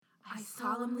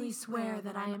solemnly swear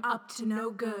that I am up to no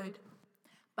good.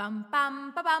 Bum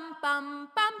bum ba bum bum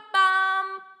bum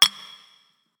bum.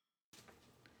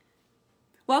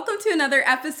 Welcome to another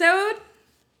episode.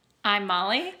 I'm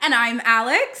Molly. And I'm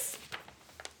Alex.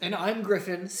 And I'm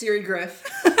Griffin, Siri Griff.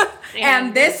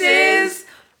 And this is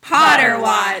Potter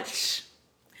Watch.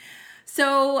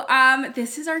 So,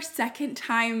 this is our second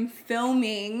time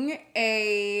filming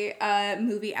a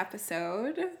movie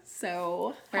episode.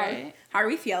 So, Right. how are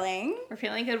we feeling? We're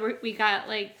feeling good. We got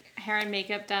hair and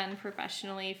makeup done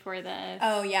professionally for this.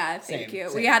 Oh yeah, thank Same, you.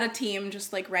 same. We had a team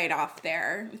just right off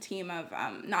there. A team of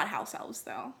not house elves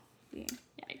though.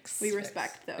 Yikes. We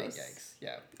respect Big those. yikes.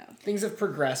 Yeah. Okay. Things have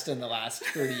progressed in the last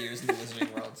 30 years in the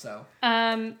wizarding world, so.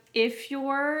 If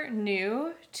you're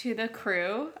new to the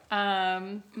crew,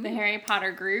 the Harry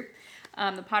Potter group,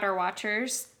 the Potter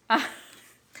Watchers, that's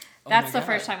my the God.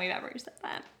 first time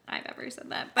I've ever said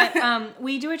that. But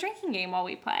we do a drinking game while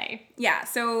we play. Yeah,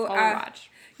 so While we watch.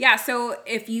 Yeah, so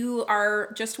if you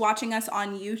are just watching us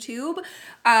on YouTube,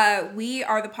 we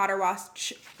are the Potter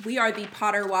Watch. We are the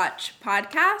Potter Watch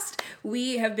podcast.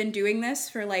 We have been doing this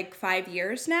for 5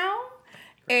 years now.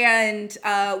 And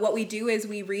what we do is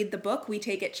we read the book. We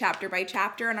take it chapter by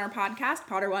chapter in our podcast,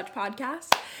 Potter Watch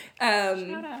Podcast.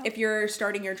 Shout out. If you're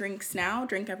starting your drinks now,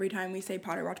 drink every time we say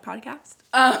Potter Watch Podcast.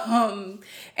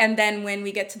 And then when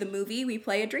we get to the movie, we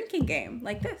play a drinking game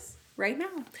like this right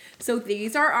now. So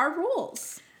these are our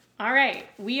rules. All right,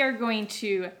 we are going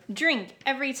to drink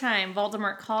every time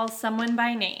Voldemort calls someone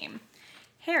by name.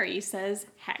 Harry says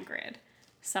Hagrid.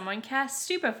 Someone casts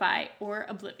Stupefy or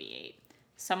Obliviate.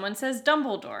 Someone says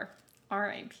Dumbledore,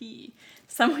 R.I.P.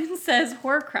 Someone says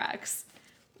Horcrux.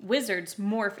 Wizards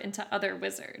morph into other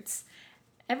wizards.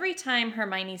 Every time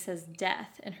Hermione says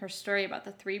death in her story about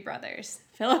the three brothers,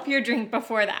 fill up your drink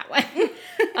before that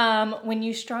one. When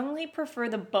you strongly prefer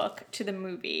the book to the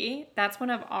movie, that's one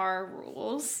of our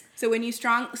rules.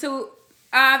 So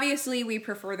obviously we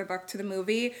prefer the book to the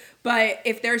movie, but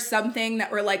if there's something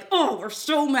that we're we're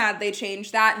so mad they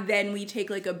changed that, then we take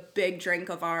a big drink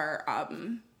of our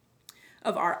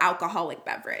alcoholic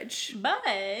beverage. But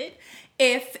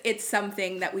If it's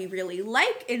something that we really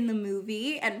like in the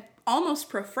movie and almost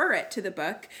prefer it to the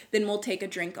book, then we'll take a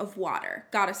drink of water.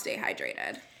 Gotta stay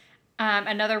hydrated.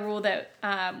 another rule that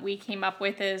we came up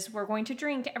with is we're going to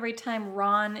drink every time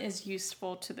Ron is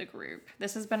useful to the group.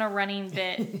 This has been a running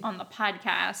bit on the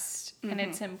podcast, and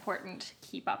it's important to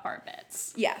keep up our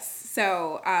bits. Yes.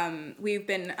 So we've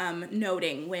been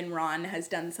noting when Ron has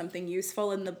done something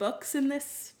useful in the books in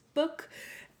this book.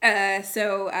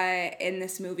 So in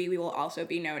this movie, we will also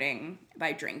be noting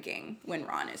by drinking when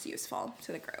Ron is useful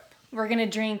to the group. We're going to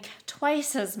drink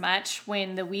twice as much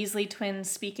when the Weasley twins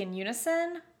speak in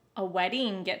unison, a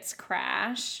wedding gets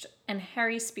crashed, and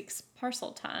Harry speaks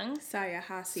Parseltongue. Saya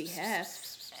Hasi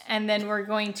Hef. And then we're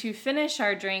going to finish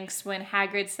our drinks when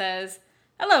Hagrid says,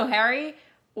 "Hello, Harry,"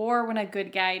 or when a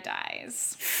good guy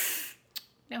dies.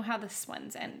 Know how this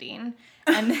one's ending.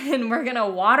 And then we're going to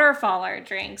waterfall our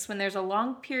drinks when there's a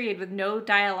long period with no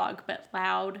dialogue but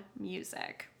loud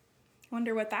music.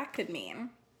 Wonder what that could mean.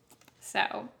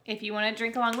 So if you want to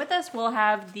drink along with us, we'll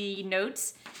have the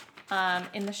notes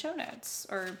in the show notes.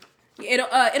 Or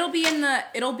It'll be in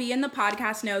the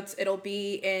podcast notes. It'll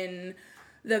be in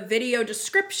the video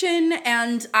description,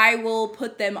 and I will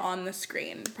put them on the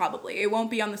screen. Probably it won't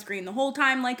be on the screen the whole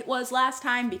time like it was last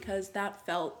time because that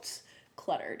felt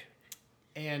cluttered.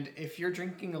 And if you're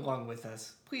drinking along with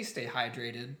us, please stay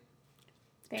hydrated.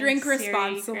 thanks, Drink Siri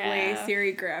responsibly, Griff.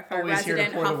 Siri Griff, our Always here to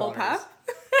resident pour the Hufflepuff.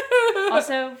 waters.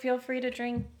 Also, feel free to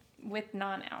drink with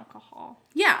non-alcohol.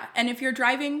 Yeah, and if you're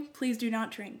driving, please do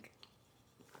not drink.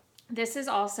 This is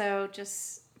also,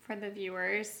 just for the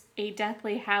viewers, a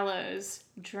Deathly Hallows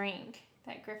drink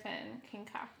that Griffin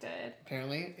concocted.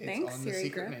 Apparently, it's Thanks, on the Siri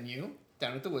secret Griff. menu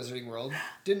down at the Wizarding World.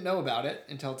 Didn't know about it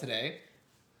until today.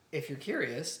 If you're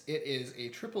curious, it is a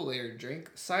triple layered drink,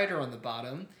 cider on the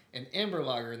bottom, an amber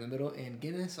lager in the middle, and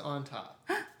Guinness on top.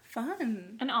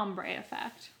 Fun. An ombre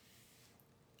effect.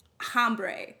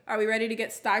 Hombre. Are we ready to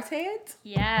get started?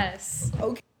 Yes.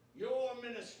 Okay. Your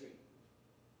ministry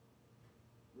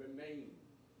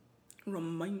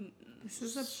remain. This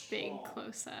is a big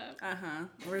close-up.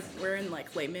 Uh-huh. We're in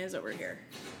Les Mis over here.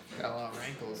 Got a lot of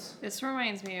rankles. This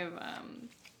reminds me of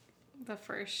the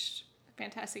first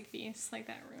Fantastic Beasts, that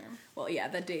room Well, yeah,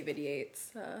 the David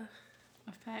Yates.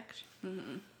 effect.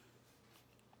 Mm-hmm.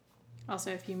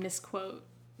 Also, if you misquote,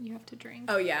 you have to drink.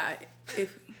 Oh, yeah.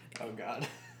 If Oh, God.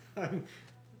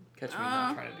 Catch me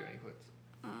not trying to do any quotes.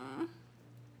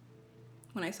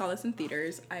 when I saw this in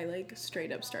theaters, I like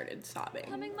straight up started sobbing.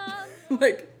 Coming, Mom.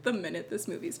 Like the minute this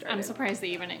movie started. I'm surprised they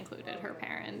even included her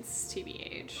parents,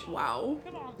 TBH. Wow.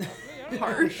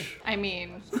 Harsh. I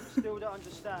mean, Still don't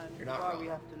understand You're not why wrong. we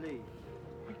have to leave.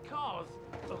 Because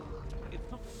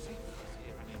it's not safe for us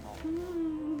here anymore.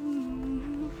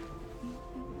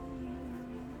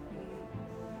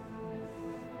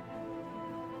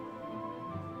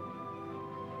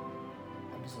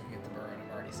 I'm just looking at the burrow and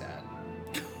I'm already sad.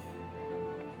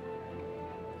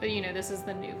 but you know, this is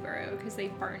the new borough because they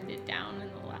burned it down in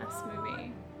the last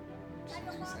movie.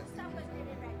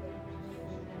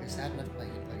 They're sad enough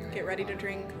playing it. Get ready to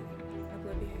drink.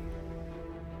 Obliviate.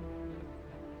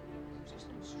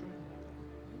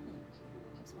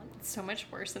 It's so much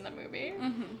worse in the movie.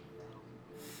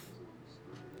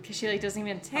 Because she like doesn't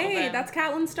even tell Hey, them. that's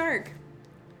Catelyn Stark.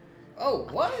 Oh,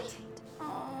 what?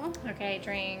 Aww. Okay,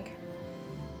 drink.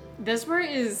 This part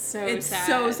is so It's sad.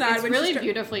 so sad It's when she really start-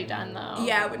 beautifully done though.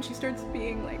 Yeah, when she starts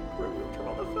being like removed from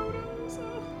all the photos.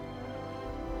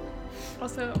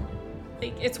 Also,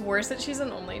 like, it's worse that she's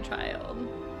an only child.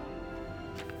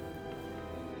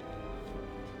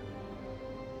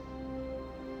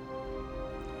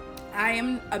 I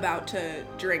am about to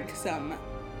drink some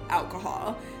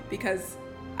alcohol because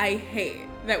I hate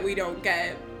that we don't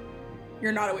get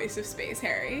You're Not a Waste of Space,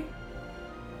 Harry.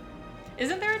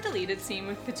 Isn't there a deleted scene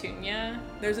with Petunia?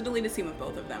 There's a deleted scene with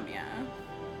both of them, yeah.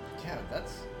 Yeah,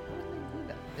 that's. How did they do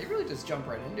that? They really just jump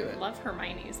right into it. Love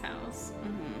Hermione's house.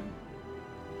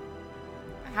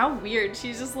 How weird.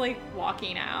 She's just like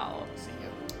walking out. See you.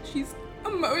 She's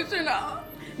emotional.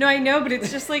 No, I know, but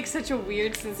it's just like such a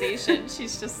weird sensation.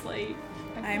 She's just like,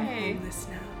 I'm okay. homeless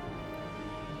now.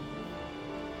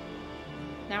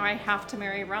 Now I have to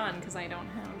marry Ron because I don't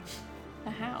have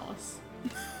the house.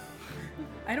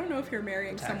 I don't know if you're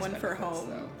marrying Tax someone for benefits, home.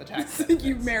 though. The tax you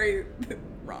benefits. marry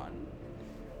Ron.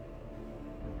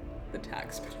 The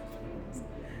tax benefits.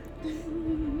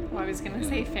 Well, I was gonna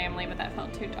say family, but that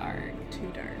felt too dark.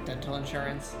 Too dark. Dental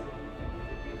insurance.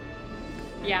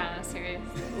 Yeah, no, serious.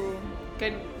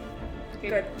 Good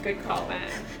Good callback.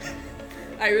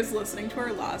 I was listening to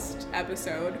our last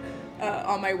episode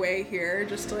on my way here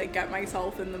just to like get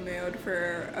myself in the mood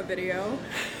for a video,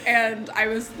 and I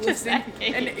was listening,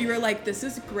 and you were like, "This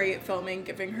is great filming,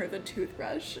 giving her the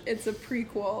toothbrush. It's a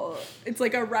prequel. It's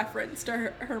like a reference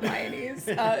to Hermione's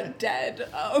dead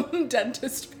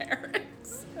dentist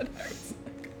parents." And I was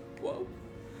like, "Whoa,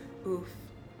 oof,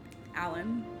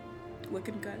 Alan,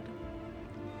 looking good,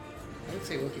 I would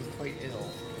say looking quite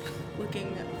ill.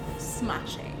 looking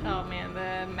smashing." Oh man,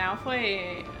 the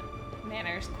Malfoy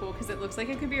manor is cool because it looks like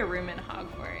it could be a room in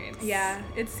Hogwarts. Yeah,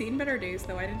 it's seen better days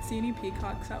though. I didn't see any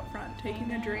peacocks out front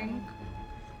taking a drink.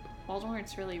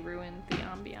 Voldemort's really ruined the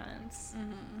ambiance.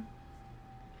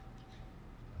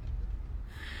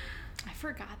 I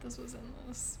forgot this was in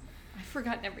this. I've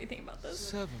forgotten everything about this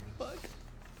Severus, book.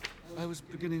 I was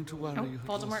beginning to worry Oh, you had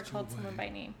Voldemort lost your called someone way.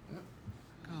 by name.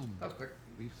 Come, That was quick.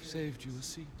 we've saved you a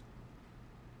seat.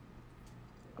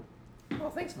 Oh,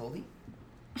 thanks, Voldy.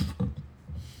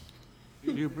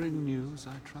 You bring news,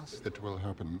 I trust? It will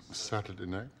happen Saturday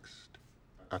next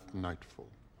at nightfall.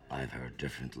 I've heard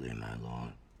differently, my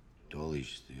lord.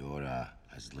 Dawlish the Aura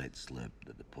has let slip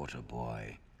that the Potter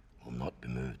boy will not be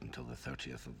moved until the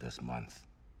 30th of this month,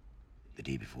 the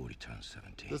day before he turns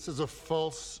 17. This is a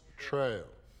false trail.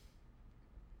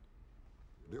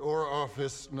 The Aura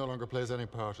Office no longer plays any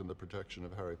part in the protection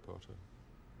of Harry Potter.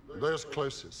 Those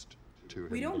closest to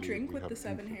him We don't believe drink we with have the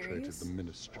Seven infiltrated Harrys. the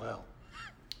ministry. Well,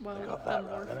 the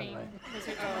morphine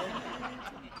wizard.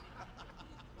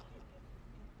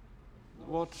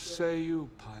 What say you,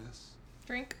 Pius?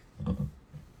 Drink. And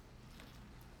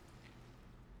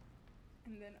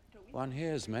then don't we? One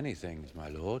hears many things, my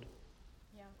lord.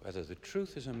 Yeah. Whether the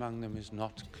truth is among them is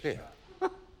not clear.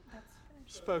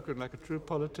 Spoken like a true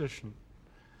politician.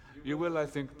 You will, I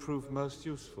think, prove most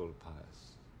useful,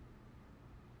 Pius.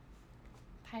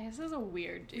 Pius is a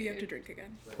weird dude. We have to drink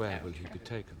again. Where will he be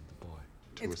taken, the boy?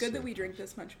 To It's a good that we safe drink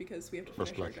this much because we have to Most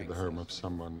finish our likely the drinks. home of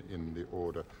someone in the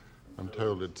Order. I'm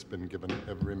told it's been given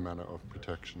every manner of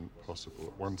protection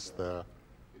possible. Once there,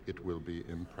 it will be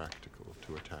impractical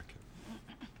to attack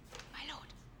it. My lord,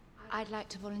 I'd like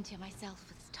to volunteer myself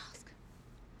for this task.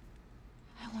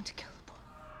 I want to kill the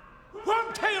boy.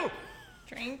 Wormtail!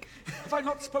 Drink. Have I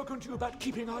not spoken to you about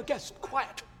keeping our guest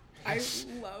quiet? I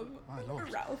love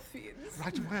lord. Ralph Fiennes'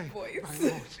 Right away, voice. my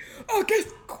lord. Oh, get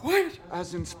quiet.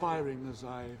 As inspiring as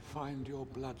I find your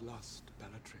bloodlust,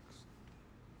 Bellatrix,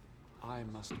 I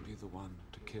must be the one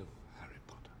to kill Harry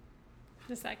Potter.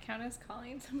 Does that count as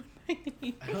calling someone by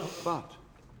name? But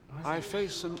I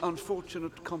face an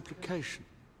unfortunate complication.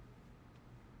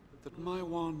 that my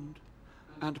wand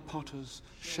and Potter's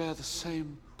share the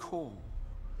same core.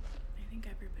 I think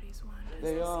everybody's wand is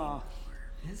They the are,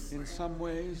 His in some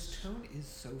ways, tone is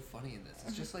so funny in this.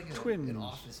 It's just like Twins. an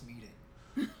office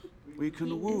meeting. we can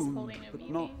He is wound holding a but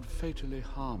meeting. not fatally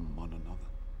harm one another.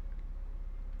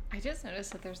 I just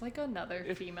noticed that there's like another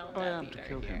If female I am Death to Eater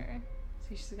kill him. here.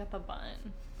 See, she's got the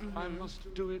bun. I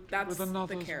must do it That's with the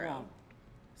another's Caro wand.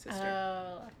 sister.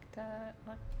 Lecta,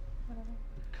 whatever.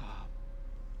 Come.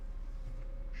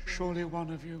 Surely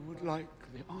one of you would like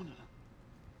the honor.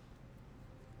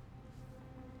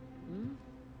 Hmm?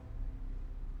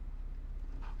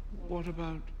 What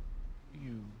about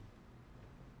you,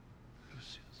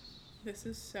 Lucius? This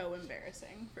is so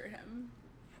embarrassing for him.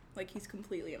 Like, he's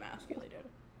completely emasculated.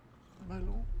 My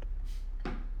lord.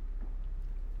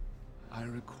 I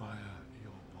require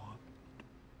your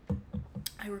wand.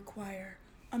 I require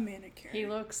a manicure. He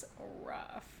looks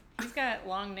rough. He's got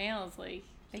long nails. Like,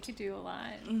 they could do a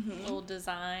lot. A little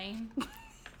design.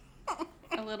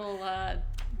 A little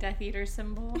Death Eater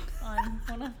symbol on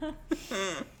one of them.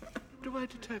 Do I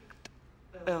detect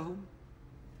elm?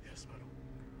 Yes, my lord.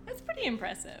 That's pretty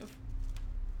impressive.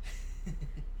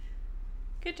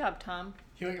 Good job, Tom.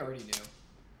 He like already knew.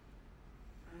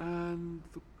 And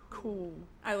the core.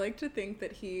 I like to think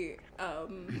that he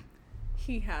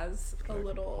has a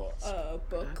little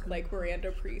book like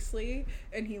Miranda Priestley,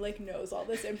 and he like knows all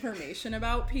this information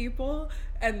about people,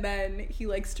 and then he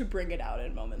likes to bring it out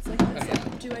in moments like this.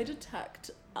 Like, do I detect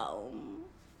elm?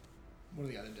 One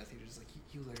of the other Death Eaters is like,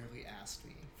 you literally asked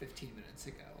me 15 minutes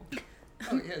ago.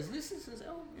 Oh, yes, this is his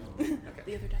elm. Okay.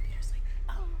 The other Death Eater's like,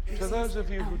 oh. For those of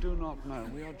you who do not know,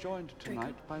 we are joined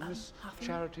tonight by Miss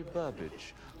Charity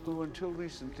Burbage, who until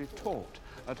recently taught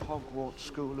at Hogwarts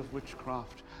School of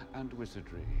Witchcraft and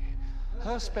Wizardry.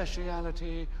 Her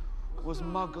speciality was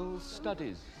Muggle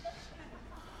studies.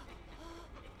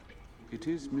 It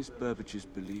is Miss Burbage's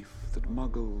belief that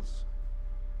Muggles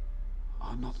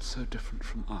are not so different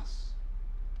from us.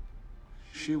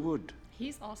 She would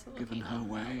He's also Given looking her on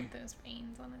well way. with those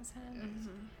veins on his head.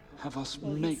 have us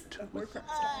Well, he's mate a with. Horcrux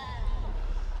star.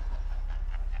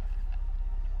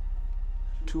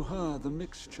 To her, the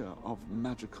mixture of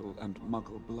magical and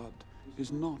Muggle blood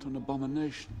is not an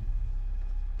abomination,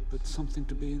 but something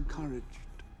to be encouraged.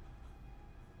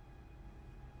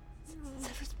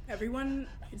 Everyone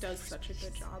does such a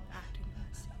good job acting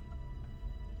this.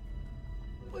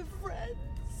 We're friends.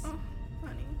 Oh,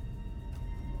 honey.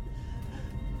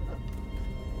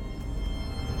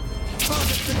 Oh,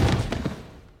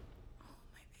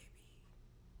 my baby.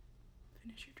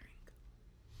 Finish your drink.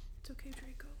 It's okay,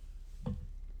 Draco.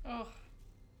 Oh,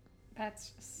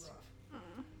 that's just.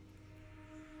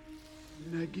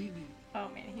 Nagini. Oh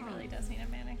man, he really does need a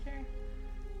manicure.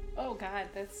 Oh god,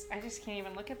 that's. I just can't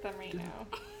even look at them right now.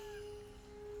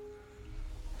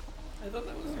 I thought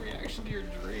that was a reaction to your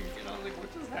drink, and I was like,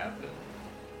 what just happened?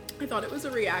 I thought it was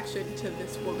a reaction to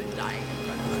this woman dying in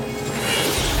front of us.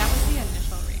 That was the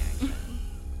initial reaction.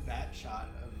 That shot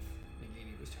of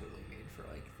Nagini was totally made for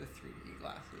like the 3D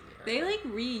glasses era. They like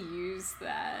reused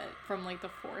that from like the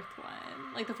fourth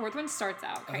one. Like the fourth one starts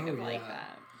out kind Oh, of like yeah.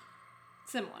 that.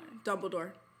 Similar.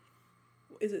 Dumbledore.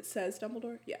 Is it says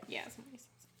Dumbledore? Yeah. Yeah, somebody says.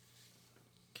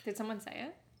 Did someone say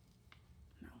it?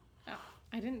 No. Oh,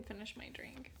 I didn't finish my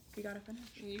drink. We gotta finish.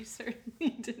 You certainly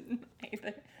didn't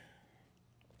either.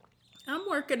 I'm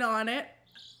working on it.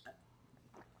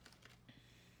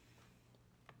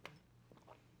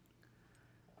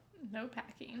 No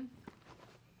packing.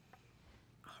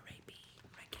 R.A.B.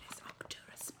 Regulus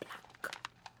Octurus Black.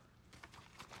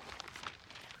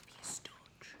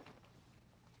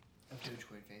 Of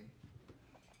Dogecoin fame.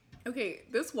 Okay,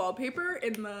 this wallpaper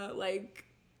in the like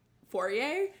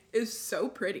foyer is so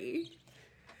pretty.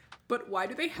 But why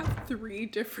do they have 3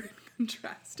 different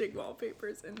contrasting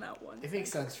wallpapers in that one? It makes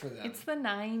sense for them. It's the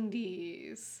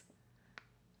 90s.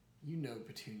 You know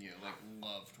Petunia like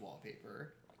loved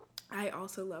wallpaper. I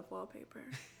also love wallpaper.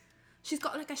 She's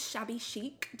got like a shabby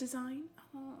chic design.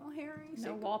 Oh, Harry,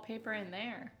 No wallpaper in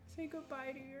there. say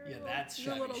goodbye to your Yeah, little, that's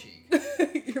your shabby little,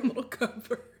 chic. your little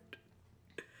cupboard.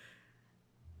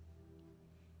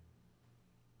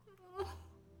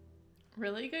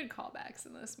 Really good callbacks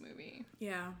in this movie.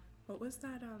 Yeah. What was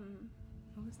that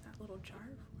little jar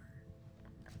for?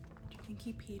 Do you think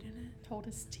he peed in it? Told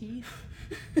his teeth.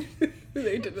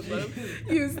 They didn't let him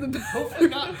use the Hopefully bathroom.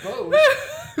 not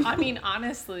both. I mean,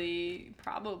 honestly,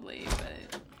 probably,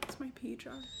 but. It's my pee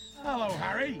jar. Hello,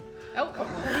 Harry. Oh,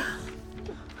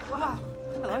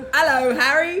 Hello,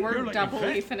 Harry. we're looking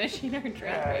doubly fit. finishing our drink.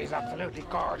 Yeah, he's absolutely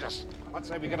gorgeous. I'd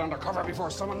say we get undercover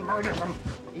before someone murders him.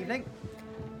 Evening.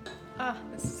 Ah,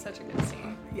 this is such a good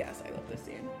scene. Yes, I love this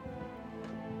scene.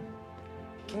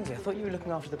 Kingsley, I thought you were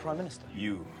looking after the Prime Minister.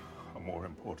 You are more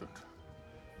important.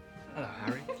 Hello,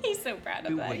 Harry. He's so proud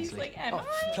of that. He's like, Emma.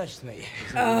 Oh, pleasure to meet you.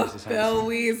 Oh, Bill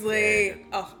Weasley.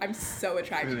 Oh, I'm so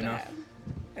attracted to enough. him.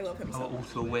 I love him I so got much.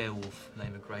 also a werewolf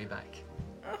named Greyback.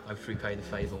 I've repaid the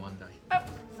favour one day.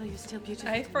 Oh, you're still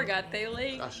beautiful. I forgot they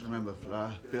like Just remember,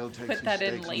 Fleur, Bill takes put his that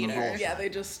in stakes on the later. horse. Yeah, they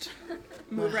just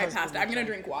move right past it. I'm gonna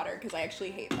drink water because I actually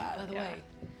hate that. By the way,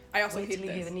 I also wait hate till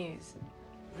you hear the this. news.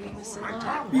 Remus and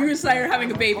Tom. You and I are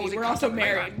having a baby. We're also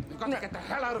married. We've got to get the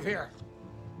hell out of here.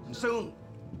 And soon.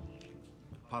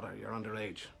 Potter, you're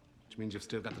underage, which means you've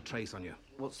still got the trace on you.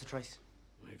 What's the trace?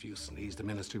 If you sneeze, the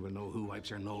ministry will know who wipes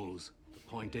your nose. The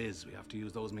point is, we have to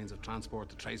use those means of transport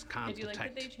the trace I can't do like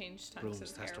detect. that they changed Brooms,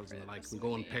 Tunks' hair testrals, for and the like. this We go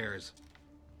in movie. pairs.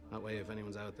 That way, if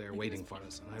anyone's out there waiting for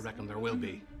us, and I reckon there will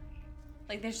be,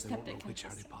 Like, they just they won't kept know it which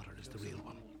Harry consistent. Potter is the real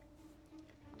one.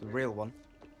 The real one?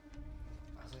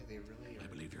 I was like, they really I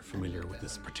believe you're familiar with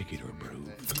this particular brew.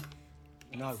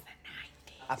 No.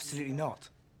 Absolutely not.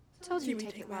 Told you to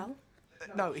take it well.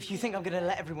 No, if you think I'm going to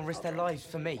let everyone risk their lives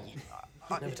for me...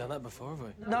 I've never done that before, have we?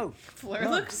 No. Fleur no,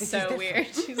 looks this is so different. weird.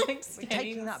 She's like We're standing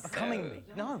taking that, becoming me.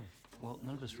 No. Well,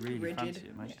 none of us really Rigid. fancy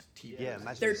it, mate. Yeah,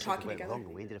 imagine They're if something talking went together. wrong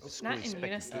and we ended up at Not school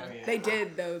in expecting unison. They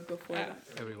did though before that.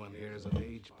 Everyone here is of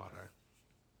age, Potter.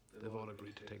 They've all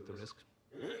agreed to take the risk.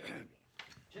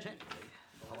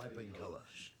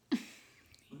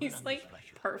 He's like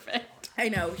perfect. I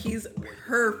know, he's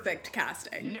perfect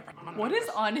casting. What is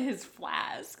on his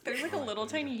flask? There's like a little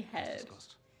tiny head.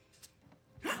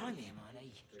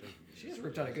 She just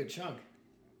ripped out a good chunk.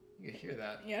 You could hear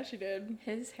that. Yeah, she did.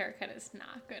 His haircut is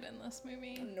not good in this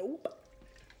movie. Nope.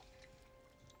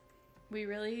 We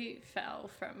really fell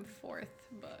from fourth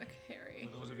book, Harry.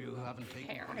 For those of you who haven't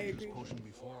taken Hair. this potion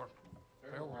before,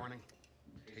 fair warning.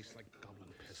 Tastes like goblin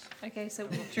piss. Okay, so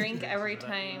we drink every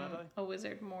time a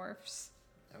wizard morphs.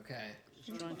 Okay.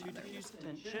 Just trying to diffuse the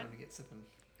tension. Time to get sipping.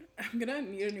 I'm gonna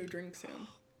need a new drink soon.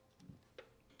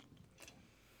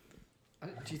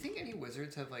 Do you think any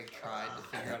wizards have like tried to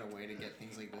figure out a way to get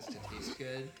things like this to taste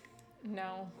good?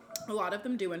 No. A lot of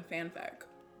them do in fanfic.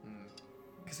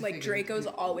 'Cause I Like think Draco's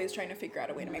always trying to figure out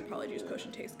a way to make Polyjuice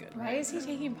potion taste good. Why is he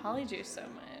taking Polyjuice so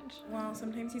much? Well,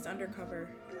 sometimes he's undercover.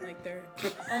 Like they're.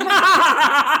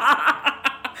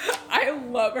 I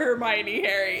love Hermione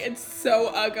Harry. It's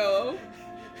so uggo.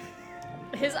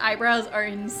 His eyebrows are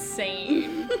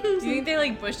insane. Do you think they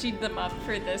like bushied them up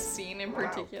for this scene in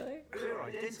particular? They're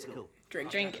identical.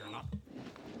 Drink.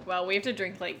 Well, we have to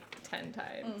drink like 10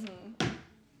 times.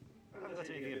 I've got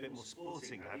to make it a bit more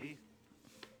sporting, have you?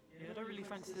 Yeah, I don't really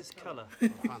fancy this colour.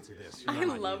 Fancy this. I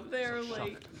love their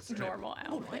like normal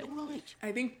outfit.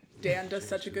 I think Dan does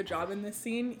such a good job in this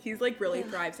scene. He's like really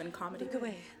thrives in comedy. Look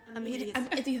away. I'm hideous. I'm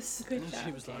hideous. Good job.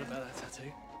 She was lying about that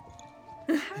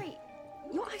tattoo. Harry,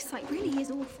 your eyesight really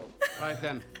is awful. Right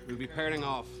then, we'll be pairing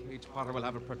off. Each Potter will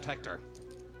have a protector.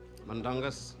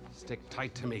 Mundungus, stick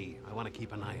tight to me. I want to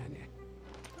keep an eye on you.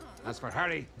 As for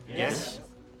Harry. Yes?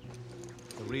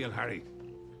 The real Harry.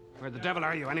 Where the devil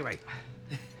are you, anyway?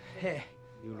 Here.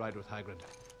 You ride with Hagrid.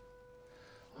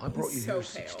 I brought you So here pale.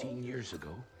 16 years ago,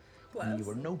 Bless. and you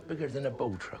were no bigger than a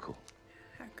bow truckle.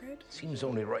 Hagrid. Seems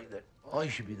only right that I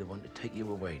should be the one to take you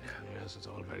away now. Yes, it's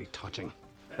all very touching.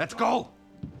 Let's go!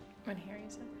 When Harry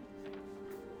said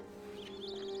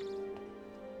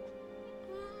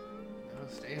No,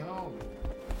 stay home.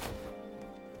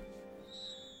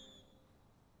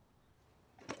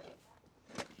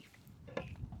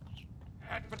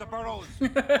 Head for the burrows.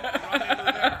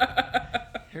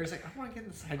 Harry's like, I want to get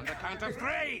inside. On the count of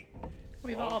 3.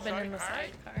 we've all been in the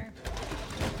sidecar.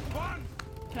 1.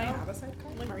 Can I have a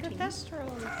sidecar? Look at the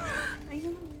Thestrals. I don't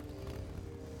know.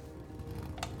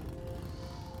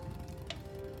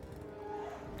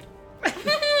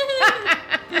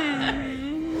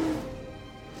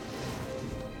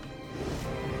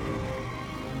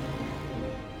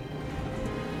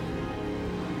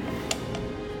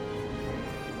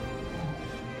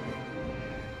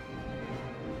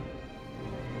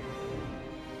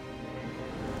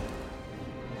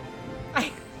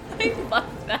 I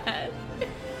love that.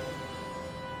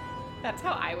 That's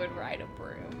how I would ride a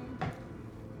broom.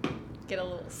 Get a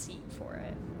little seat for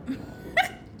it.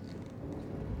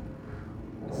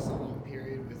 This is a long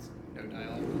period with no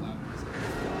dialogue or loud music.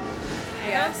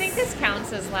 I don't think this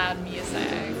counts as loud music.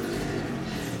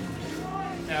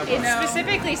 No, It No.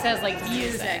 specifically says like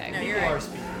music. No, people you're right. are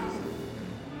speakers.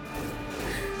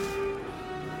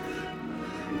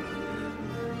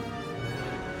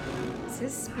 This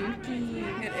is spooky.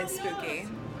 It is spooky.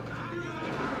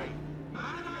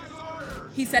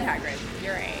 He said Hagrid.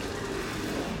 You're right.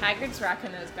 Hagrid's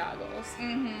rocking those goggles.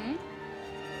 Mm-hmm.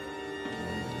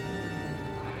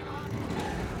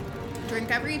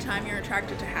 Drink every time you're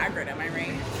attracted to Hagrid, am I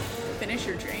right? Finish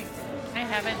your drink. I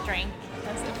haven't drank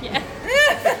as of yet.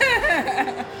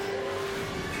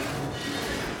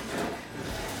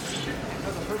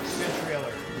 That's a perfect good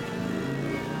trailer.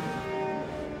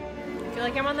 I feel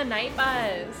like I'm on the night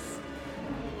bus.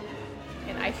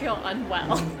 And I feel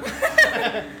unwell.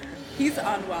 He's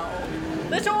unwell.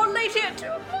 It's all late at 2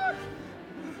 o'clock.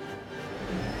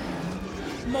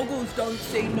 Muggles don't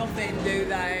say nothing, do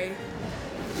they?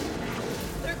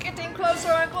 They're getting closer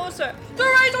and closer. They're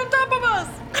right on top of us.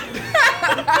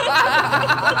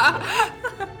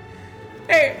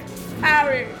 Hey,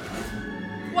 Harry.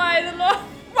 Why the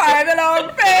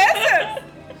long faces?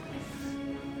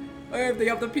 If they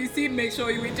have the PC, make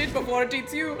sure you eat it before it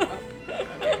eats you.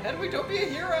 Hedwig, don't be a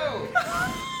hero.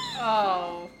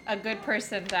 Oh, a good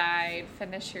person died.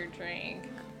 Finish your drink.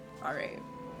 All right.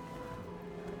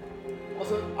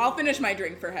 Also, I'll finish my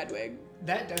drink for Hedwig.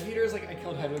 that Death Eater is like, I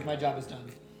killed Hedwig, my job is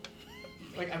done.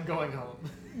 Like, I'm going home.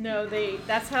 No,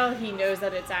 that's how he knows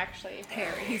that it's actually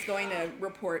Harry. He's going to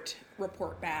report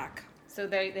back. So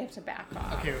they have to back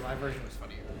off. Okay, well, my version was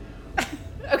funnier.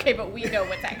 Okay, but we know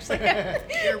what's actually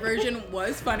happening. Your version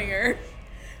was funnier.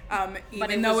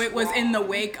 Even it though was it was wrong. in the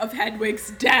wake of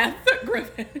Hedwig's death,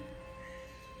 Griffin.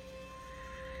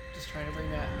 Just trying to bring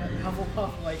that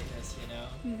Hufflepuff likeness, you know?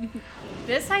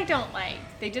 This I don't like.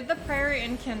 They did the prayer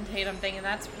incantatum thing, and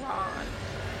that's wrong.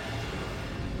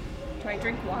 Do I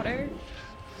drink water?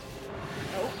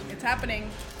 Oh, it's happening.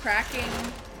 Cracking.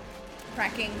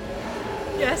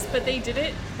 Yes, but they did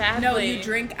it badly. No, you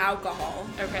drink alcohol.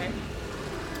 Okay.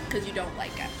 Because you don't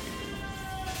like it.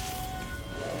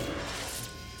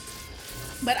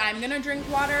 But I'm gonna drink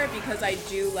water because I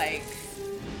do like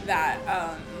that,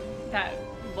 that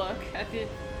look at the...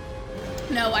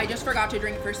 No, I just forgot to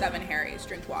drink for 7 Harrys.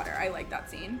 Drink water. I like that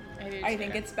scene. I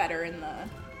think too. it's better in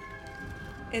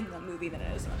the movie than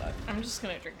it is in the book. I'm just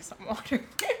gonna drink some water.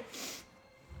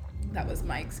 That was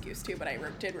my excuse too, but I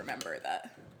did remember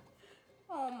that.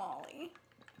 Oh, Molly.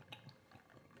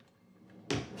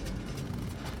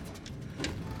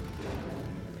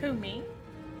 Who, me?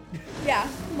 Yeah,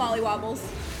 Molly Wobbles.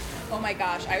 Oh my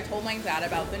gosh, I told my dad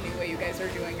about the new way you guys are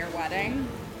doing your wedding.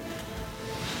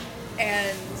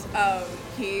 And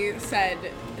he said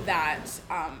that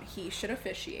he should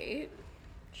officiate.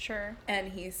 Sure.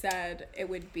 And he said it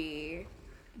would be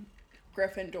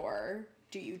Gryffindor.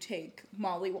 Do you take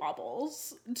Molly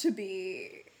Wobbles to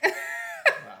be...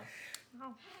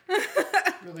 Wow.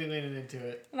 Really leaning into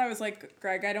it. And I was like,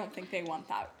 Greg, I don't think they want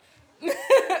that.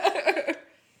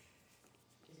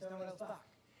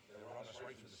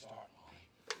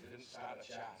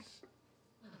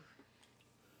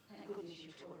 Thank goodness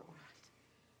you two are all right.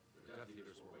 The Death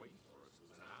Eaters were waiting for us. It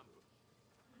was an ambush.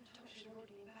 Should have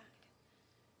ordered me back.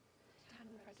 Dad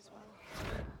and Fred as well.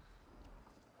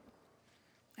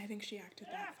 I think she acted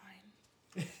that fine.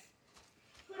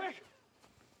 Quick!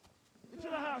 Into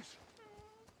the house!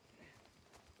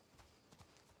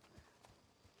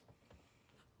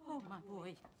 Oh, my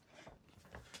boy.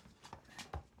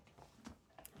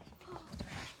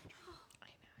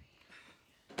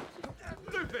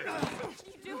 Lupin! What are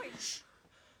you doing?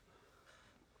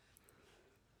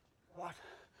 What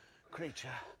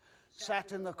creature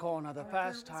sat in the corner the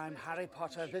first time Harry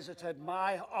Potter visited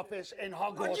my office in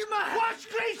Hogwarts? What do you mean? What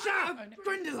creature?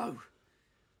 Grindylow!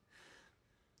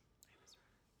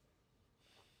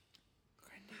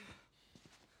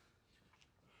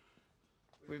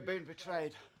 We've been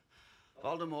betrayed.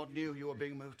 Voldemort knew you were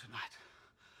being moved tonight.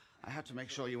 I had to make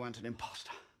sure you weren't an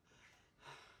imposter.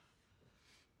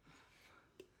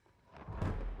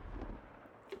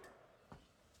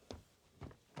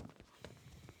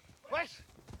 Wait!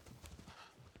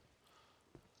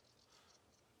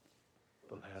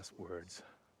 The last words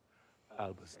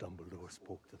Albus Dumbledore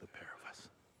spoke to the pair of us.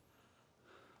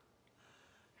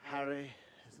 Harry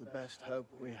is the best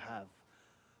hope we have.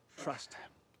 Trust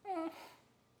him.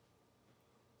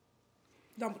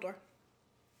 Dumbledore.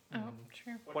 Oh,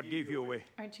 true. What gave you away?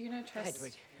 Aren't you gonna trust?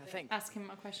 Hedwig, I think. Ask him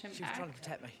a question She was back. trying to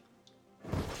protect me.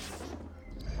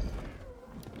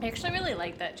 I actually really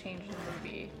like that change in the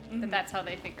movie. That that's how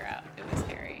they figure out it was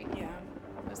Harry. Yeah.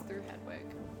 It was through Hedwig.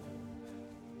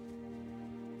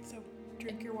 So,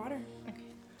 drink your water. Okay.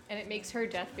 And it makes her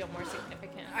death feel more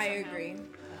significant. I somehow. agree.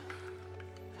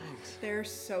 They're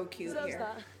so cute So here.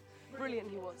 that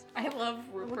brilliant he was. I love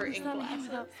Rupert in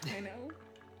glasses. I know.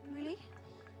 Really?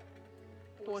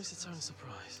 Always its own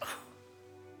surprise.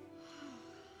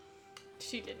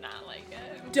 She did not like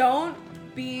it. Don't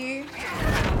be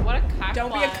What a cock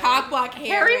Don't be a block. cock block, Harry.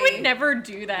 Harry would never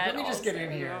do that. Let me just get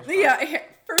in here. Yeah,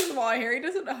 first of all, Harry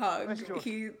doesn't hug.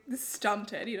 He's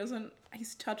stunted.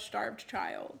 He's touch-starved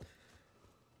child.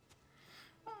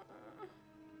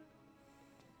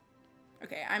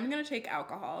 Okay, I'm gonna take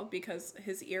alcohol because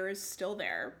his ear is still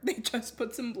there. They just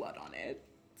put some blood on it.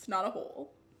 It's not a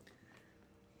hole.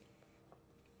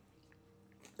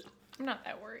 I'm not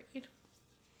that worried.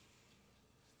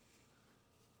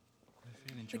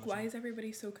 Like, why is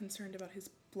everybody so concerned about his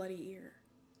bloody ear?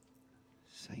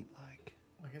 Saint-like.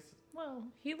 I guess Well,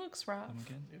 he looks rough.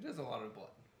 it is a lot of blood.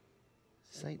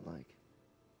 Saint-like.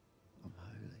 I'm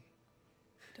holy.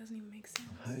 It doesn't even make sense.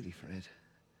 I'm holy, Fred.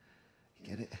 You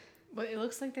get it? But it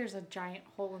looks like there's a giant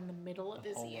hole in the middle of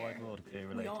his Whole ear. wide world beer We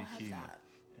related all have humour. that.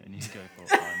 And you go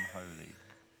for I'm holy.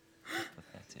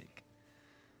 Pathetic.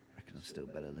 I reckon I'm still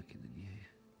better looking than you.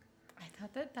 I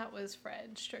thought that was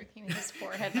Fred stroking his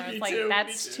forehead, and I was Me like, too, me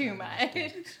that's too. too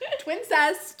much.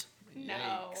 Twincest.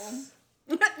 No.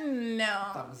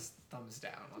 No. Thumbs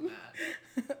down on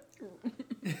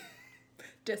that.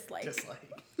 Dislike.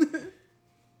 Dislike.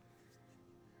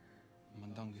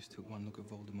 Mundungus took one look at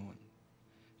Voldemort and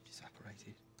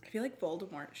disapparated. I feel like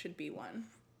Voldemort should be one.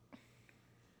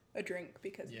 A drink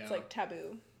because Yeah. it's like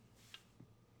taboo.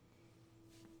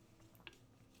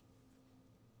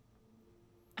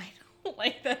 I don't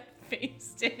like that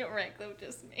face Daniel Radcliffe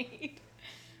just made.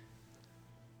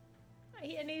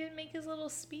 And he didn't make his little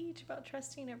speech about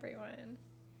trusting everyone.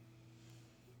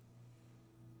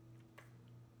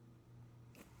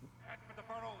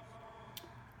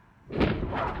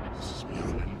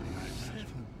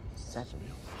 Seven.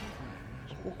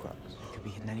 Horcrux. It could be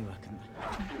hidden anywhere, couldn't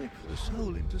it? Rip the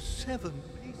soul into 7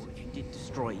 pieces. What if you did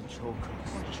destroy each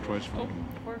Horcrux? Destroys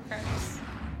Horcrux.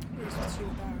 We're supposed to do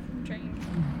with that. Drink.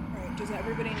 Alright, does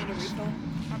everybody need a refill?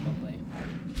 Probably.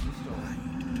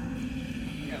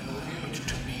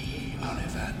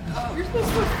 You're supposed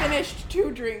to have finished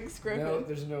 2 drinks, Griffin. No,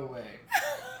 there's no way.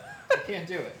 I can't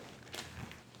do it.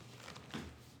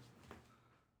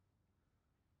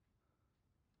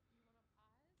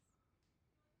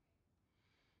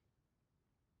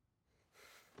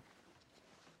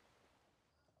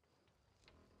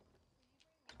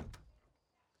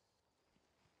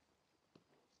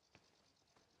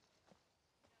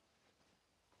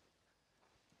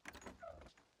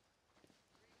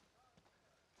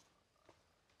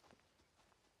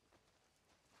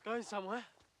 Going somewhere?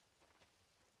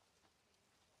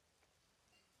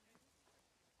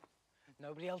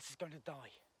 Nobody else is going to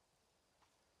die.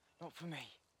 Not for me.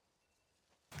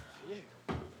 For you?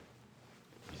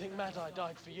 You think Mad Eye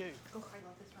died for you?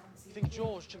 You think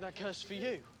George took that curse for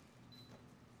you?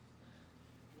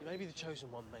 You may be the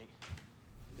chosen one, mate.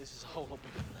 This is a whole lot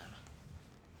bigger than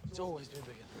that. It's always been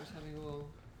bigger than Just having a little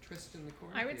tryst in the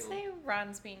corner. I would say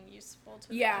Ron's being useful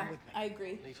to Yeah, them. I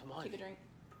agree. Leave her mine. Keep a drink.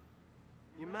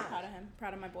 You're mad. Proud of him.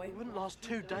 Proud of my boy. You wouldn't last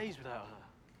 2 days without her.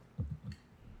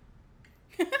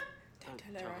 Don't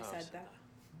tell her I said that.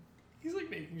 He's like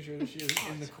making sure that she is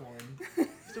in the corn.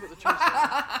 Still got the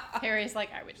choice. Harry's like,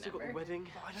 I would Still got never. the wedding.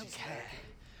 I don't care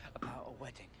about a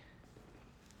wedding.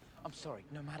 I'm sorry,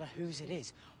 no matter whose it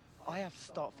is, I have to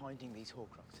start finding these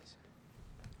Horcruxes.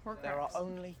 They're our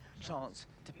only chance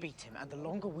to beat him, and the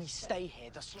longer we stay here,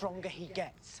 the stronger he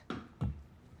gets.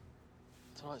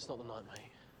 Tonight's not the night, mate.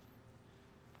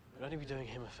 We'd only be doing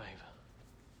him a favour.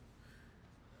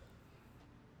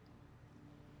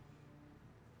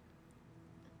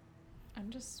 I'm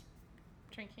just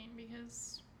drinking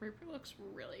because Rupert looks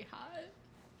really hot.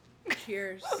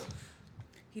 Cheers.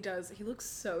 He does. He looks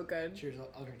so good. Cheers,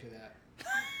 I'll drink to that.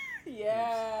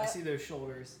 Yeah. I see those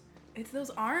shoulders. It's those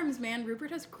arms, man.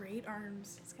 Rupert has great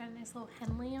arms. He's got a nice little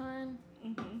Henley on.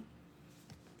 Mm-hmm.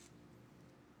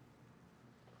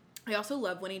 I also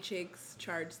love when he shakes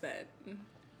Charge that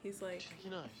he's like... Cheeky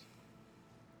knives.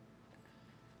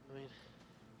 I mean,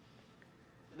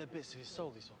 they're bits of his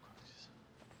soul, these Horcruxes.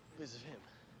 Bits of him.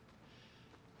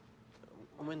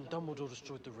 And when Dumbledore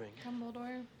destroyed the ring,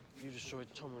 Dumbledore. you destroyed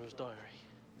Tom Riddle's diary.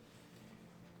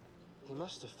 He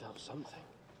must have felt something.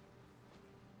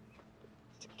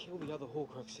 To kill the other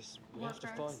Horcruxes, we have to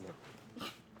find them.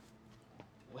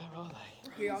 Where are they?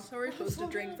 We also were supposed to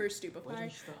drink for Where Stupefy, do we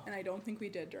start? and I don't think we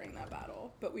did during that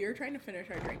battle. But we were trying to finish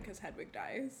our drink because Hedwig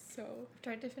dies, so... I've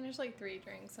tried to finish like 3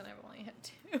 drinks and I've only had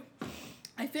 2.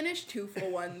 I finished 2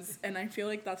 full ones, and I feel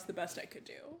like that's the best I could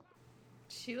do.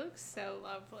 She looks so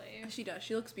lovely. She does.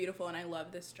 She looks beautiful, and I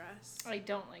love this dress. I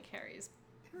don't like Harry's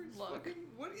look.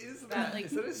 What is That like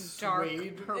Is that a dark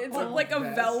suede purple. It's like a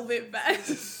vest? velvet vest. This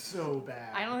is so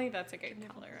bad. I don't think that's a good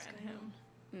color on him.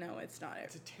 No, it's not.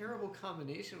 It's a terrible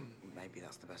combination. Maybe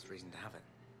that's the best reason to have it.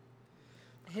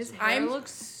 His hair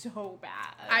looks so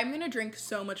bad. I'm gonna drink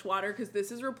so much water because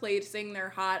this is replacing their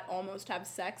hot, almost have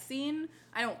sex scene.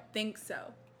 I don't think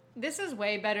so. This is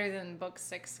way better than Book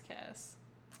 6 kiss.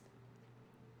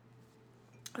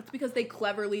 That's because they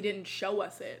cleverly didn't show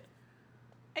us it.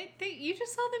 I think you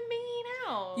just saw them making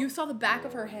out. You saw the back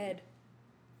of her head.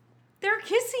 They're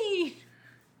kissing.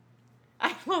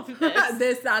 I love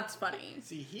this. That's funny.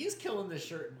 See, he's killing the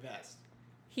shirt and vest.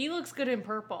 He looks good in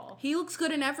purple. He looks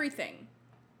good in everything.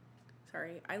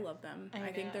 Sorry, I love them.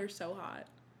 I think know. they're so hot.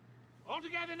 All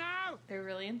together now. They're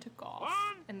really into golf. 1,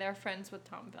 and they're friends with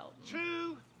Tom Felton.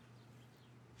 2,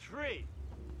 3.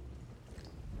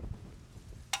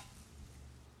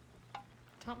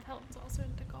 Tom Felton's also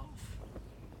into golf.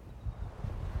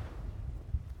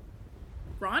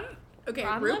 Ron? Okay,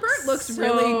 Ron Rupert looks looks so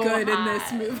really good in hot.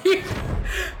 this movie.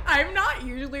 I'm not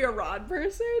usually a Ron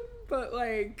person, but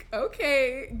like,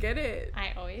 okay, get it.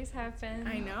 I always have been.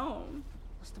 I know.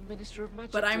 What's the Minister of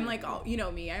Magic But I'm doing? like, you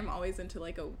know me, I'm always into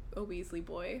like a Weasley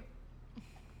boy.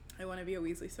 I want to be a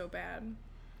Weasley so bad.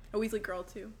 A Weasley girl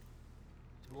too.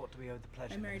 To what do we owe the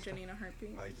pleasure? I married Minister? Jenny in a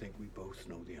heartbeat. I think we both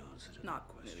know the answer to Not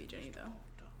that question. movie Jenny though.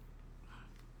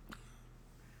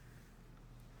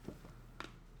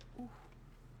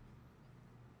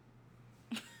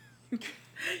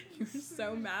 You're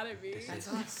so mad at me. That's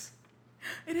us.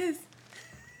 It is.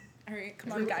 All right,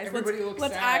 come on, guys. Everybody looks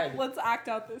Let's sad. act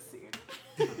out this scene.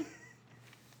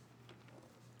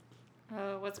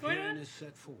 What's going Herein on? is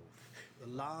set forth the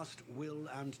last will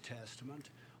and testament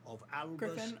of Albus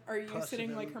Griffin, are you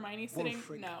sitting like Percival Hermione sitting?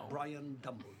 Wulfric No. Brian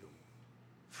Dumbledore.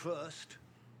 First,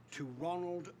 to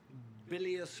Ronald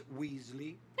Bilious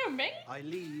Weasley, No, me? I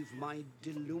leave my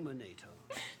Deluminator,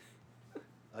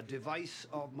 a device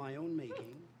of my own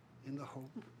making, in the hope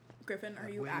Griffin, are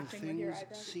that you when acting with your things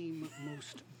eyebrows? seem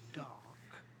most dark,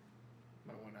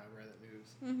 My one eyebrow that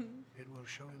moves. it will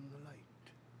show him the light.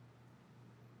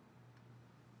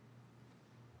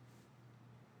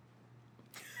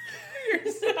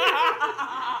 It's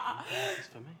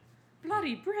for me.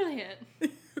 Bloody brilliant.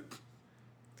 It's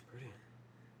brilliant.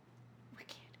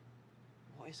 Wicked.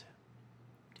 What is it?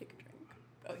 Take a drink.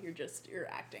 Oh, you're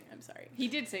acting. I'm sorry. He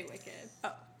did say wicked.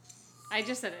 Oh. I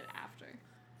just said it after.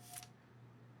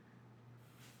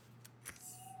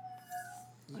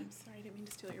 I'm sorry, I didn't mean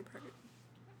to steal your part. Wicked.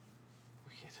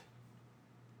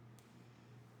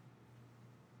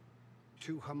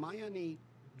 To Hermione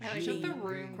I like that Jean the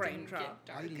room Grey, didn't get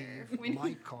darker. I leave when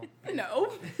my copy.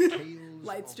 No. Tales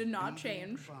Lights of did not Baby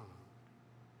change. Van,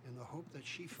 in the hope that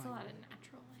she It's a finds lot of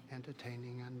natural light.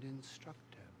 entertaining and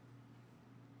instructive.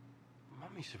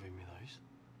 Mummy should read me those.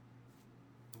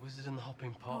 The Wizard and the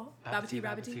Hopping Pot, Oh, Babbity Babbity,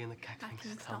 Rabbity, and the Cackling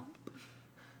Stump.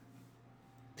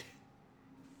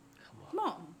 Come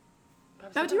on.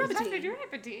 Babbity Babbity Rabbity. Babbity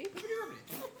Rabbity.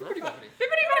 Bibbidi bobbidi.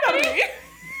 Bibbidi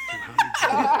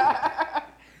Babbity.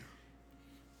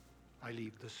 I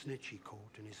leave the Snitchy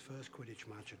coat in his first Quidditch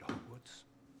match at Hogwarts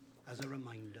as a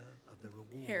reminder of the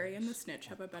reward. Harry and the Snitch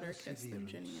have a better kiss than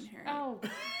Ginny and Harry. Oh.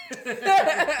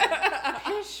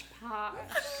 Pish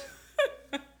posh.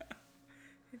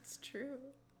 It's true.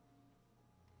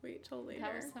 Wait till later.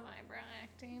 That was some eyebrow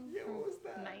acting. Yeah, what was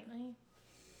that? Nightly.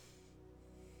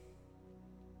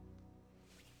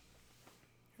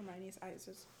 Hermione's eyes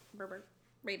just burr.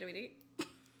 Wait.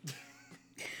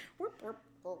 Warp, warp,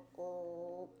 warp,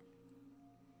 warp.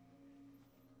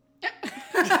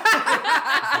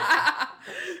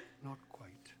 Not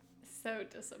quite. So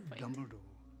disappointed.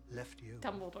 Dumbledore left you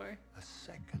Dumbledore. a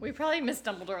second. We probably missed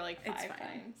Dumbledore like It's 5 fine.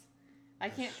 times. I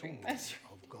can't drink sword that.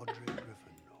 of Godric Gryffindor.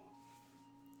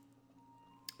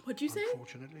 What'd you say?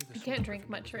 Unfortunately, the I sword can't of drink Gryffindor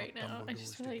much was right not now. I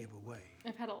just Dumbledore's feel to like give away.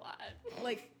 I've had a lot.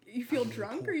 Like, you feel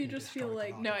drunk or you just feel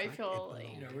like... No, I feel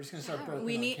like You know, we're just gonna start broken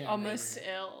We on need camera. almost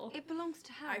ill. It belongs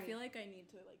to Harry. I feel like I need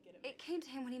to like get it. It came to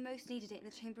him when he most needed it in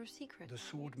the Chamber of Secrets. The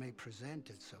sword may present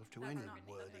itself to any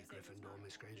worthy Gryffindor,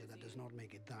 Miss Granger. That does not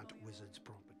make it that wizard's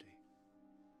property.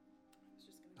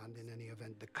 And in any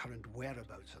event, the current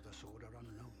whereabouts of the sword are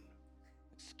unknown.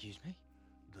 Excuse me?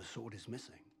 The sword is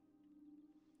missing.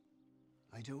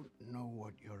 I don't know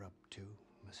what you're up to,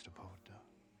 Mr. Potter,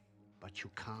 but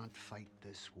you can't fight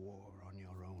this war on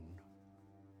your own.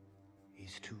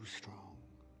 He's too strong.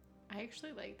 I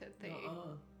actually like that they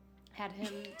had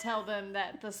him tell them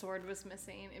that the sword was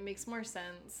missing. It makes more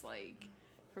sense, like,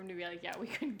 for him to be like, yeah, we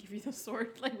couldn't give you the sword.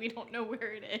 Like, we don't know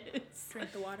where it is.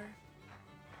 Drink the water.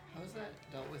 How's that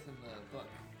dealt with in the book?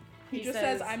 He just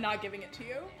says, I'm not giving it to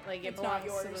you. Like, it It's not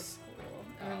belongs to the yours. school.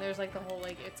 And then there's, like, the whole,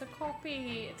 like, it's a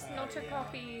copy. It's not a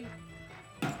copy.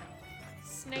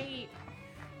 Snape.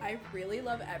 I really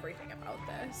love everything about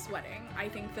this wedding. I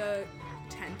think the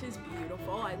tent is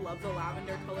beautiful. I love the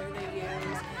lavender color they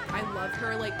use. I love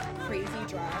her like crazy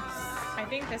dress. I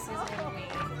think this is gonna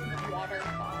be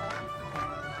waterfall.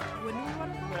 Wouldn't we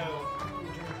waterfall?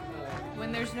 No.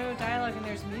 When there's no dialogue and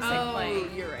there's music Oh,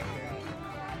 playing. you're right.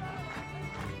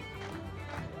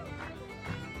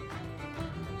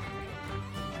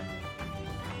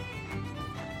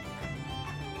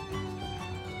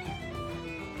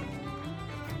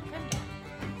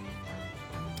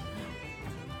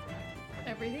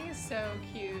 Everything is so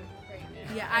cute right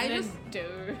now. Yeah, And I then just-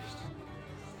 Doge.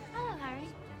 Hello, Harry.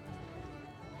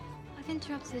 I've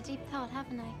interrupted a deep thought,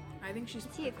 haven't I? I think she's.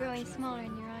 I see it growing smaller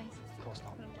in your eyes. Of course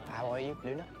not. How are you,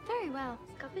 Luna? Very well.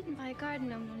 Got bitten by a garden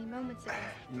gnome only moments ago.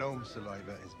 Gnome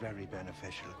saliva is very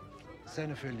beneficial.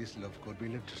 Xenophilius Lovegood, we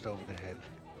live just over the hill.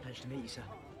 Pleasure to meet you, sir.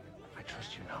 I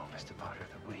trust you know, Mr. Potter,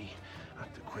 that we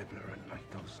at the Quibbler and like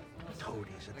those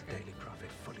toadies at the Daily Prophet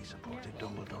fully supported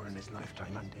Dumbledore in his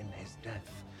lifetime and in his death.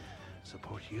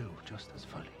 Support you just as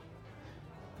fully.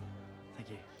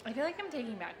 Thank you. I feel like I'm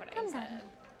taking back what I Come said. on.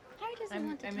 Harry doesn't I'm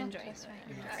want to talk enjoying to us it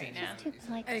right now. right now. He's too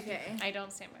polite. Okay. I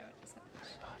don't stand by what I said.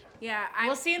 Yeah,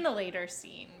 We'll see in the later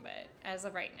scene, but as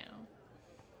of right now.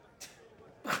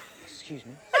 Excuse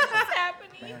me. What's happening?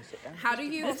 May I sit down? How do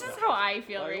you? This is how I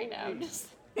feel right now. Just,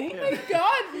 Oh my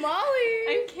God, Molly!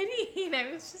 I'm kidding.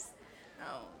 I was just.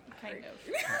 Oh, kind of.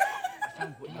 I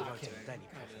found what you wrote in the Daily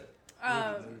Prophet.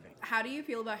 How do you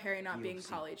feel about Harry not being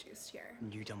polyjuiced here?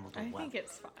 New Dumbledore. I well. think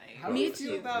it's fine. How do Me you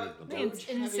feel too. about It's Doge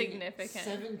having insignificant.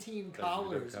 17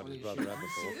 collars when he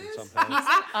He's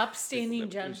an upstanding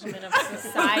gentleman of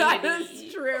society.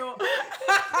 That's true.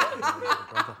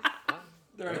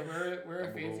 They're like, wear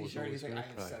a fancy shirt. He's like, I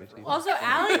am set for all. Also,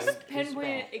 Alex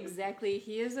pinpointed exactly.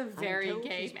 He is a very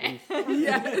gay man.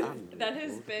 Yes. That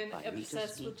has been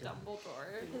obsessed with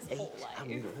Dumbledore his whole life.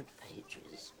 800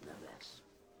 pages, no less.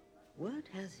 Word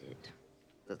has it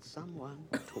that someone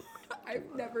talked. I've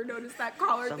never noticed that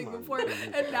collar thing Someone before,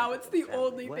 believed and now it's the that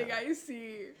only well. thing I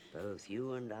see. Both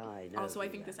you and I know. Also, I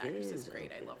think this that actress is is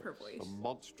great. I love her voice. A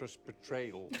monstrous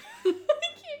betrayal. I can't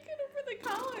get over the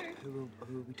collar. Who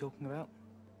are we talking about?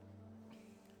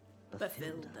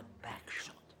 Bathilda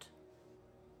Bagshot.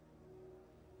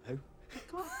 Who?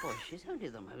 God, boy, she's only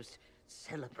the most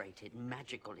celebrated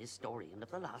magical historian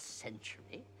of the last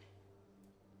century.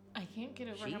 I can't get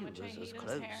over She how much I was hate as his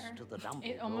close hair. to the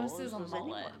It almost is a Dumbledores as mullet.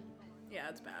 anyone. Yeah,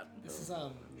 it's bad. This is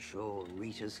I'm sure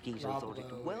Rita Skeeter Rob thought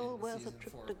it Lowe well in worth a season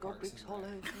trip 4 to of Parks Godric's and Hollow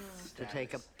Rec. to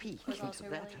take a peek Was into also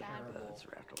that really bad. bird's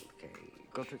rattled cage.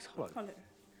 Godric's Hollow. Hollow.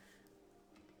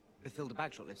 Bathilda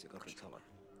Bagshot lives at Godric's Hollow.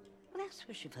 Well, that's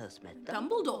where she first met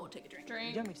Dumbledore, take a drink.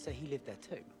 You don't mean to say he lived there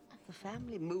too? The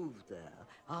family moved there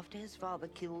after his father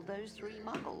killed those 3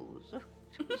 muggles.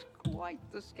 It was quite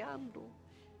the scandal.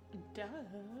 Duh.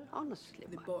 Honestly,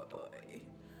 The my boy.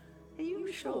 Are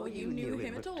you sure you knew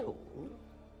him at at all? all?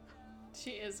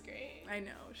 She is great. I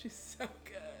know, she's so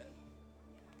good.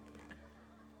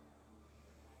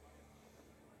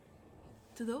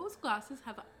 Do those glasses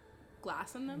have a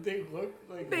glass in them? They look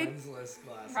like They- lensless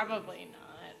glasses. Probably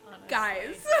not, honestly.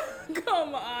 Guys,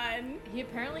 come on. He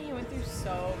went through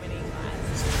so many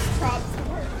classes. Props to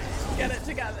her. Get it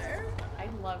together. I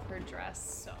love her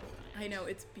dress so much. I know,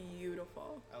 it's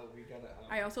beautiful. Oh, we gotta.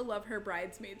 I also love her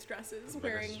bridesmaids' dresses,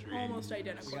 wearing almost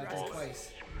identical We got dresses. this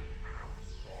twice.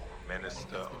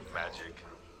 Minister of Magic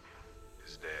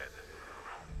is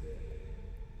dead.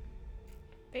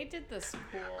 They did this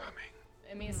cool.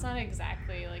 I mean, it's not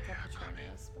exactly like a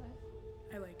Patronus,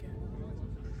 but I like it.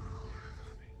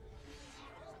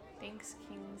 thanks,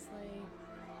 Kingsley.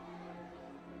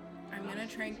 I'm gonna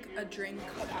drink a drink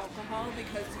of alcohol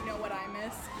because you know what I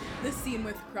miss? The scene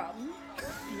with Crumb.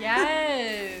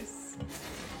 Yes.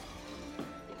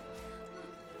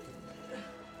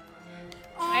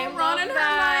 Oh, Ron love and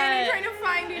that. Hermione trying to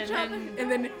find each And other. then-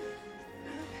 And then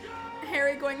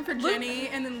Harry going for Ginny,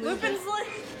 and then Lupin's like,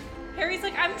 Harry's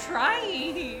like, I'm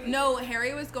trying. No,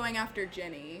 Harry was going after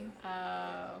Ginny.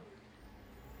 Oh.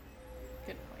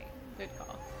 Good point. Good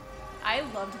call. I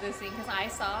loved this scene because I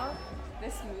saw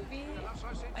this movie,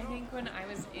 I think, when I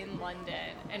was in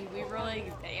London, and we were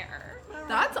like there.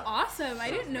 That's awesome.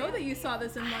 I didn't know that you saw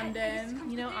this in London.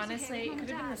 You know, honestly, it could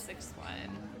have been the 6th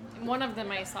one. One of them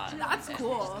I saw. in That's London.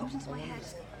 cool. It's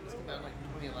about like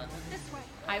 2011.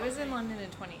 I was in London in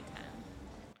 2010.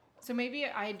 So maybe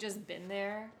I had just been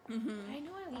there. Mm-hmm. I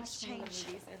know I watched one of the movies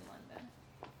in London.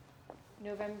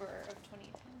 November of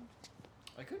 2010.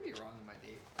 I could be wrong on my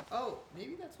date. Oh,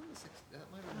 maybe that's when the 6th.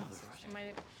 That might have been the 6th. It might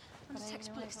have. I'm but I a know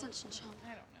textbook I extension charm. I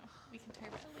don't know. We can talk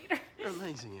about it later. You're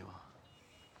amazing, you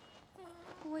are.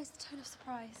 Always the tone of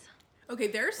surprise. Okay,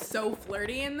 they're so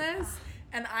flirty in this.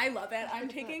 And I love it. I'm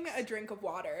taking a drink of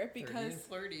water because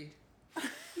flirty.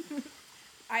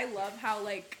 I love how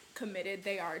like committed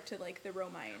they are to like the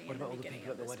Romione What in the about all the beginning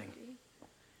people of at the this wedding? movie.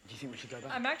 Do you think we should go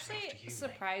back? I'm actually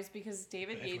surprised because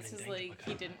David Yates is like,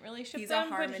 he didn't really ship He's a them,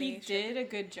 but harmony he did a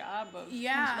good job of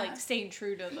Yeah. like staying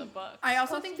true to the book. I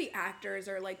also think the actors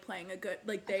are like playing a good,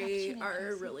 like they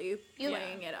are really Yeah.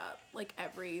 playing it up. Like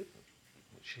every.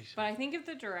 But I think if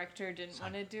the director didn't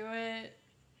want to do it,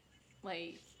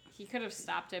 like he could have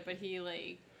stopped it, but he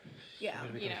like, yeah,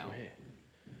 Where do we you go know. from here?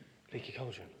 Leaky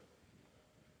Cauldron.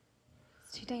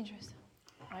 It's too dangerous.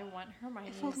 I want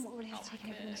Hermione's Voldemort would have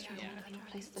taken over outfit, this room and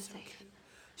replaced the safe.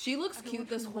 She looks cute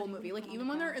this whole movie. Like even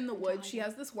when they're in the woods, she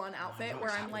has this one outfit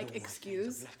where I'm like,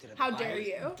 excuse, how dare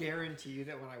you? I guarantee you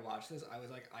that when I watched this, I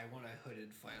was like, I want a hooded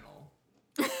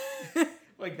flannel.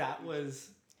 Like that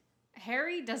was.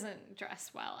 Harry doesn't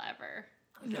dress well ever.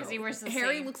 Because he wears the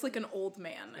Harry same. looks like an old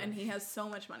man, and he has so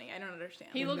much money. I don't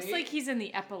understand. He looks like he's in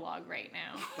the epilogue right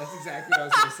now. That's exactly what I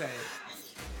was gonna say.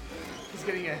 He's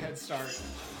getting a head start.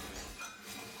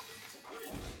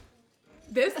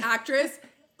 This actress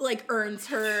like earns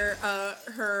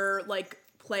her like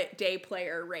day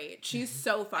player rate. She's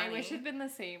so funny. I wish it'd been the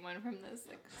same one from the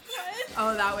sixth one.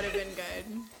 Oh, that would have been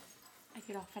good. I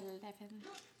get off at 11.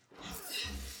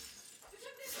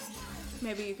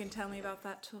 Maybe you can tell me about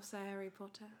that Tulsa Harry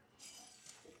Potter.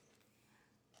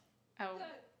 Oh.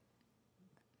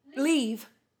 Leave.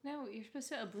 No, you're supposed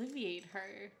to obliviate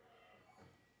her.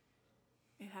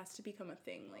 It has to become a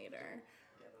thing later.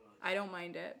 I don't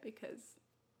mind it because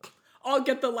I'll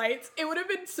get the lights. It would have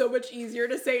been so much easier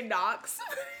to say Knox.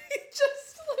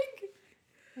 Just like.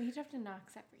 Well, you'd have to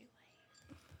Knox every light.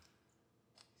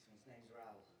 His name's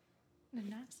Raoul. No,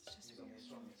 Knox is just He was on the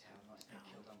astronomy tower night they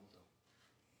killed Dumbledore.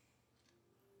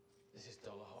 This is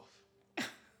Dolarhoff.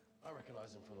 I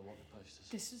recognise him from the wanted posters.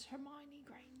 This is Hermione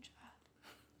Granger.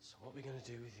 So what are we gonna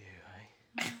do with you,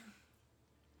 eh?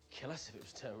 Kill us if it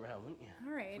was turned around, wouldn't you?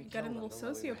 All right, We you got a killed little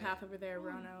them, don't we, sociopath over there,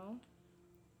 Rono.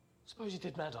 Suppose you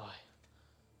did Mad Eye.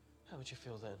 How would you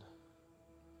feel then?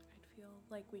 I'd feel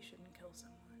like we shouldn't kill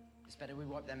someone. It's better we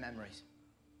wipe their memories.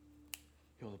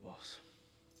 You're the boss.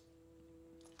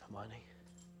 Hermione.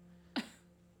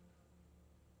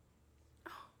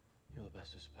 You're the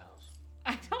best of spells.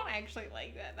 I don't actually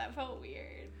like that. That felt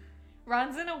weird.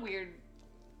 Ron's in a weird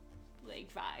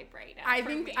like vibe right now. I for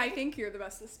think me. I think You're the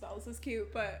Best of Spells is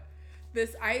cute, but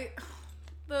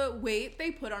the weight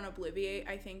they put on Obliviate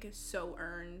I think is so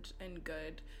earned and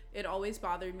good. It always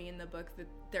bothered me in the book that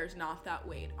there's not that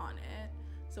weight on it.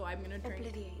 So I'm gonna drink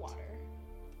Obliviate. water.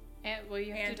 And well,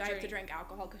 you have And to I drink. have to drink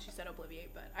alcohol because she said Obliviate,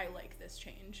 but I like this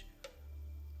change.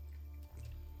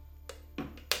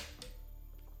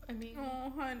 I mean,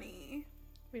 oh honey,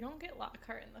 we don't get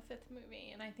Lockhart in the fifth movie,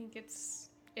 and I think it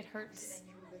hurts.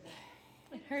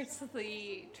 It hurts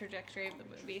the trajectory of the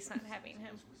movies not having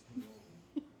him.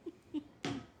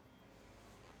 God,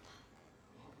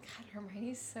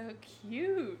 Hermione's so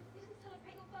cute.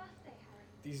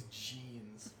 These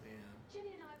jeans, man.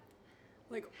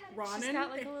 like Ron She's and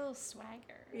got like a little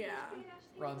swagger. yeah.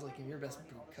 Ron's like in your best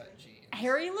bootcut jeans.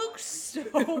 Harry looks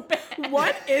so bad.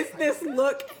 What is this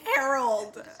look,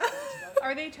 Harold?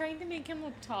 Are they trying to make him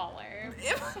look taller?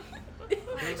 You and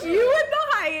the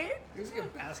height. He was like a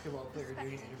basketball player doing an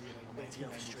interview like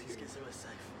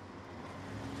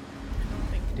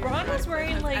 1992. Ron was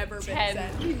wearing Has like ever been 10.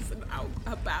 said he's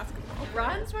a basketball.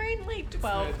 Ron's wearing like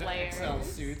 12 the layers. XL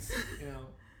suits, you know.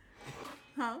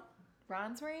 Huh?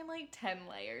 Ron's wearing like 10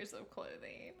 layers of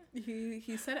clothing.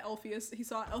 He said Elpheus. He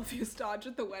saw Elpheus Dodge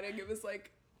at the wedding. It was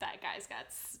like, that guy's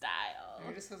got style.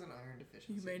 He just has an iron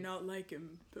deficiency. You may not like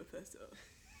him, Professor,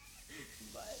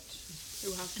 but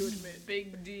you have to admit,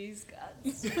 Big D's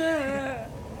guts.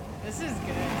 This is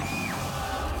good.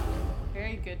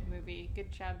 Very good movie.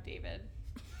 Good job, David.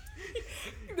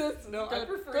 No, I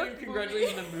prefer you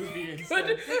congratulating the movie instead.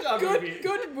 Good, Good job, movie.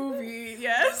 good movie.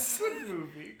 Yes. Good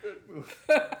movie. Good movie.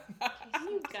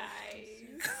 You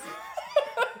guys.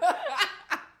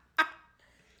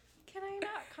 Can I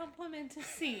not compliment a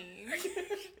scene?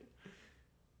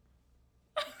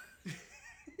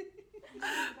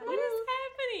 What is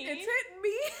happening? It's hitting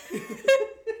me.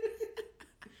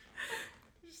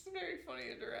 Just a very funny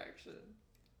interaction.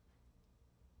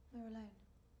 We're alone.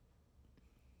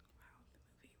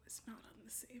 It was not on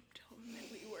the same tone that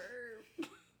we were.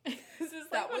 This is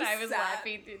That like when was I was sad.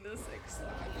 laughing through the sixth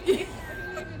one.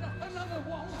 Another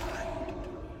one.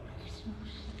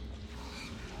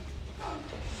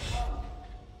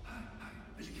 I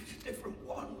believe a different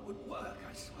one would work,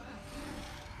 I swear.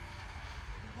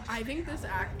 I think this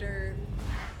actor.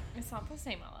 It's not the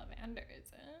same Ollivander,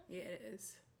 is it? Yeah, it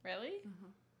is. Really?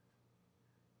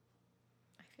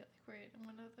 awkward in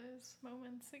one of those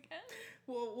moments again.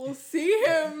 Well, we'll see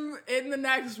him in the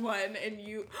next one, and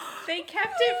you. They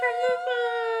kept it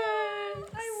from the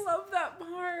books. I love that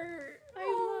part.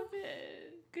 I love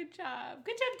it. Good job.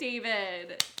 Good job,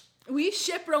 David. We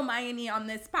ship Hermione on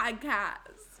this podcast.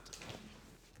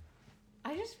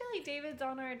 I just feel like David's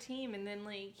on our team, and then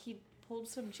like he pulled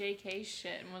some JK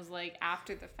shit and was like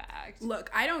after the fact. Look,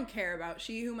 I don't care about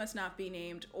She Who Must Not Be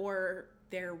Named or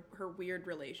her weird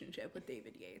relationship with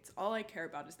David Yates. All I care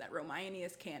about is that Hermione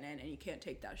is canon, and you can't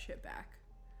take that shit back.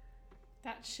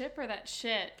 That ship or that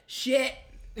shit? Shit.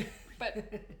 But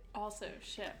also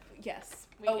ship. Yes.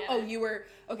 We Oh, get oh, it. you were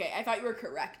okay. I thought you were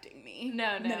correcting me.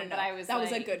 No, but I was. That was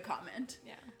a like- good comment.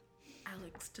 Yeah.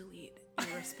 Alex, delete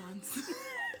your response.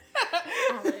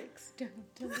 Alex,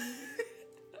 don't delete.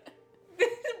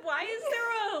 Why is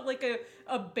there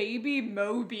a baby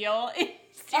mobile in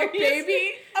Sirius?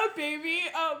 a baby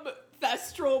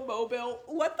Thestral mobile.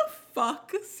 What the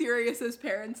fuck? Sirius's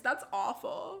parents. That's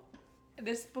awful.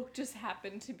 This book just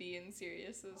happened to be in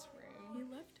Sirius's room. He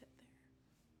left it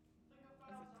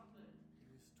there.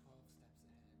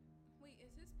 Wait,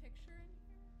 is his picture in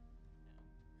here?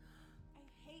 No.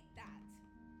 I hate that.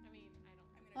 I mean,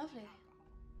 I don't. Lovely.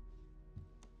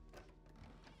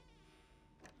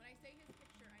 When I say his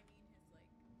picture, I mean his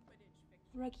like footage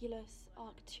picture. Regulus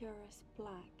Arcturus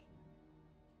Black.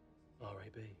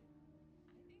 R.A.B.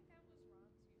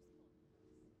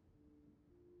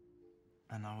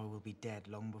 And I will be dead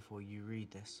long before you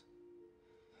read this.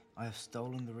 I have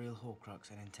stolen the real Horcrux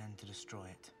and intend to destroy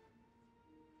it.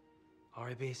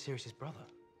 R.A.B. is Sirius's brother.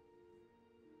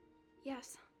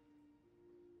 Yes.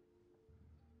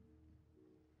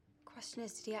 Question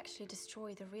is, did he actually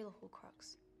destroy the real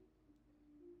Horcrux?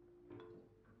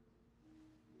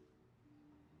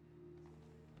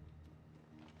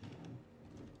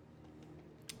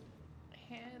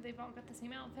 Yeah, they've all got the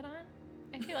same outfit on.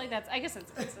 I feel like I guess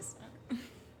it's consistent.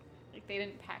 Like they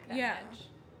didn't pack that much.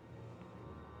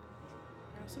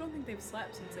 I also don't think they've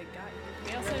slept since they got here.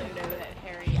 We also know that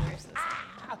Harry wears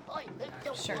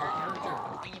this. Sure.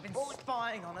 You've been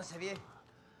spying on us, have you?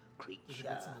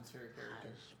 That's someone's favorite character.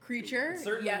 Creature? It's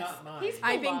certainly Yes. not mine. He's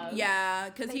I think, beloved. Yeah,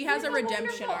 'cause he has a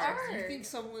redemption arc. Do you think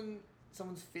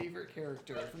someone's favorite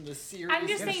character from the series? I'm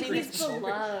just saying he's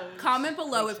beloved. Comment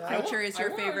below if Creature is your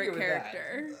favorite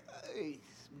character.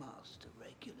 It's Master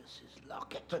Regulus's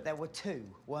locket. But there were two,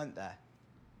 weren't there?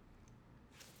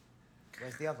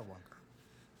 Where's the other one?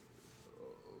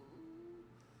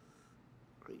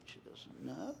 Creature doesn't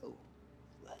know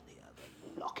where the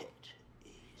other locket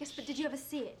is. Yes, but did you ever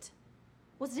see it?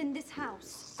 Was it in this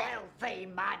house? Filthy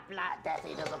mad black death,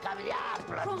 he doesn't come in your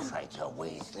blood, traitor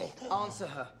Weasley. Answer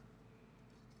her.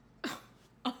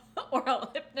 Or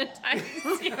I'll hypnotize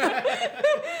you.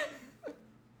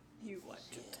 You want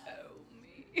to tell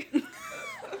me.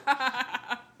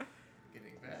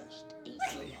 Getting fast.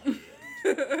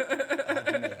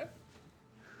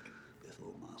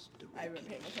 Before Master I haven't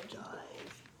paid Regulus attention.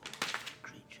 died,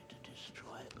 Creature to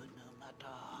destroy it, but no matter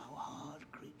how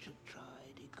hard Creature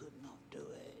tried, he could not do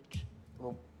it.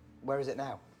 Well, where is it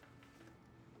now?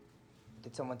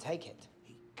 Did someone take it?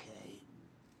 He came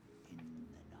in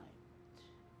the night.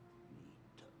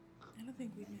 I don't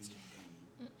think we missed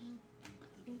Mm-mm.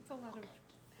 It's a lot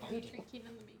of drinking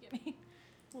in the beginning.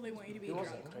 Well, they want you to be Who was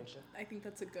drunk. it, Creature? I think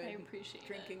that's a good I appreciate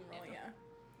drinking it, role, yeah.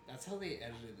 That's how they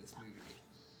edited this movie.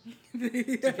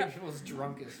 To get people as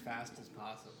drunk as fast as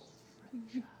possible.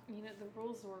 You know, the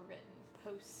rules were written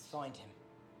post. Find him.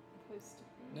 Post.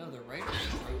 No, the writers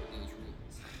wrote those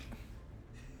rules.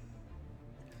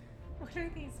 What are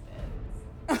these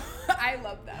bits? I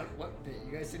love that. What bit?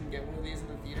 You guys didn't get one of these in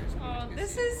the theaters? when you Oh, went to go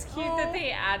this see it? is cute that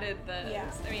they added this. Yeah.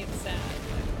 I mean, it's sad.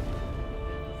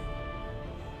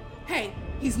 Hey,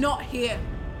 he's not here.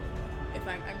 If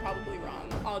I'm probably wrong,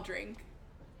 I'll drink.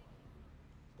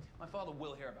 My father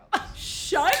will hear about this.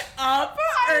 Shut up,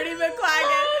 Ernie McLagan.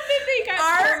 that they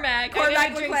got Cormac. I Cormac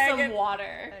gotta drink McLagan. some water.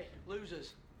 Hey,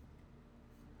 losers.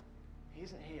 He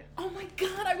isn't here. Oh my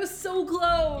god, I was so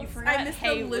close. You forgot I missed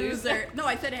hey, the loser. loser. No,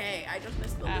 I said hey. I just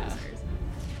missed the losers.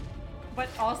 But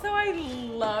also, I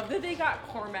love that they got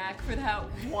Cormac for that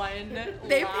one.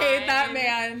 They paid that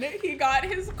man. He got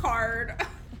his card.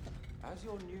 As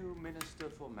your new Minister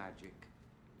for Magic,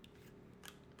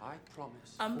 I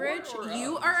promise. Umbridge, forever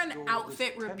you to are an restore outfit this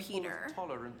temple of repeater.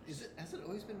 Tolerance Has it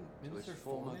always been to Minister its for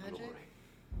former Magic? glory.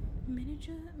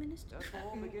 Minister.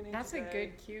 Therefore, beginning That's a today,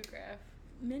 good cue, Griff.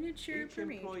 Miniature Each for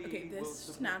me. employee Okay, will this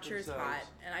submit Snatcher is themselves hot,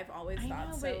 and I've always I thought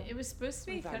know, so. but it was supposed to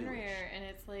be Evaluation. Fenrir, and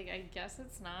it's like, I guess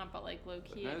it's not, but like low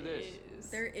key know it this. is.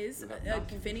 There is You have a nothing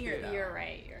to Finier fear. though. You're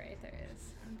right, there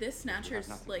is. This Snatcher's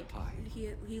nothing to like hide.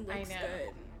 he looks know.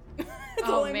 good.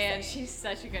 Oh man, she's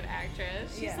such a good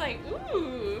actress. She's like,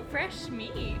 ooh, fresh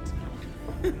meat.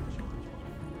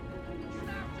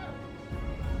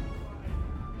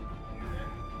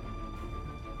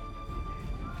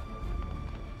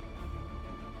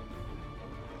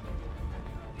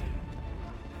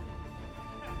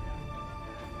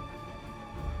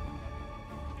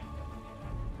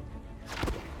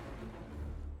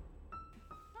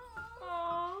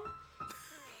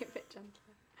 Be a bit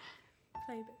gentler.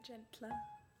 Play a bit gentler.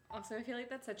 Also, I feel like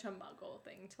that's such a muggle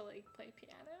thing to like play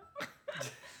piano.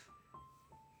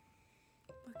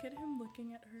 Look at him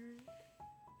looking at her.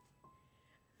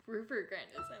 Rupert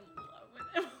Grint is in love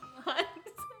with him once.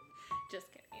 Just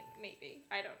kidding. Maybe.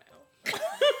 I don't know.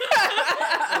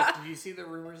 Oh, did you see the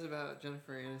rumors about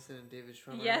Jennifer Aniston and David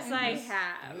Schwimmer? Yes, I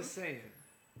have. I'm just saying.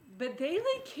 But they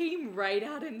like came right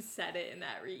out and said it in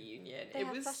that reunion. They It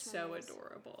have was flush so memories.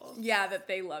 adorable. Yeah, that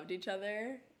they loved each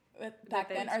other back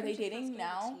then. Are they dating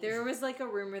now? There was like a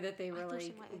rumor that they were thought like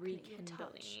she might open it in touch.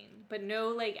 rekindling, but no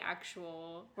like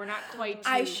actual. We're not quite.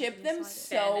 I to ship them Ben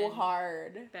so and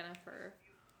hard. Bennifer.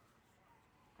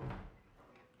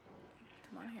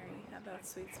 Come on, Harry, have that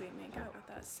sweet, sweet makeout with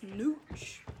that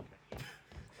smooch.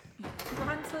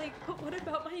 Ron's like, but what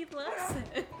about my lesson?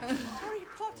 Harry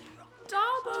Potter.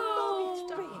 Dobbo!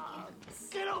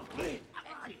 Get off me!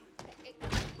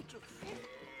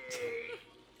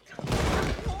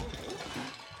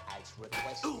 As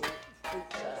requested,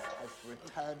 Creature has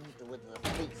returned with the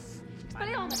police. Put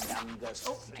it on the Mundungus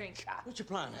Oh, drink. What's your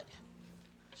plan, Ed?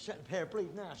 Setting a pair of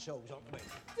bleeding assholes on me.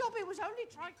 Dobby was only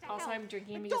trying to Also, help. I'm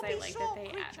drinking and because I Dobby like saw that they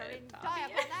Creature added in Dobby.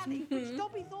 Diagon Alley, which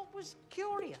Dobby thought was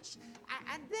curious.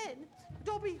 And then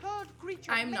Dobby heard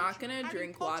Creature I'm not mention gonna Harry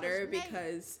drink Potter's water name.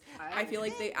 because I feel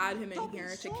like they add him in here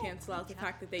to cancel out the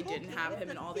fact that they didn't have him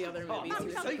in all the other movies he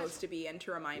was supposed to be in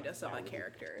to remind us of a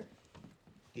character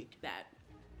that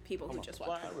people who just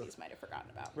watch movies might have forgotten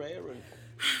about. Rare and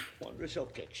wondrous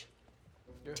objects.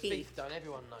 You're a Teeth. thief, don't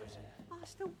everyone knows it.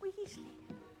 Master Weasley,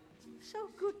 so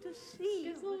good to see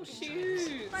you. His little shoes.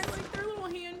 I like their little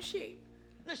hand shape.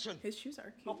 Listen. His shoes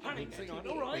are cute. I'll panic thing on, They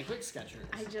alright? quick Skechers.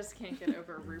 I just can't get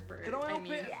over Rupert. Can I help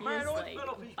mean, it? he Man, is I like fell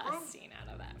off his busting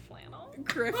out of that flannel.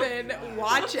 Griffin,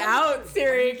 watch out,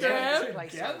 Siri Griff.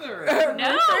 Together.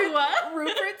 No!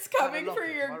 Rupert's coming for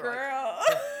your girl.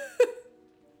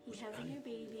 He's having a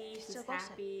baby. He's Still got it.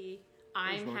 happy.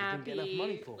 I'm one I didn't get enough happy.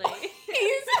 money for. Like,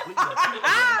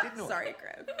 He's sorry,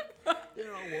 Griff.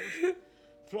 There I was,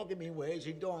 flogging me wares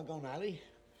in Diagon Alley,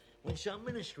 when some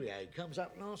ministry aide comes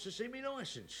up and asks to see me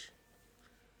licence.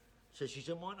 Says she's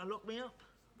a mind to lock me up.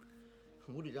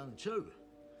 I would have done too.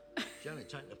 She only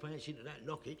taken the fancy to that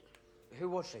locket. Who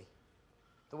was she?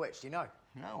 The witch, do you know?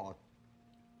 No,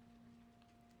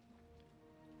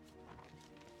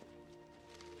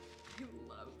 I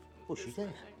love Was she this there?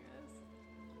 one,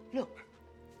 I guess. Look.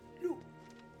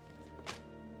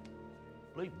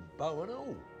 Bleeding bow and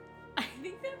all. I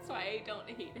think that's why I don't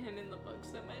hate him in the book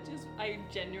so much. Is I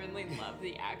genuinely love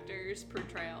the actor's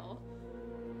portrayal.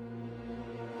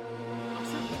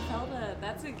 Also, Felda,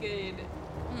 that's a good.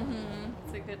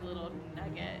 It's a good little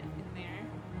nugget in there.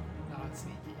 Not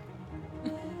sneaky.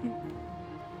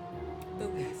 The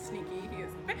least sneaky he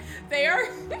is. They are.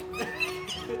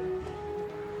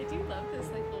 I do love this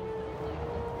like little.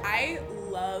 I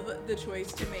love the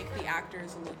choice to make the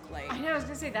actors look like I know. I was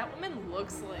gonna say that woman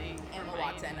looks like Emma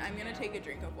Watson. I'm gonna take a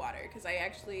drink of water because I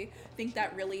actually think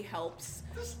that really helps.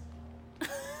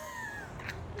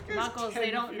 Muggles,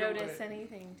 they don't feel notice like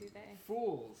anything, do they?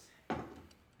 Fools.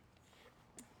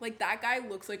 Like that guy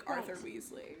looks like Arthur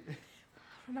Weasley.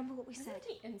 Remember what we said. Isn't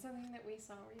he in something that we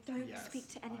saw recently? Don't speak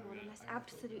to anyone unless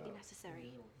absolutely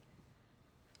necessary.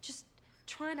 Just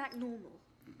try and act normal.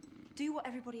 Do what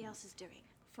everybody else is doing.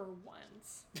 For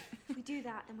once. If we do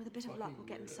that, then with a bit of luck, we'll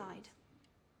get inside.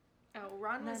 Oh,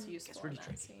 Ron was Then- useful in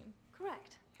that scene.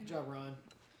 Correct. Good job, Ron.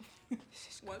 This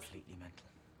is completely mental.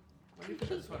 Why do you put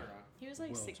that sweater on? He was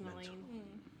like World's signaling.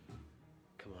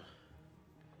 Come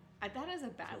on. That is a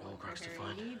bad Put all look for across the Harry.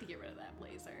 front. You need to get rid of that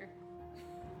blazer.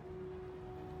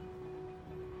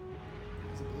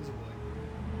 He's a blazer boy.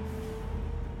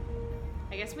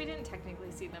 I guess we didn't technically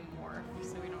see them morph,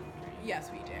 so we don't.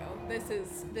 Yes, we do. This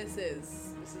is This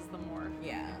is the morph.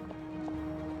 yeah.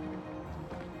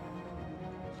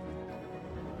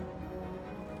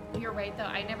 You're right, though.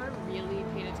 I never really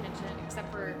paid attention,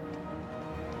 except for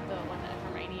the one that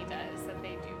Hermione does, that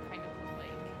they do kind of look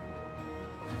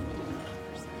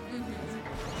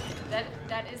like.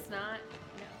 That is not.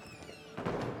 No.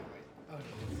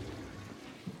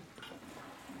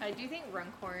 Oh, I do think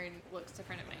Runcorn looks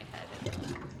different in my head.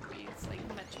 He's like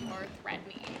much more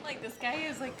threatening. Like this guy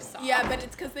is like soft. Yeah, but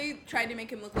it's because they tried to make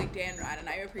him look like Dan Rad, and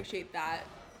I appreciate that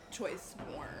choice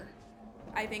more.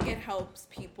 I think it helps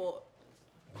people.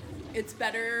 It's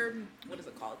better. What is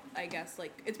it called? I guess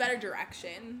like it's better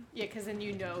direction. Yeah, because then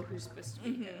you know who's supposed to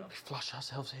be who. We flush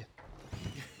ourselves in.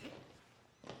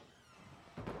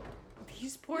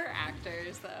 These poor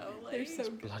actors, though. Like, They're so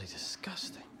bloody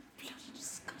disgusting.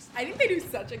 I think they do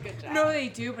such a good job. No, they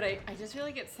do, but I just feel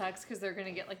like it sucks because they're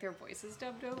gonna get like their voices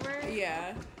dubbed over.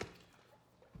 Yeah.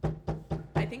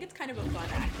 I think it's kind of a fun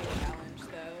acting challenge,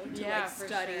 though, to Yeah, like for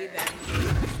study sure. them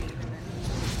doing the scene and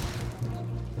then.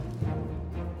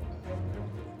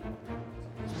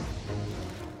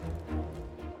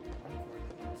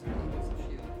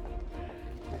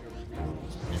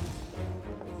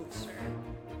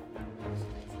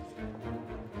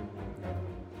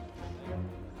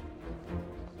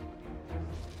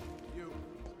 You.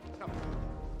 Come.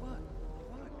 What?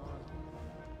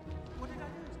 What did I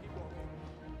do? Just keep walking.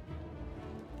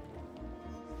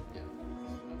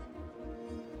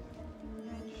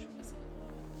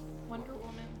 Wonder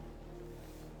Woman.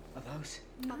 Are those?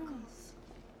 Muggles.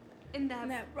 In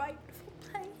their rightful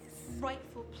place.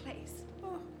 Rightful place. Oh.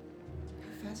 How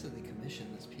fast did they commission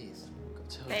this piece?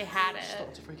 They had Start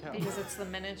it to freak out. because it's the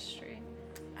Ministry.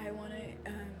 I want to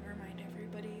remind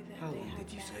everybody that How they long have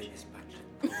did you say magic. this magic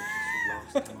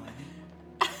last time?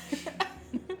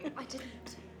 I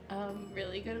didn't.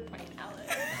 Really good point,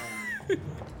 Alex. Do you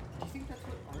think that's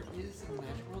what art is in the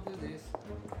magic world? Though they just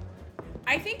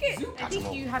I think it. I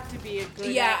think you have to be a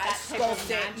good Yeah, at that type of sculpting.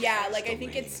 magic. Yeah, like I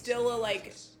think it's still a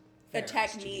like a Fair.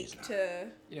 technique to.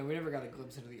 You know, we never got a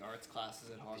glimpse into the arts classes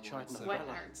at Hogwarts. So What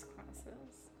arts classes?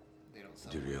 they don't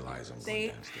sell Do you realize I'm going They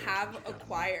downstairs have when you a come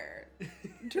choir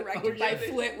directed by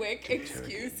Flitwick. Excuse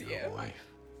Interrogate your you. wife.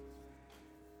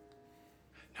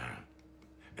 Now,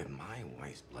 if my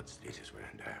wife's blood status were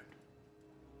in doubt,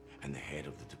 and the head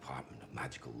of the Department of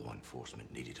Magical Law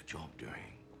Enforcement needed a job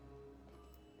doing,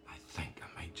 I think I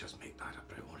might just make that a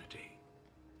priority.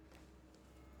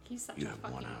 He's such You a have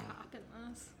 1 fucking hour. cop in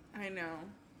this. I know.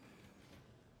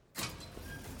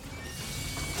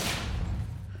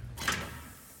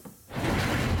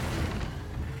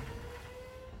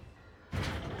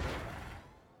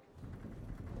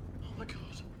 Oh my god.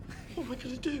 What am I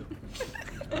gonna do?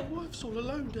 My wife's all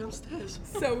alone downstairs.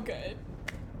 So good.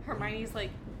 Hermione's like,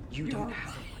 You don't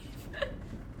have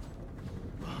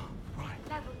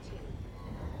Level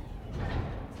 2.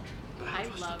 I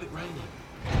love it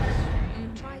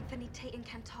raining. Try Venitatum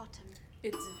Incantatum.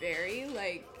 It's very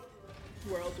like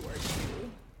World War II.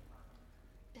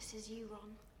 This is you,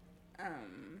 Ron.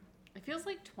 It feels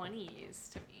like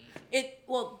 20s to me.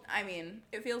 I mean,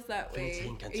 it feels that way.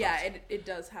 Venitatum Incantatum. Yeah, it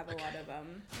does have a lot of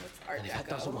what's Art And if that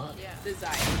doesn't work? Yeah.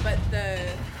 design, but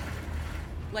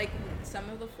like some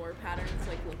of the floor patterns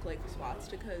like look like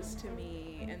swastikas to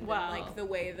me, and then, Wow. like the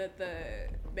way that the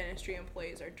Ministry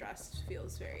employees are dressed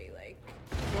feels very like.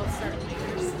 Well, certainly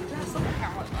there's some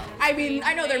parallels. I mean,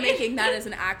 I know they're making that as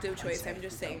an active choice. I'm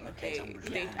just saying that they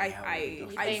They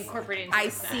incorporate it into I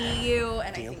the set. see you,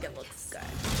 and I think it looks good.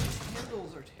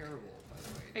 candles are terrible, by the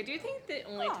way. I do think the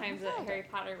only times that Harry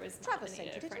Potter was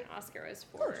nominated for an Oscar was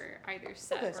for either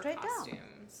set or straight down.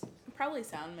 costumes. Probably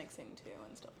sound mixing too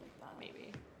and stuff like that.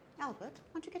 Maybe. Albert,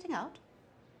 aren't you getting out?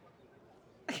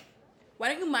 Why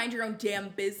don't you mind your own damn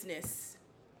business,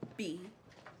 B?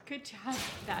 Good job,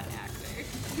 that actor.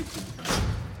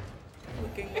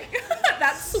 Looking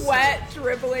that sweat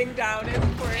dribbling down his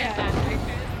forehead. That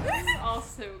actor is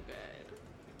also good.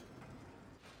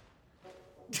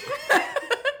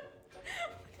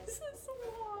 This is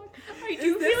walk. I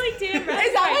do feel like Dan Rad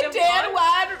Is that kind what of Dan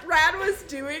walks- Rad was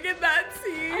doing in that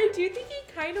scene? I do think he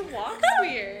kind of walks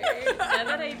weird. Now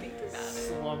that I think about it.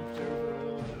 Slumped over a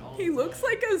little bit. He looks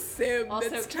like a sim Also,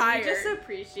 that's can tired. we just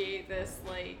appreciate this,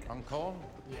 like... Uncle?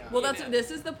 Yeah. Well, you know.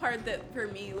 this is the part that for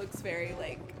me looks very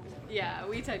like. Yeah,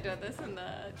 we talked about this in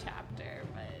the chapter,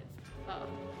 but...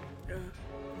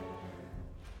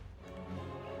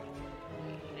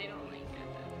 I don't like it.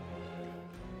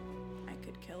 I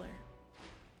could kill her.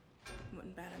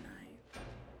 Wouldn't bat an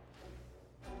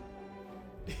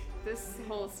eye. This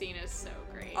whole scene is so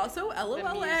great. Also, The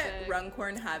LOL at music.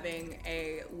 Runcorn having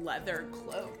a leather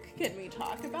cloak. Can we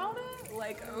talk about it?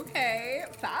 Like, okay,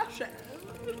 fashion.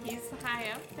 He's high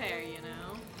up there, you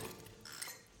know?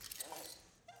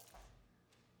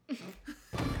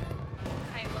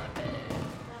 I love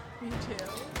it. Me too.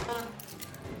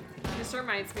 This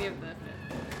reminds me of the fifth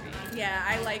movie. Yeah,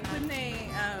 I like when they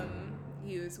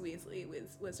use Weasley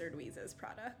with Wizard Weeze's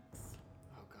products.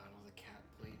 Oh god, all the cat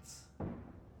plates.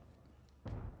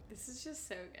 This is just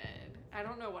so good. I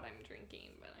don't know what I'm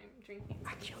drinking, but I'm drinking.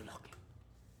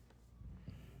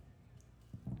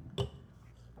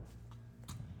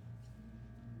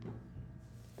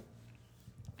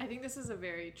 I think this is a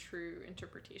very true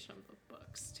interpretation of the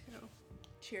books too.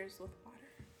 Cheers with water.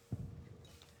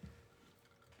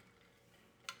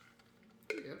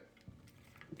 Yep.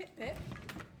 Pip pip.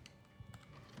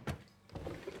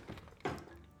 Oh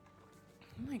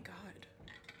my god.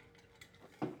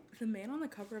 The man on the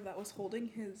cover of that was holding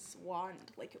his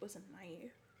wand like it was a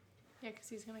knife. Yeah, because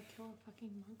he's gonna kill a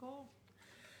fucking Muggle.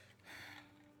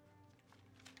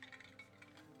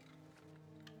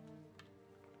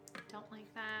 Don't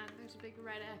like that. There's a big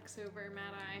red X over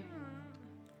Mad Eye.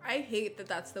 I hate that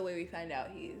that's the way we find out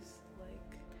he's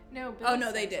like. No, Bill Oh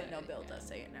no, they says did. it, No, Bill yeah. does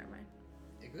say it. Never mind.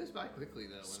 It goes by quickly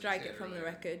though. when Strike they say it from the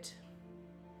earlier. record.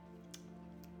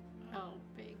 Oh,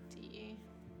 Big D.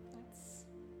 That's.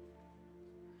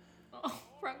 Oh,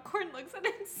 Runcorn looks at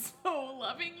it so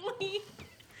lovingly.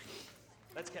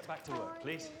 Let's get back to work,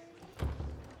 please.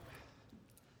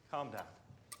 Calm down.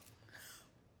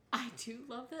 I do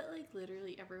love that, like,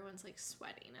 literally everyone's, like,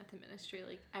 sweating at the ministry.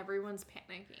 Like, everyone's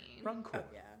panicking. Runcorn.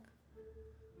 Yeah.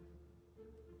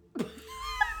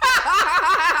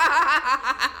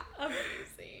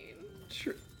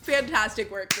 Amazing.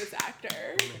 Fantastic work, this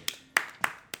actor.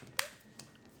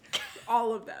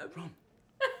 All of them.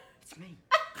 It's me.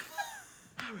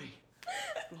 Harry.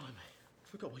 Blimey.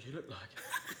 Forgot what you look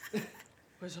like.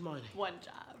 Where's Hermione? One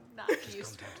job, not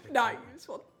useful. Not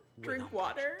useful. Drink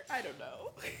water? I don't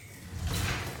know.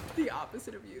 The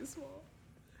opposite of useful.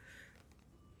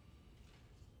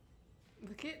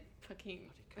 Look at fucking.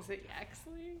 Is it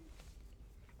Yaxley?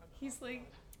 He's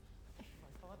like.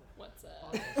 What's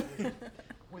up?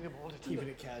 William Alder. Keeping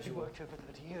it casual. He worked here for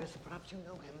 30 years, so perhaps you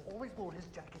know him. Always wore his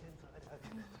jacket inside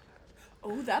out.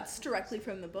 Oh, that's directly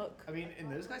from the book. I mean,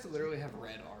 and those guys literally have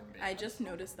red armbands. I just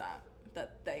noticed that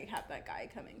they have that guy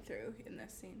coming through in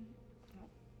this scene.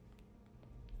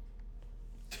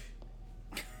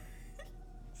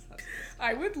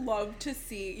 I would love to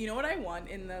see, you know what I want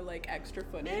in the like extra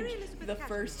Mary footage? Elizabeth The Cattermole.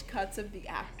 first cuts of the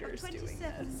actors doing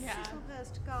 27 this.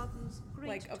 Chislehurst Gardens, Great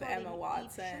Like of Tory Emma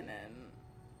Watson Evesham. and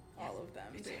all of them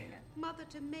doing it. Mother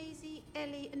to Maisie,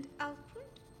 Ellie, and Alfred.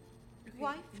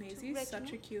 Wife to Maisie's Reginald.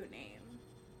 such a cute name.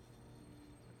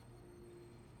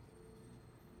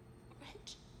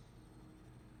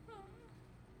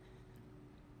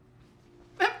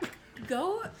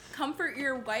 Go comfort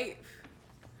your wife,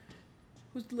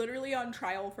 who's literally on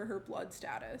trial for her blood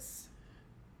status.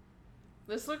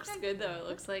 This looks good though. It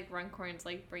looks like Runcorn's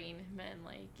like bringing him in,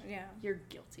 like, yeah, you're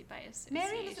guilty by association.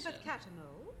 Mary Elizabeth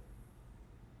Cattermole.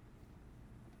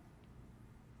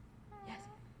 Yes.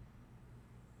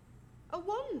 A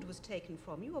wand was taken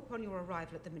from you upon your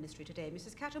arrival at the ministry today,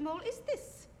 Mrs. Cattermole. Is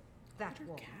this that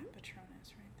wand?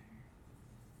 Patronus right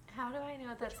there. How do I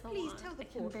know that's the Please one? tell the I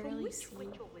can court from barely which see.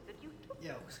 witch or wizard you took.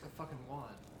 Yeah, it looks like a fucking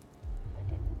wand.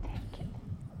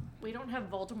 We don't have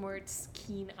Voldemort's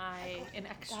keen eye and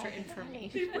extra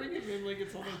information. They bring him in like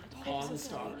it's on a Pawn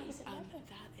Star. That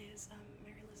is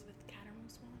Mary Elizabeth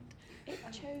Cattermole's wand. It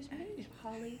chose me,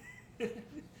 Holly.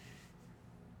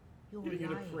 You're Giving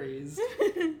it a lying. praise.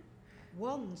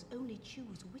 Wands only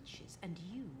choose witches, and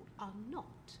you are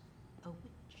not a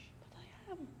witch. But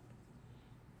I am.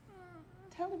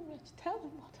 Tell them, Rich. Tell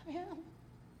them what I am.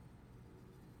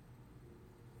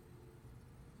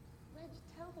 Reg,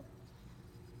 tell them.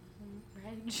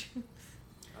 Reg.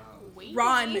 Wait.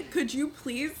 Ron, could you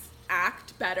please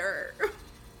act better?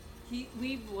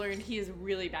 We've learned he is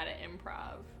really bad at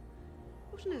improv.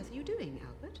 What on earth are you doing,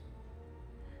 Albert?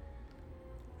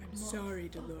 I'm sorry,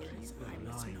 Dolores. I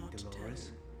must lying, not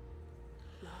Dolores.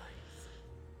 tell lies.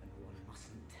 And one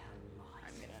mustn't tell lies.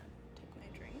 I'm gonna take my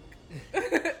drink.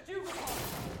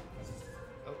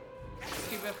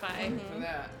 Stupefy. For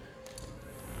that.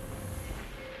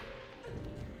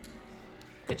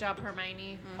 Good job,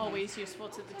 Hermione. Always useful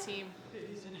to the team.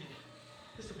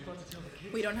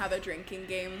 We don't have a drinking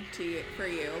game for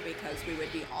you because we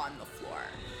would be on the floor.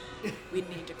 We'd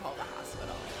need to call the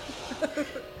hospital.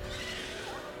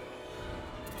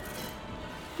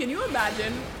 Can you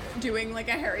imagine doing like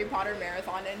a Harry Potter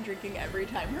marathon and drinking every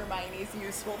time Hermione's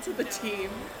useful to the team?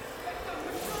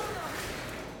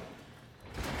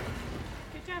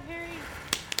 Good job, Harry.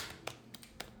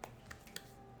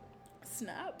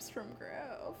 Snaps from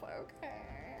Grove.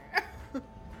 Okay.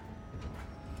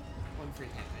 One free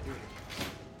hand. I do it again.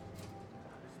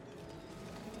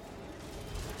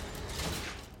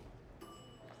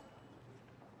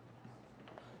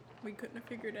 We couldn't have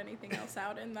figured anything else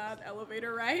out in that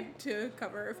elevator ride to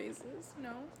cover our faces.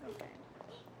 No? Okay.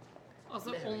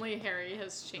 Also, Mary. only Harry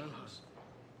has changed.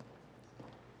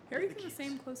 Harry's in the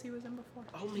same clothes he was in before.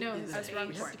 I'll meet No, you as there. Ron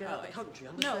We have to get Porn. out of the country,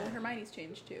 No, understand? Hermione's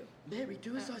changed too. Mary,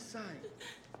 do as I say.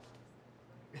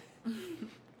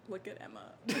 Look at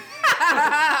Emma.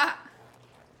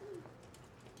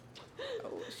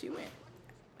 Oh, she went.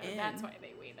 And that's why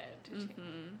they waited to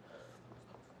change.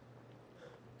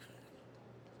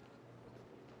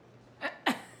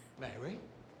 Mary?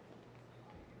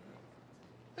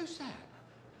 Who's that?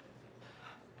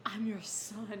 I'm your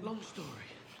son. Long story.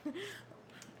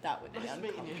 That would be Nice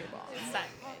meeting you. uncomfortable. It's not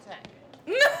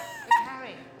good.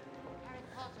 Harry. Harry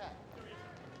Potter.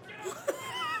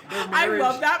 I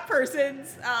love that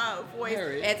person's voice.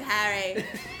 Harry. It's Harry.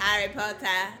 Harry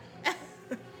Potter.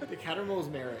 The Cattermole's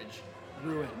marriage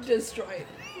ruined. Destroyed.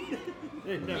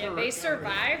 Yeah, they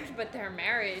survived, but their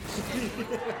marriage didn't.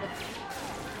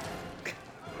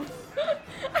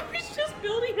 I was just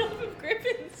building off of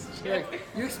Griffin's joke. Like,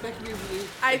 you expect me to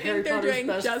believe I that think Harry they're Potter's doing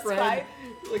best just friend,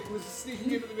 like, was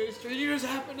sneaking into the ministry and you just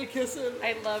happened to kiss him?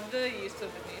 I love the use of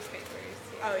the newspapers.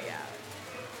 Oh yeah.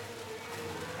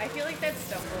 I feel like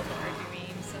that's Dumbledore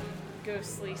doing some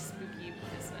ghostly, spooky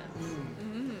business.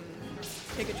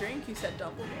 Take a drink, you said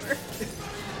Dumbledore.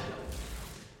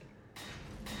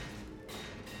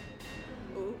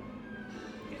 Ooh.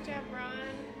 Good job, Ron.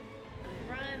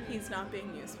 Run. He's not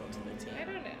being useful to the team. I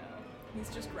don't know. He's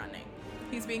just running.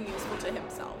 He's being useful to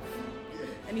himself.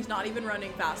 And he's not even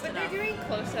running fast But enough. they're doing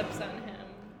close-ups on him,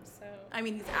 so... I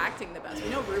mean, he's acting the best. We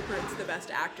know Rupert's the best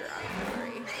actor out of the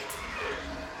three.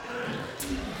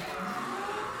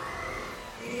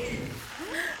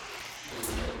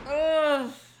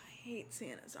 Ugh. I hate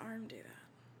seeing his arm do that.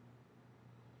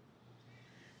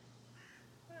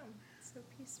 Wow, so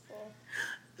peaceful.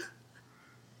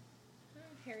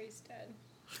 Harry's dead.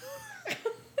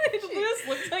 This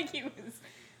looks like he was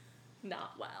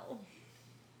not well.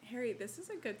 Harry, this is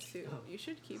a good suit. You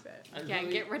should keep it. Yeah,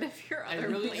 get rid of your other I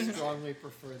really plans. strongly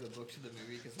prefer the book to the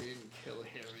movie because they didn't kill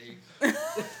Harry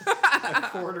a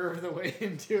quarter of the way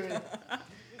into it.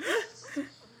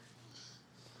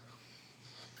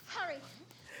 Harry!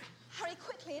 Harry,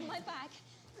 quickly, in my bag.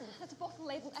 There's a bottle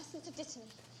labeled Essence of Dittany.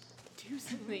 Do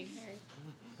something, Harry.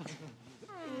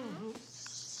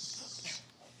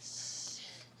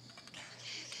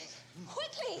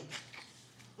 Quickly!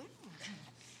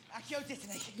 Accio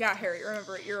Dittany. Yeah, Harry,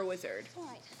 remember, you're a wizard. All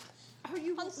right. Oh,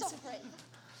 you Unstop for it.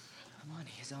 Hermione,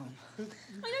 his arm. I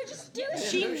know, just do it.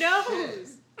 She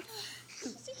knows!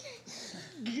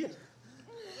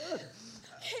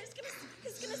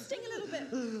 It's gonna sting a little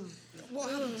bit.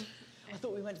 What happened? I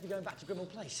thought we were meant to be going back to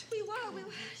Grimmauld Place. We were.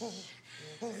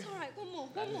 It's all right, one more.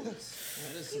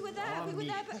 We were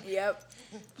there, but Yep.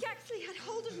 he actually had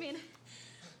hold of me, and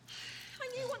I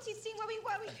knew once he'd seen where we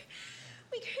were,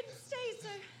 we couldn't stay, so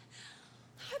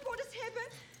I brought us here,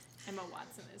 but Emma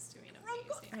Watson is doing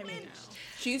amazing. I mean,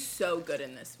 she's so good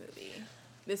in this movie.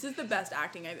 This is the best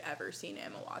acting I've ever seen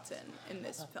Emma Watson in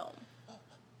this film.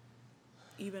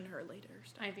 Even her later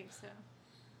stuff. I think so.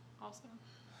 Also.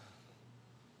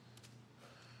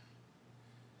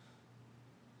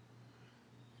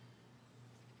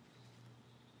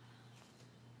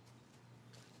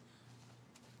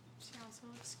 She also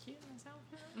looks cute in this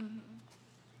outfit. Mm-hmm.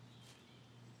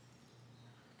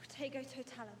 Protego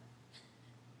Totalum.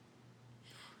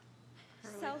 Her,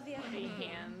 like, Salvia. bloody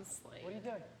hands, like... What are you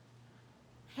doing?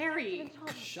 Harry!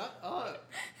 Shut up!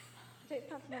 I don't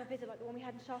fancy another visit like the one we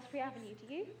had in Shaftesbury Avenue,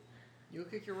 do you? You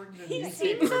look like you're working in a He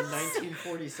newspaper in seems upset.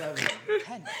 1947.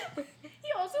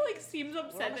 He also, like, seems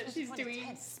upset that she's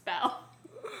doing spell.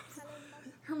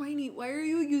 Hermione, why are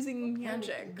you using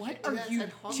magic? What are That's you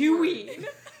at Hogwarts. doing?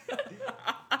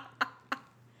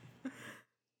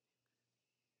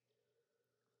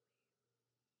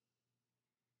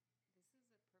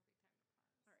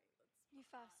 You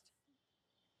first.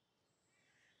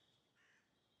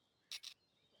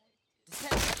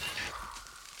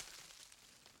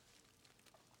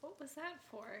 What was that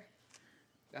for?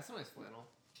 That's a nice flannel.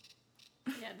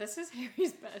 Yeah, this is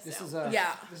Harry's best This is outfit.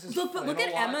 Yeah. This is Look at flannel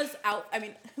watch. Emma's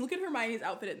look at Hermione's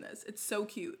outfit in this. It's so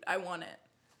cute. I want it.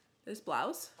 This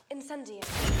blouse. Incendio. I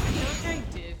feel like I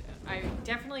did. I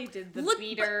definitely did the Look,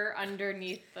 beater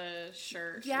underneath the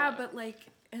shirt. Yeah, look. but like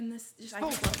in this, just, I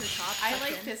just love her top. I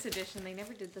like section. this edition. They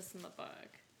never did this in the book.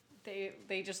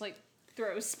 They just like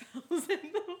throw spells in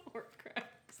the Horcrux.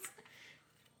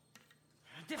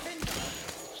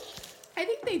 I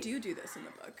think they do this in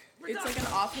the book. It's like an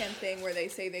offhand thing where they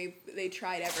say they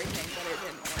tried everything, but it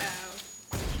didn't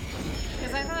work.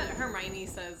 Because I thought Hermione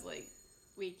says like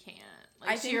we can't. Like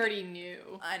I she think- already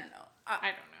knew. I don't know.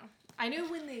 I don't know. I knew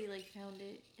when they like found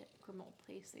it at Grimmauld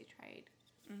Place, they tried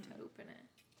to open it.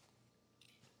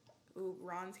 Ooh,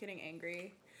 Ron's getting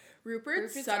angry.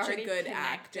 Rupert's such a already good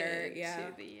actor. connected Yeah.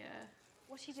 To the,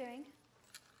 What's he doing?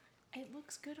 it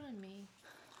looks good on me.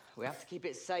 We have to keep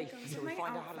it safe Goes until in we my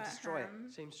find out how to outfit, destroy it. Ham.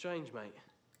 Seems strange, mate.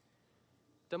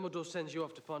 Dumbledore sends you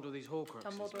off to find all these Horcruxes,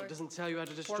 but Dumbledore. doesn't tell you how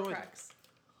to destroy them. Horcrux.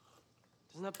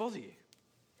 Doesn't that bother you?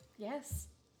 Yes,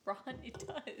 Ron, it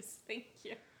does. Thank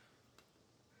you.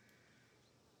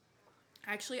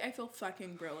 Actually, I feel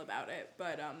fucking Brill about it,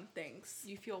 but thanks.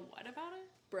 You feel what about it?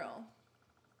 Brill.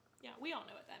 Yeah, we all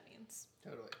know what that means.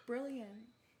 Totally. Brilliant.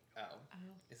 Oh.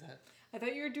 Is that? I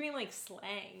thought you were doing like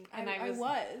slang, and I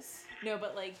was. No,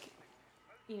 but like,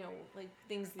 you know, like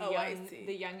things the Oh, I young, see.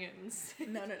 the youngins.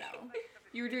 No.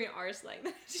 You were doing our slang.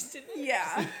 I just didn't.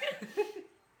 Yeah.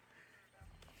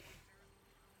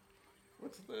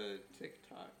 What's the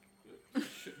TikTok?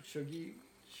 Shuggy?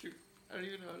 I don't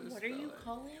even know how to What spell are you it.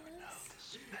 calling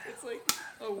this? It's like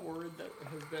a word that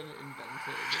has been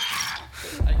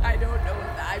invented. I don't know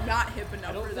what that. I'm not hip I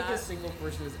enough don't for think that. a single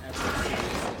person has ever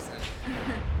seriously said it.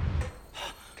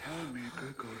 Tell me,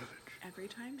 Grigorovich. Every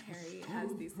time Harry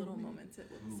has these little moments,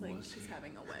 it looks like he's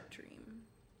having a wet dream.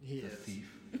 He is.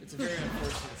 It's a very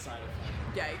unfortunate side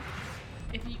effect.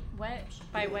 Yikes. If you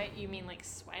by wet you mean like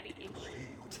sweaty.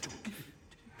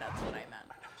 That's what I meant.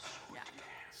 Yeah.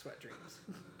 Sweat dreams.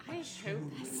 I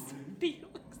hope that's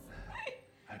Felix.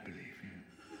 I believe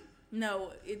you.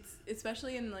 No, it's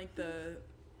especially in like the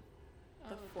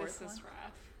fourth this one. is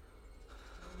rough.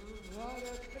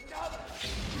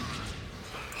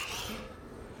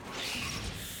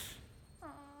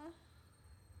 Aww.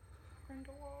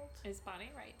 Grindelwald. Is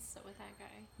Bonnie right? So with that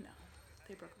guy. No,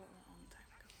 they broke up a long time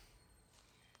ago.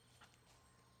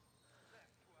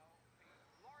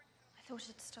 I thought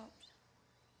it stopped.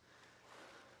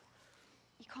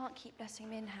 You can't keep letting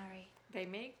him in, Harry. They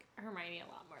make Hermione a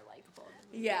lot more likable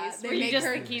in the movies. Yeah, Were you just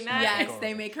thinking that? Yes,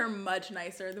 they make her much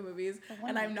nicer in the movies,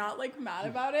 and I'm not like mad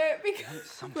about it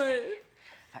because,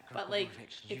 But like,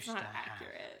 Conviction it's used not to have.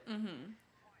 accurate. Mm-hmm.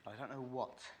 I don't know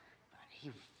what, but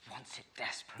he wants it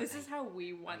desperately. This is how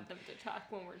we want them to talk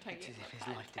when we're talking It's as if about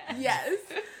his life podcasts. Yes,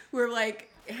 we're like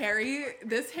Harry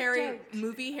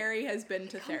movie. Harry has been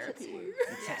to therapy.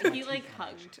 Yeah, he like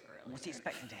hugged earlier. What's he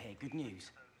expecting to hear? Good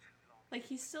news. Like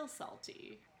he's still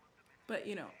salty. But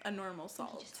you know, a normal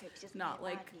salt, just hopes he doesn't not get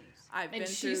like bad news. I've And been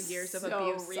through she's years of so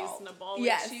abuse. reasonable. Salt. Like,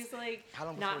 Yes, she's like How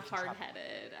long before not he can travel?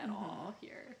 hard-headed at all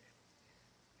here.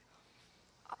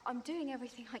 I'm doing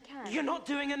everything I can. You're not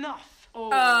doing enough.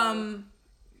 Oh.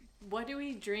 What do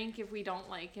we drink if we don't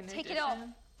like an Take addition? it off.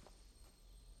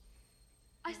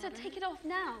 I said take it off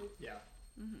now. Yeah.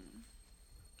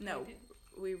 Mm-hmm. No,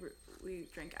 we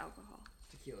drink alcohol.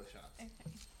 Tequila shots. Okay,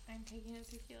 I'm taking a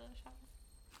tequila shot.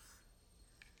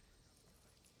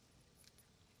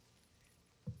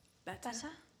 Better?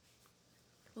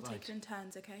 We'll Right. take it in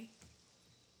turns, okay?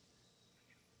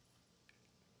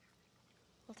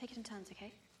 We'll take it in turns,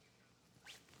 okay?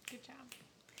 Good job.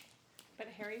 But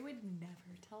Harry would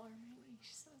never tell Hermione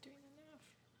she's not doing enough.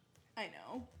 I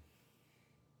know.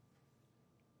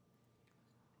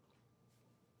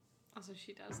 Also,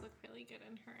 she does look really good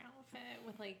in her outfit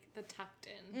with like the tucked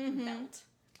in Mhm. belt.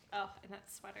 Oh, and that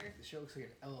sweater. She looks like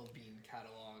an L.L. Bean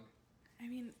catalog. I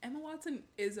mean, Emma Watson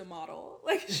is a model.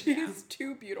 Like, she's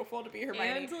too beautiful to be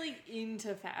Hermione. And like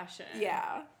into fashion.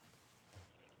 Yeah.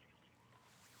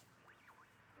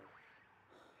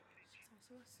 She's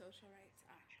also a social rights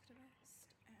activist.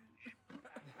 And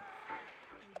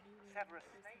Severus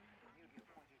Snape, the newly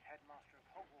appointed headmaster of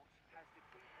Hogwarts, has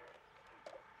decreed.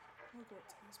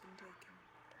 Hogwarts has been taken.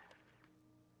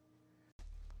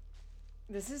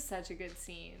 This is such a good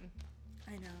scene.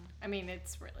 I know. I mean,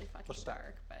 it's really fucking What's that?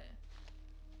 dark, but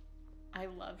I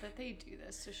love that they do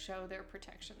this to show their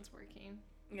protection's working.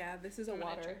 Yeah, this is a I'm gonna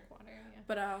water. drink water, yeah.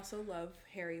 But I also love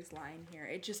Harry's line here.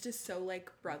 It just is so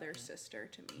like brother sister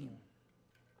to me.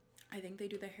 I think they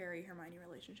do the Harry Hermione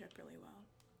relationship really well.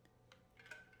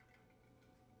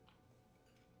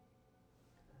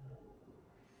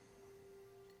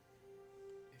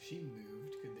 If she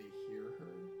moved, could they hear her?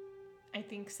 I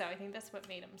think so. I think that's what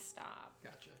made him stop.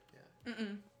 Gotcha. Yeah.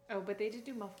 Mm-mm. Oh, but they did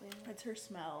do muffling. It's her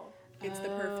smell. It's the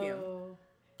perfume. Oh.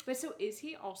 But so is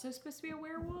he also supposed to be a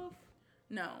werewolf?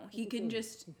 No, he can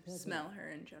just smell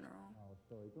her in general.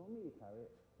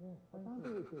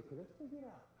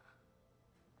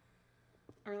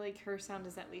 Or like her sound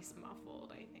is at least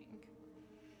muffled, I think.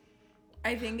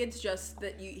 I think it's just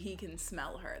that he can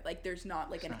smell her. Like there's not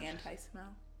like an Snatches.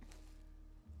 anti-smell.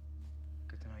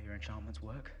 Good to know your enchantments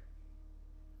work.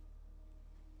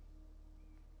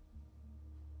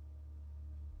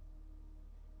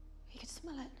 He could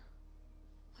smell it.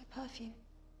 My perfume.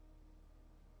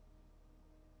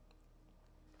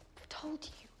 told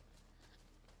you.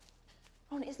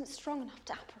 Ron isn't strong enough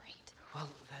to apparate. Well,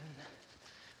 then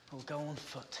we'll go on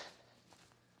foot.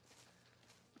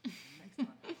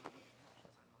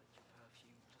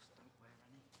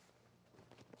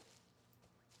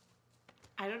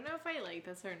 I don't know if I like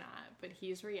this or not, but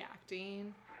he's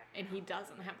reacting and he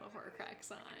doesn't have the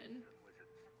Horcrux on.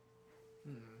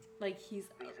 Like, he's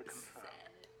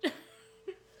upset.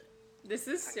 This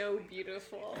is so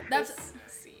beautiful. That's this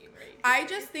scene right I here.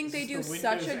 just think they do This is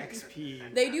such the a Windows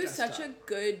XP they do desktop. such a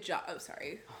good job. Oh,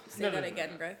 sorry. Say No, that no, again,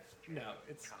 no. Griff. No,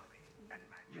 it's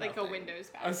Like a nothing.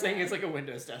 Windows I was saying background. it's like a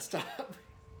Windows desktop.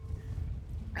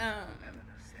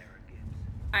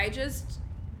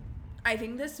 I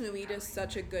think this movie does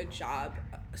such a good job,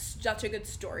 such a good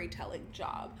storytelling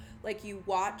job. Like, you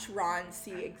watch Ron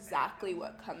see exactly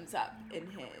what comes up in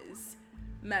his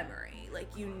memory.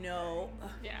 Like, you know.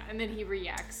 Yeah, and then he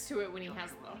reacts to it when he has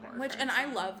the Horcrux. Which, and I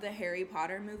love the Harry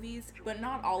Potter movies, but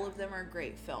not all of them are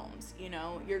great films, you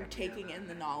know? You're taking in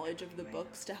the knowledge of the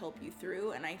books to help you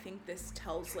through, and I think this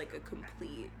tells, like, a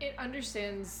complete It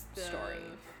understands the story.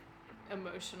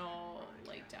 emotional,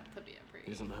 like, depth of it.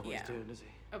 He doesn't know what he's doing, does he?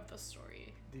 Of the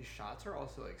story. These shots are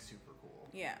also like super cool.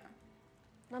 Yeah.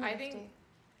 None of I us think do.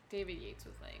 David Yates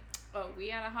was like, oh,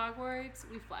 we out of Hogwarts,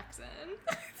 we flexing.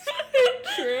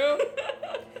 True.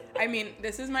 I mean,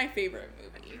 this is my favorite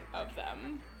movie of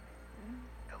them.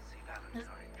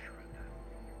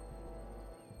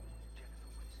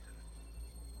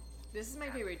 This is my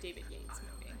favorite David Yates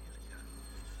movie.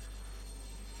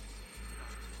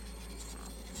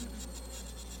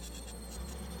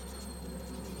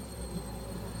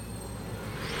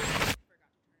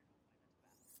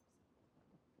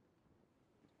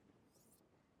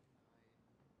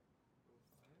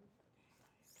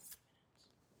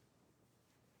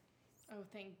 Oh,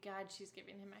 thank God she's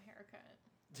giving him a haircut.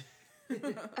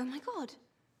 Oh my god.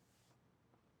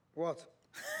 What?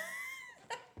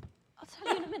 I'll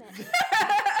tell you in a minute.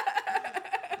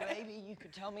 Maybe you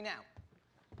could tell me now.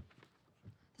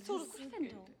 The Sword of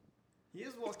Gryffindor. He is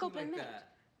It's walking Goblin like Maid. that.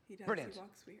 He does. Brilliant. He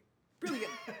walks weird.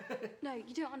 Brilliant. No,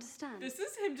 you don't understand. This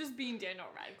is him just being Daniel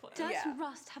Radcliffe. Dirt and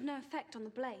rust have no effect on the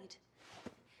blade.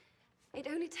 It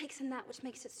only takes in that which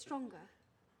makes it stronger.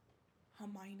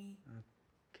 Hermione.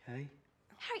 Okay.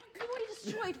 Harry, you already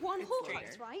destroyed one It's Horcrux,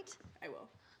 later. right? I will.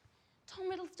 Tom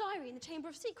Riddle's diary in the Chamber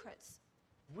of Secrets.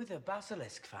 With a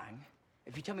basilisk fang?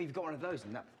 If you tell me you've got one of those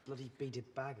in that bloody beaded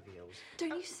bag of yours. Don't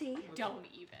you see? Don't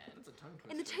even.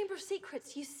 In the Chamber of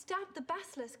Secrets, you stab the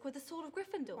basilisk with the Sword of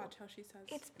Gryffindor. Watch how she says.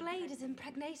 Its blade is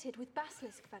impregnated with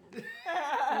basilisk venom.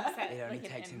 It only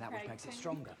takes in that which makes it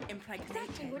stronger.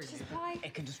 Exactly, which is why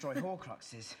It can destroy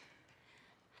Horcruxes.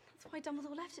 that's why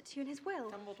Dumbledore left it to you in his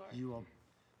will. You are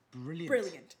brilliant.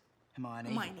 Brilliant. Hermione.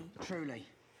 Hermione. Truly.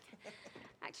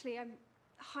 Actually, I'm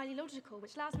highly logical,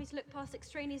 which allows me to look past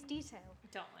extraneous detail.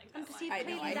 Don't like And that perceive I know.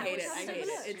 clearly I that hate which it. I others hate it.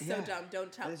 overlook. It's so Yeah. dumb.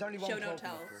 Don't tell. There's only one Show, don't problem,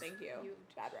 tell. of course. Thank you.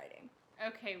 Bad writing.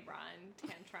 Okay, Ron,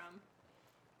 tantrum.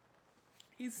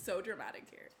 He's so dramatic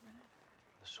here.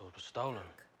 The sword was stolen.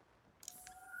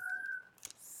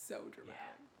 So dramatic.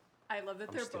 I love that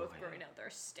I'm they're still both here. growing out their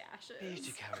stashes. You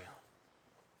two carry on.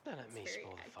 Don't let me It's very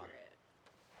spoil the fun. accurate.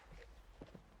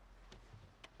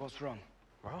 What's wrong?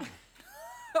 Wrong.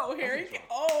 Oh, Harry. Nothing's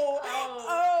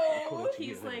Oh. According to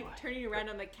He's you, like anyway. turning around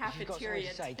on the got something to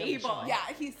cafeteria say, don't you, table. Simon?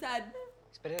 Yeah, he said,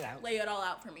 Spit it out. lay it all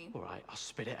out for me. All right, I'll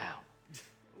spit it out.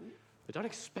 But don't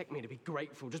expect me to be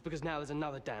grateful just because now there's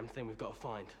another damn thing we've got to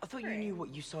find. I thought you knew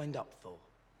what you signed up for.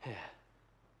 Yeah,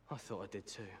 I thought I did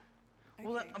too.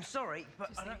 Well, look, I'm sorry, but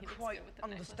Just I saying don't he looks quite good with the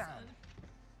necklace understand.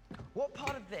 What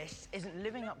part of this isn't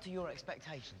living up to your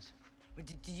expectations?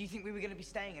 Did you think we were going to be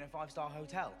staying in a five-star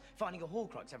hotel, finding a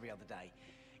Horcrux every other day?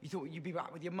 You thought you'd be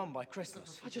back with your mum by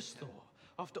Christmas? I just thought,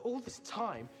 after all this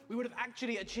time, we would have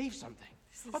actually achieved something.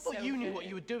 is I thought so you knew good. what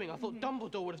you were doing. I thought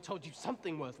Dumbledore would have told you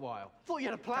something worthwhile. I thought you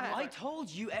had a plan. I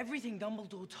told you everything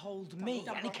Dumbledore told me.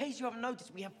 And in case you haven't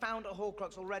noticed, we have found a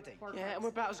Horcrux already. Yeah, and we're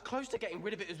about as close to getting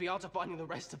rid of it as we are to finding the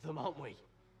rest of them, aren't we?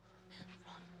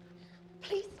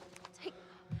 Please take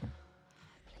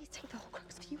the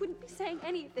Horcrux. You wouldn't be saying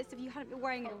any of this if you hadn't been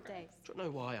wearing it all day. Do you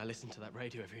know why I listen to that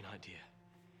radio every night, dear?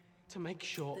 To make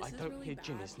sure This I is don't really hear bad,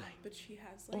 Ginny's name. But she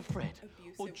has Or like Fred,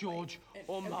 abusive or George, wife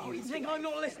or and Mum. abusive You think I'm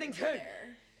not wife listening and too? it's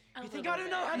there. You think I don't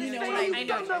know how You this know feels? what You I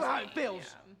don't know know how what it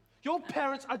feels. Your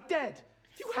parents are dead.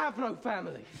 You have no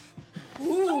family.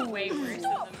 Ooh, way worse than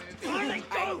the movie.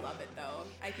 I love it though.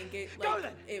 I think it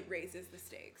like it raises the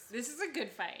stakes. This is a good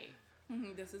fight.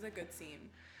 This is a good scene.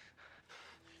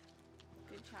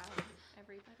 Good job,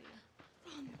 everybody.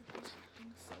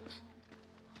 So long.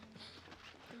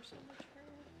 There's so much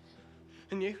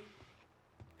hurt. And you?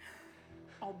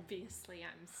 Obviously,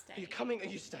 I'm Are staying. you coming or are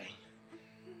you staying?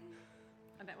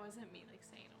 Oh, that wasn't me, like,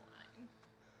 saying a line.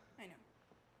 I know.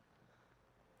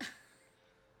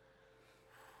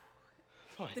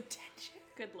 Fine. The tension.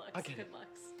 Good looks. I get Good it.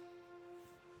 looks.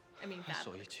 I mean, I bad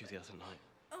saw you looks. two the other night.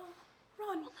 Oh,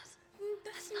 Ron,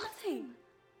 that's nothing.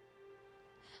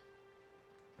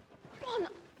 Ron!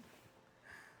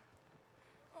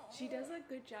 She does a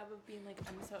good job of being like,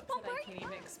 I'm so upset I can't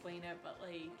even explain it, but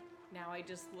like, now I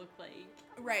just look like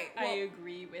Right. I well,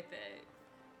 agree with it.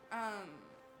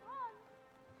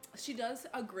 She does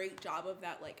a great job of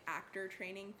that like actor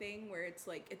training thing where it's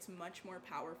like it's much more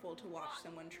powerful to watch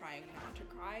someone trying not to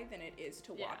cry than it is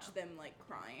to watch Yeah. them like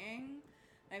crying.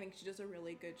 I think she does a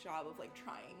really good job of like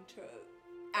trying to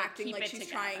acting keep like it she's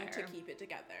trying to together. keep it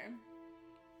together.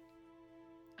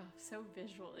 Oh, so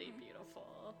visually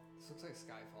beautiful. This looks like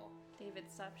Skyfall. David,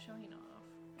 stop showing off.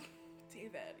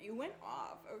 David, you went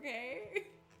off, okay?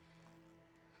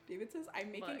 David says, I'm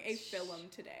making Look, a film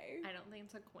today. I don't think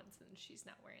it's a coincidence she's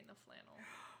not wearing the flannel.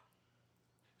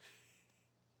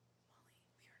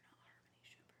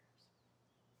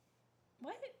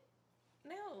 What?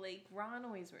 No, like Ron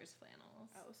always wears flannels.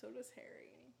 Oh, so does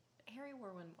Harry. Harry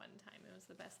wore one time. It was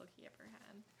the best look he ever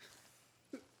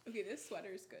had. Okay, this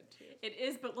sweater's good too. It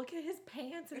is, but look at his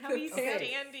pants and how The he's pants.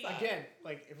 standing. Again,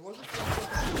 like if it wasn't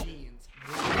for the jeans,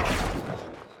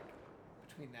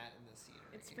 between that and the scenery.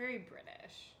 It's very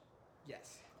British.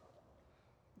 Yes.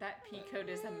 That peacoat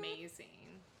is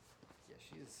amazing. Yeah,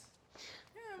 she is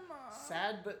Emma.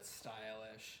 sad but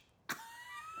stylish.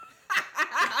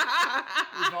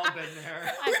 We've all been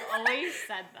there. I've always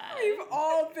said that. We've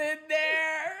all been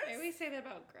there. I always say that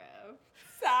about Grove.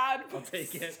 Sad. I'll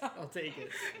take it. I'll take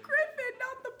it. Griffin,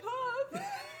 not the pub.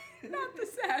 Not the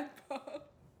sad pub.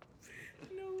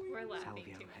 No, We're laughing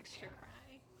Salvia too much to Rexia. cry.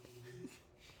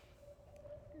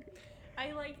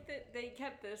 I like that they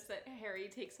kept this, that Harry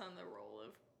takes on the role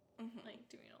of like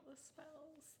doing all the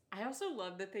spells. I also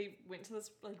love that they went to this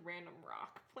like random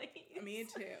rock place. Me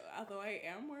too. Although I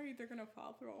am worried they're gonna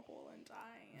fall through a hole and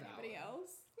die. Anybody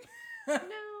else?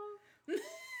 No.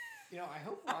 You know, I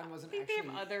hope Ron wasn't I think they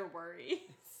actually. have other worries.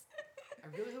 I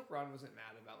really hope Ron wasn't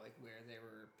mad about like where they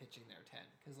were pitching their tent,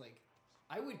 because like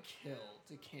I would kill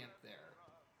to camp there.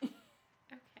 Okay.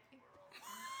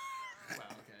 Wow.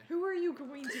 Okay. Who are you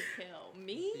going to kill?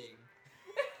 Me? Being.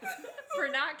 For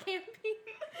not camping?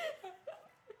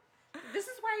 This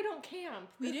is why I don't camp.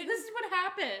 We didn't- This is what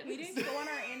happens. We didn't go on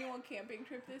our annual camping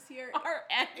trip this year. Our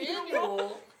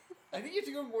Annual. I think you have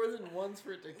to go more than once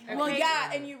for it to count. Well,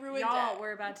 yeah, and you ruined Y'all, it.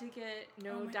 we're about to get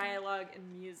no Oh my God. dialogue and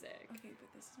music. Okay,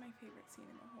 but this is my favorite scene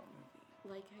in the whole movie.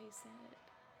 Like I said.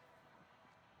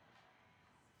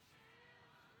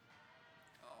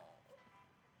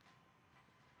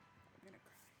 I'm gonna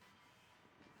cry.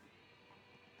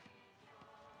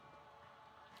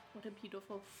 What a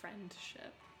beautiful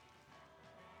friendship.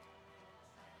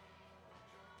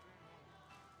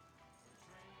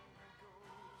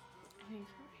 I think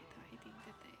you're right, though. I think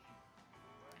that they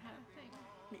had a thing.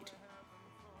 Me too.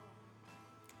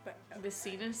 But The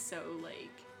scene is so,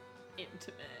 like,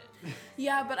 intimate.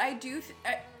 yeah, but I do.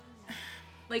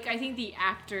 Like, I think the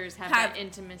actors have Have- that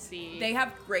intimacy. They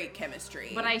have great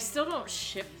chemistry. But I still don't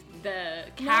ship the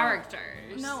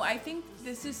characters. No, I think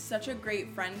this is such a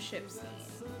great friendship scene.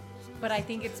 But I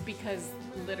think it's because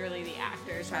literally the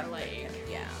actors are like,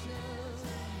 yeah.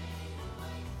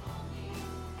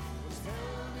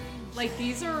 Like,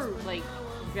 these are, like,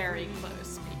 very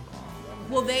close people.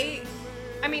 Well, they.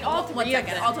 I mean, all One three of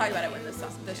second, them. I'll talk about it when the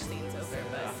scene's over.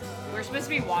 But We're supposed to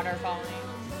be waterfalling.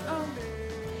 oh,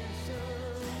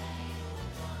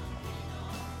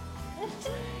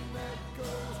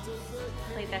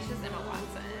 Like, that's just Emma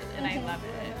Watson, and I love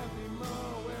it.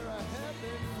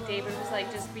 David was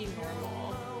like, just be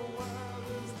normal.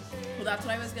 well, that's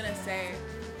what I was gonna say.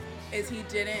 Is he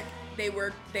didn't? They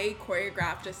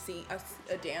choreographed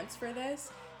a dance for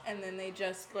this, and then they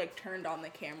just like turned on the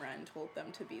camera and told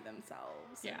them to be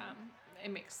themselves. Yeah,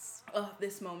 it makes. Oh,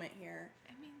 this moment here.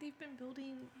 I mean, they've been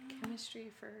building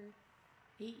chemistry for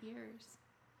 8 years.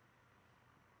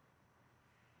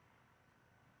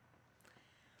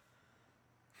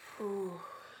 Ooh.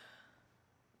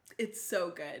 It's so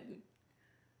good.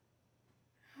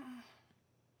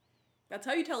 That's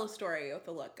how you tell a story with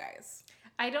a look, guys.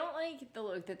 I don't like the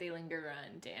look that they lingered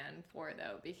on Dan for,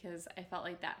 though, because I felt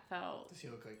like that felt. Does he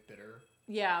look like bitter?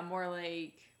 Yeah, more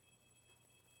like.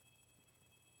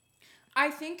 I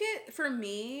think it, for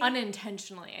me.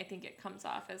 Unintentionally, I think it comes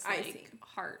off as I like see.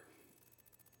 heart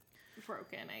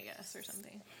broken, I guess, or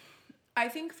something. I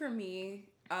think for me,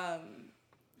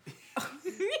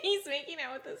 He's making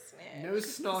out with a snitch. No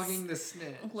snogging the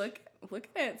snitch. Look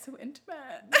at it, so intimate.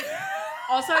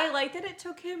 Also, I like that it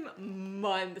took him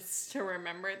months to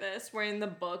remember this, where in the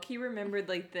book he remembered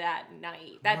like that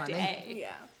night, that day. Yeah.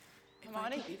 If I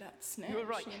could be that snitch, You were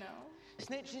right. you know.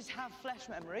 Snitches have flesh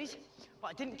memories, but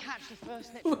I didn't catch the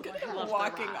first snitch. Look with at my him hand.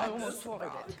 walking I on almost this swallowed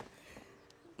rock. it.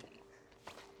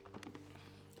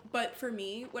 But for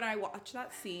me, when I watched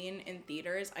that scene in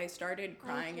theaters, I started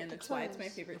crying, and that's why it's my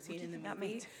favorite scene in the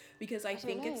movie. Because I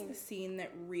think it's the scene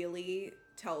that really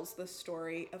tells the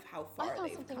story of how far found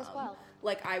they've something come. as well.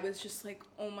 Like, I was just like,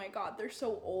 oh my god, they're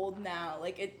so old now.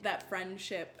 Like, that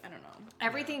friendship, I don't know.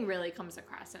 Everything really comes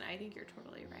across, and I think you're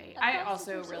totally right. At I first I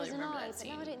also thought it really was an remember eye, that but scene.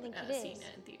 now I don't think it Seeing is. it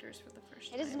in theaters for the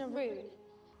first time. It isn't a rune.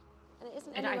 And it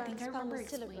isn't And I anywhere think in I the spell remember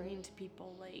distillery. explaining to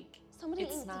people like Somebody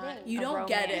it's inked it not. in. You a don't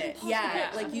get it. romance.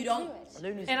 Yeah, like you don't.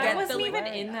 And I wasn't the, even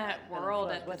like, in that world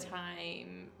at the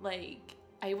time. Like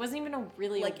I wasn't even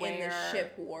really like aware. in the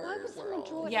ship war Why would someone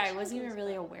draw world. it Yeah, I in wasn't even Children's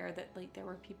really Book? aware that like there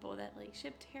were people that like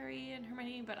shipped Harry and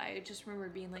Hermione, but I just remember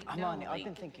being like, no, Hermione, like, I've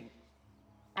been thinking.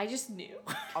 I just knew.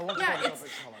 I want to Yeah, go to it's-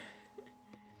 Robert's Hollow.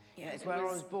 Yeah, It's where I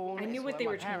was born. I knew it's what where they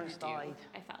my were trying parents to do. died.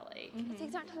 I felt like It's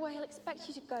exactly where he'll expect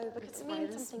you to go because It's it why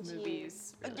means this something to you.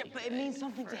 movie's really Yeah, but it means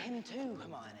something to him too,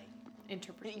 Hermione.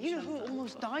 interpretation. You know who of the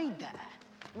almost book. died there?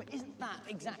 I mean, isn't that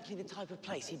exactly the type of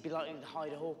place he'd be likely to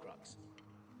hide a Horcrux?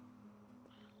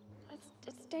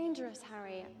 It's dangerous,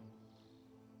 Harry.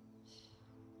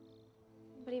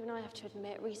 But even I have to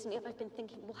admit, recently I've been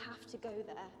thinking we'll have to go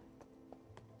there.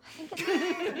 I think it's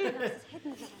something else is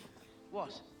hidden there.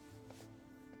 What?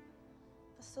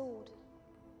 The sword.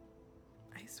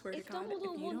 I swear If to God, Dumbledore if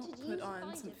you wanted don't you put to on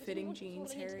find some it, but fitting it wasn't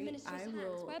jeans, falling into the Harry, Ministry's I hands,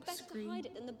 will where better to scream. hide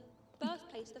it than the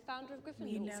birthplace of the founder of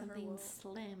Gryffindor? We never Something will.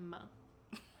 slim.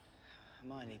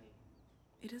 Hermione.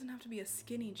 It doesn't have to be a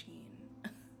skinny jean,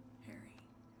 Harry.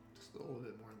 Just a little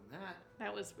bit more than that.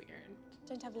 That was weird.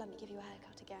 Don't ever let me give you a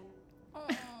haircut again.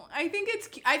 Oh, I think it's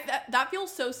that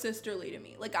feels so sisterly to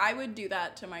me. Like I would do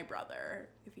that to my brother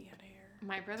if he had hair.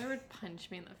 My brother would punch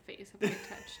me in the face if I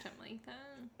touched him like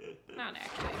that. Not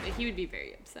actually, but he would be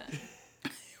very upset.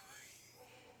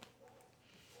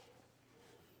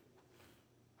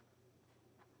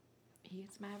 He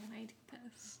gets mad when I do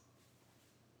this.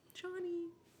 Johnny.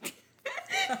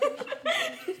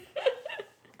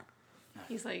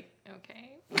 He's like,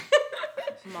 okay.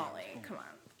 Molly, come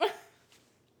on.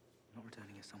 Not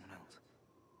returning as someone else.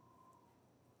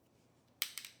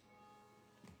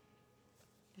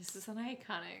 This is an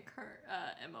iconic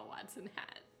Emma Watson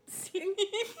hat scene,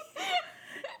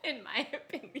 in my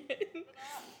opinion.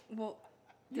 Well,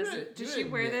 does she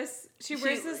wear this? She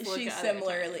wears this look. She's other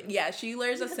similarly, times. yeah. She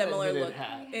wears a Had similar that knitted look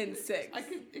hat. in 6.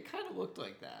 It kind of looked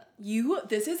like that.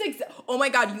 This is oh my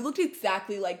God, you looked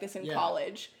exactly like this in Yeah.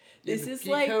 college. Yeah, This the is pea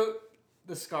like, coat,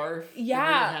 the scarf. the yeah.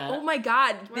 knitted hat. Oh my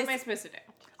God, What am I supposed to do?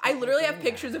 I literally have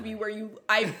pictures of you where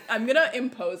I'm gonna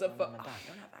impose a photo. Oh, I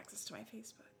don't have access to my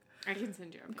Facebook. I can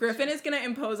send you a picture. Griffin is gonna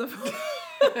impose a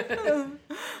photo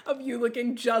of you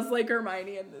looking just like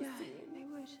Hermione in this scene. I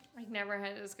would. I never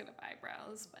had as good of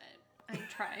eyebrows, but I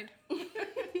tried.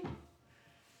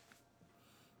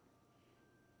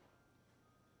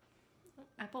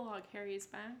 Epilogue Harry's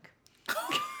back.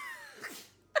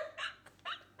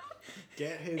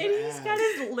 Get his And he's got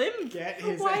his limp. Get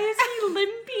his Why ass. is he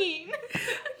limping?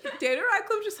 Daniel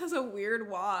Radcliffe just has a weird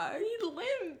walk. He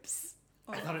limps.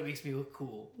 I thought it makes me look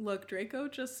cool. Look, Draco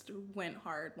just went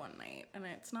hard one night, and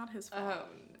it's not his fault. Oh,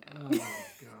 Oh my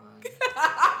god.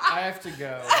 I have to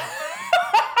go.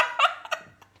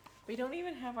 We don't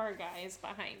even have our guys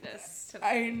behind us tonight.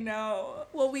 I know.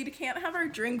 Well, we can't have our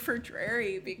drink for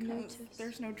Drary because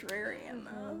there's no Drary in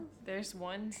this. There's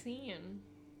one scene.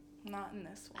 Not in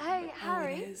this one. Hey, but-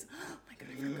 Harry. Oh, it is. Oh my God,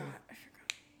 I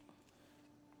forgot.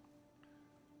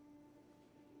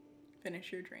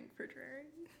 Finish your drink for Drary.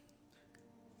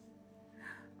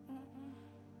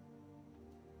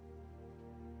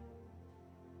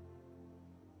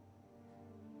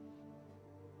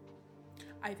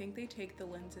 I think they take the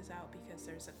lenses out because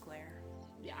there's a glare.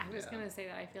 Yeah, I was gonna say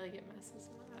that. I feel like it messes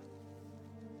them up.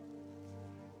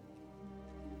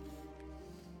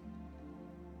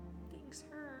 Thanks,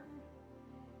 Herm.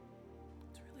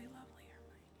 It's really lovely,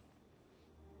 Hermione.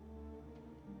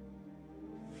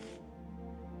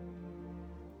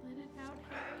 Let it out,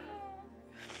 Harry.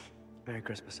 Merry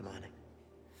Christmas, Hermione.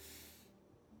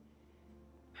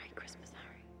 Merry Christmas,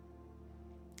 Harry.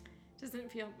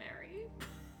 Doesn't feel merry.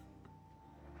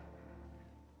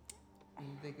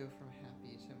 They go from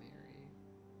happy to merry.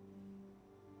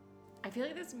 I feel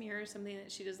like this mirrors something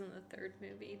that she does in the 3rd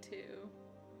movie too.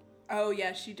 Oh,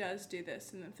 yeah, she does do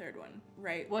this in the third one,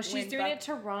 right? Well, she's When doing Buck- it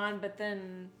to Ron, but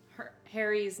then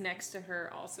Harry's next to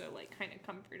her also, like, kind of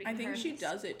comforting her. I think she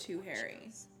does it to Harry.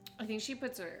 I think she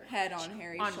puts her Head on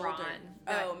Harry's shoulder. Ron.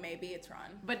 Oh, maybe it's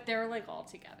Ron. But they're, like, all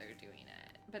together doing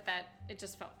it. But it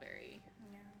just felt very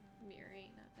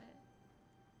mirroring of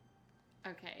it.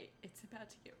 Okay, it's about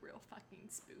to get real fucking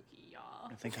spooky, y'all.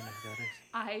 I think I know who that is.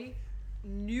 I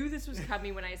knew this was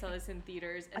coming when I saw this in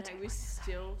theaters, and I was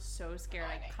still so scared.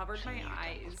 I covered my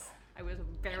eyes. I was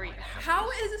very afraid. How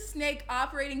is a snake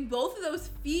operating both of those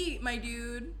feet, my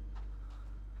dude?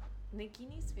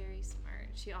 Nagini's very smart.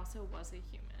 She also was a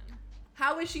human.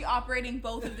 How is she operating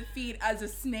both of the feet as a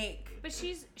snake? But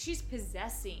she's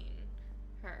possessing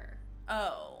her.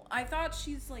 Oh, I thought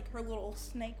she's like her little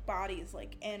snake body is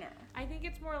like in her. I think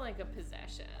it's more like a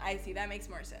possession. I see. That makes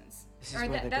more sense. This is where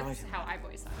they that's died. how I've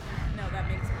always thought of it. No, that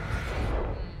makes more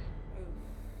sense.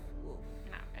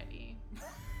 Not ready.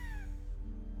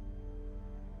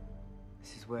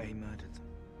 This is where he murdered them.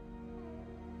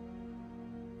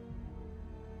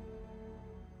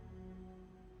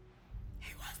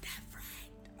 He was that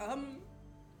friend.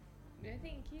 No,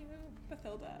 thank you.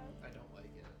 Bathilda. I don't like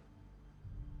it.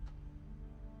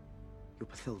 You're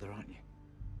Bathilda, aren't you?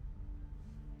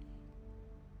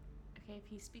 Okay, if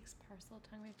he speaks parcel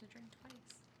tongue, we have to drink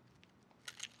twice.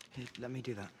 Here, let me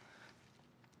do that.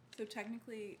 So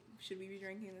technically, should we be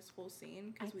drinking this whole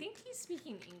scene? I think he's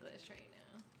speaking English right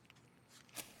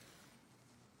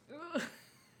now. Ugh.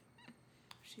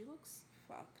 She looks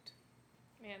fucked.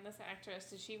 Man, this actress,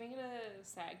 did she even get a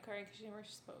SAG card? Because she never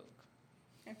spoke.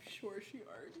 I'm sure she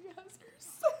already has her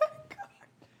SAG card.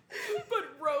 But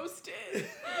roasted.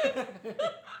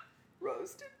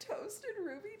 Roasted, toasted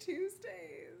Ruby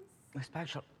Tuesdays. Miss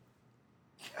Bagshot.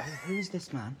 Who is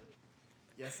this man?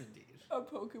 Yes, indeed. A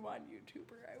Pokemon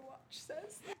YouTuber I watch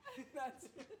says that. That's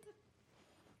it.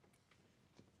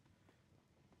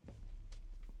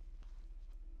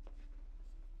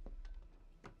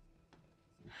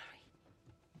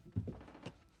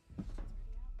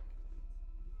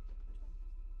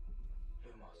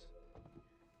 Lumos.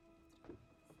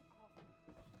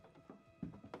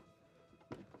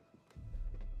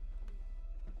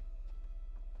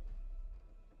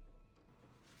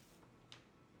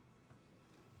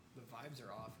 The vibes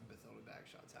are off in Bathilda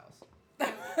Bagshot's house.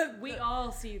 We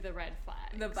all see the red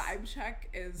flag. The vibe check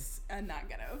is a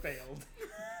negative. Failed.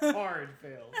 Hard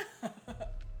failed.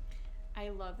 I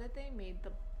love that they made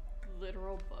the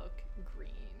literal book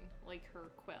green, like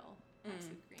her quill. Also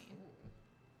green.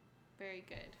 Very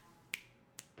good.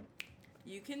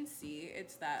 You can see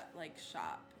it's that like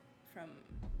shop from,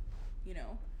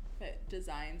 that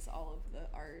designs all of the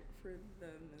art for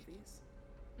the movies.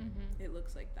 Mm-hmm. It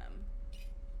looks like them.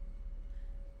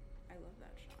 I love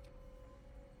that shop.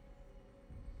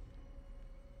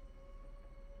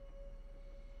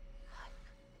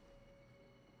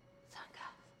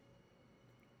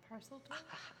 Parcel tongue?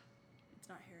 It's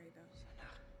not Harry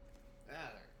though.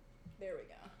 Ah, There we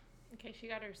go. Okay, she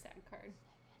got her SAG card.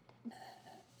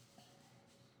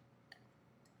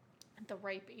 At the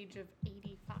ripe age of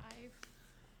 85.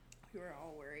 You were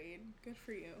all worried. Good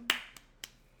for you.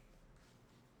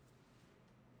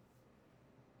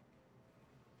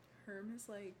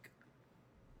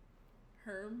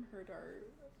 Herm heard our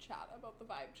chat about the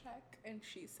vibe check, and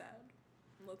she said,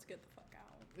 "Let's get the fuck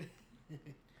out.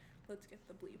 Let's get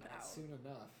the bleep Not out." soon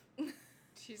enough.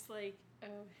 She's like,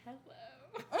 oh,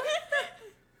 hello.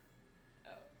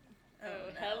 Oh,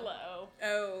 no. Hello.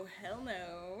 Oh, hell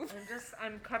no.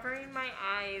 I'm covering my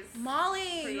eyes.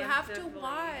 Molly, you have to preemptively.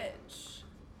 watch.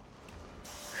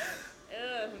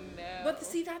 Oh, no. But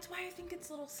see, that's why I think its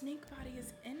little snake body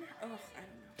is in her. Oh, I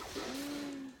don't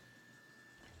know.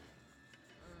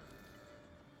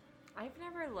 I've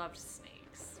never loved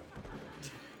snakes.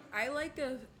 I like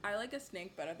a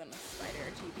snake better than a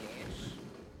spider, TBH.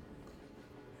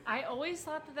 I always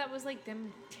thought that was like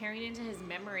them tearing into his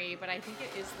memory, but I think it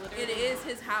is literally... It is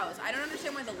his house. I don't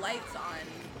understand why the light's on.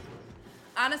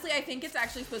 Honestly, I think it's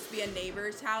actually supposed to be a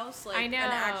neighbor's house, like I know,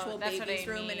 an actual that's what baby's I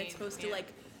room, and mean, it's supposed to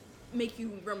like make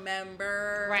you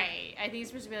remember. Right. I think it's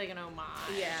supposed to be like an homage.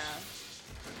 Yeah.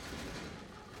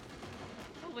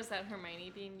 What was that,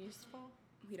 Hermione being useful?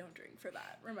 We don't drink for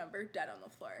that. Remember, dead on the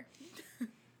floor. Yeah,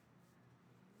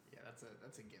 that's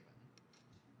a given.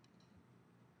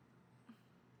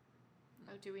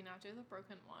 Oh, do we not do the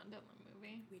broken wand in the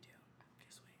movie? We do.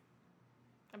 Just wait.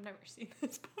 I've never seen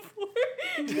this before.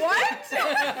 What?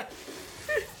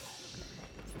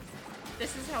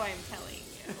 This is how I'm telling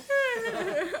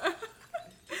you.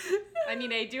 I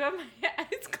mean, I do have my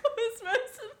eyes closed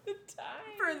most of the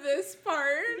time. For this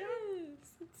part?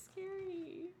 Yes, it's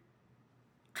scary.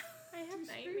 have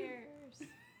nightmares.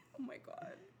 Oh my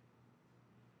god.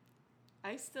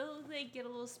 I still get a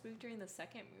little spooked during the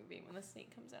second movie when the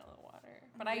snake comes out of the water.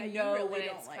 But Yeah, I you know really when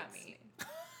don't it's like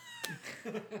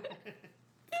coming.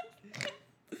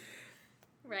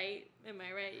 Right? Am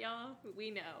I right, y'all? We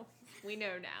know. We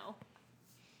know now.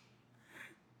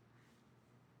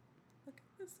 Look at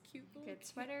this cute little Good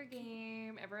sweater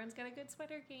game. Everyone's got a good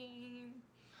sweater game.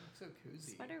 Looks so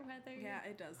cozy. Sweater weather. Yeah,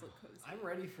 it does look cozy. I'm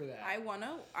ready for that. I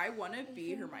wanna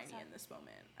be Hermione in this moment.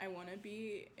 I wanna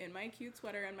be in my cute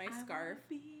sweater and my scarf.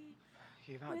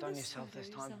 You've outdone yourself this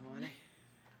time, Hermione.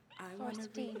 I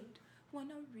Forrest Dean.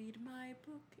 wanna read my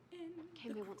book in Came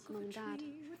the here once, crook of Mum a and Dad.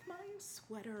 tree with my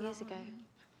sweater Years on. ago.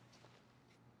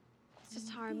 It's just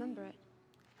how I remember it.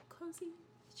 Cozy.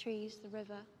 The trees, the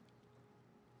river,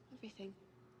 everything.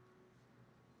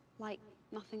 Like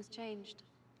nothing's changed.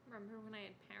 Remember when I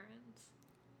had parents?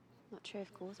 Not true,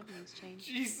 of course. Everything's changed.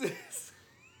 Jesus. It's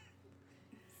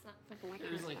not Like, my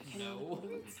There's parents like back in, I no.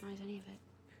 wouldn't recognise any of it.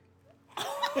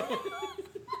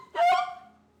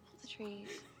 The trees.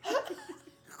 The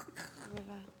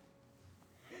river.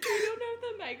 I don't know if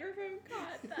the microphone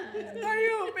caught that. I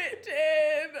hope it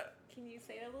did. Can you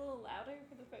say it a little louder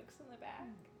for the folks in the back?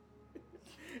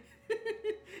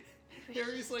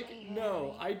 Harry's like,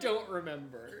 no, I don't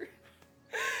remember.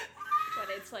 What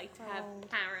it's like to have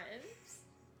parents.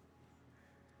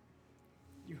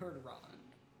 You heard Ron.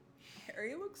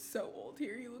 Harry looks so old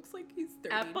here. He looks like he's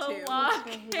 32.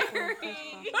 Epilogue Harry.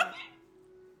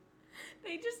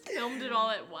 They just filmed it all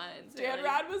at once. Dan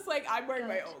Rad was like, I'm wearing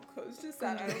my old clothes to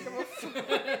set. I don't give a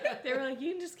fuck. They were like,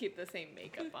 you can just keep the same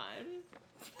makeup on.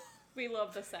 We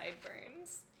love the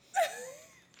sideburns.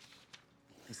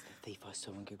 It's the thief I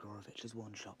saw in Grigorovich's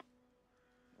wand shop.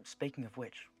 Speaking of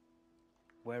which,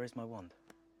 where is my wand?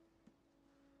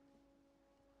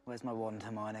 Where's my wand,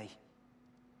 Hermione?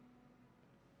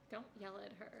 Don't yell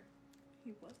at her.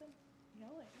 He wasn't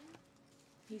yelling.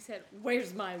 He said,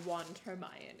 where's my wand,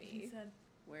 Hermione? He said,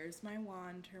 where's my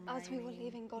wand, Hermione? As we were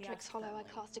leaving Godric's Yes, Hollow, I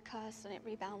cast a curse and it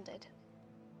rebounded.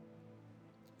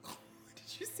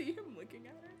 Did you see him looking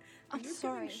at her? I'm He was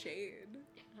sorry. giving shade.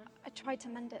 I tried to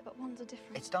mend it, but wands are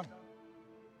different. It's done.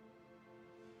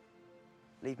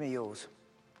 Leave me yours.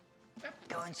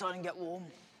 Go inside and get warm.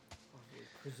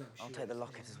 I'll take the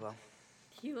locket as well.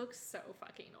 He looks so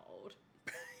fucking old.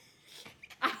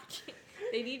 I can't.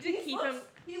 They need to keep him.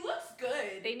 He looks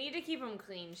good. They need to keep him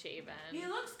clean shaven. He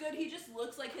looks good. He just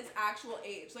looks like his actual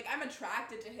age. Like, I'm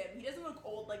attracted to him. He doesn't look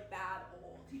old, like bad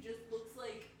old. He just looks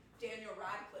like Daniel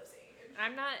Radcliffe's age.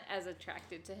 I'm not as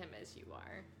attracted to him as you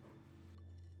are.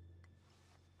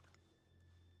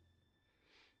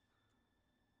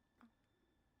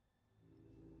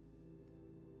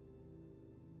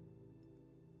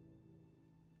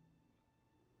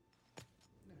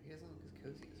 No, he doesn't look as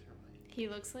cozy as Hermione. He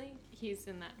looks like he's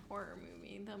in that horror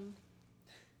movie, the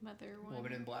mother one.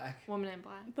 Woman in Black. Woman in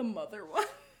Black. The mother one.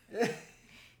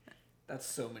 That's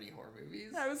so many horror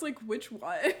movies. I was like, which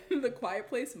one? The Quiet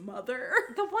Place Mother?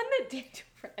 The one that Daniel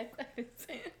Radcliffe is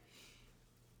in.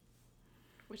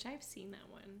 Which I've seen that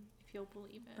one, if you'll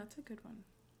believe it. That's a good one.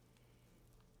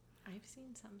 I've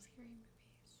seen some scary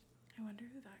movies. I wonder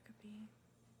who that could be.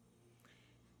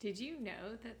 Did you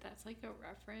know that that's like a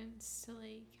reference to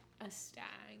like a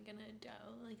stag and a doe,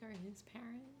 like are his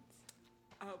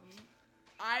parents?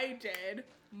 I did.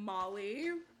 Molly.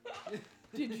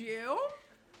 Did you?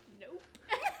 Nope.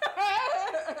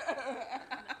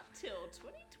 Till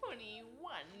 2021,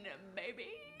 baby.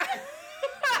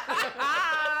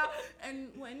 And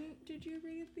when did you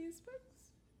read these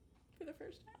books? For the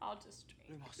first time? I'll just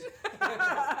drink.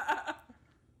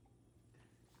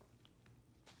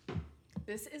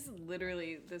 This is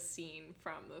literally the scene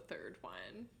from the third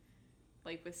one.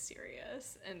 Like with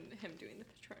Sirius and him doing the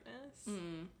Patronus.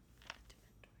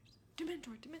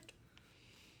 Dementor.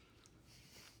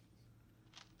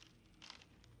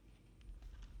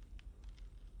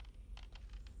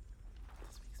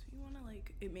 This makes me want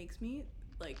to it makes me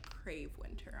crave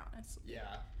winter, honestly. Yeah.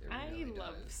 It I really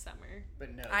love does. summer.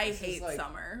 But no. I this is hate like-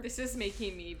 summer. This is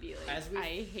making me be like, As we-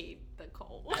 I hate the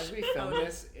cold. As we film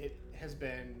this, it has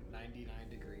been 99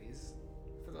 degrees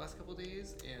for the last couple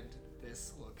days, and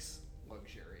this looks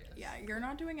luxurious. Yeah, you're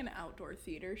not doing an outdoor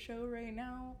theater show right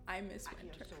now. I miss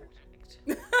winter.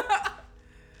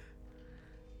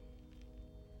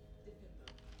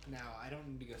 Now, I don't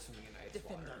need to go swimming in ice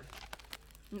water.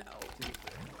 No. To be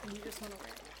clear. You just want to wear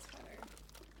that sweater.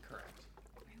 Correct.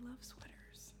 I love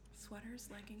sweaters. Sweaters,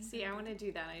 leggings. See, I want to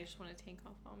do that. I just want to take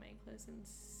off all my clothes and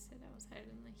sit outside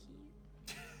in the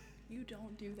heat. You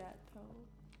don't do that, though.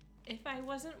 If I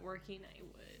wasn't working, I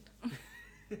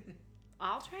would.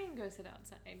 I'll try and go sit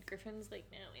outside. Griffin's like,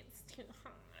 no, it's too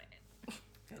hot.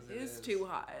 It is too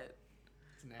hot.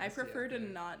 I nasty prefer out to there.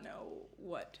 not know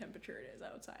what temperature it is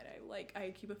outside. I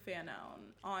keep a fan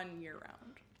on year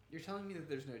round. You're telling me that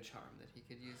there's no charm that he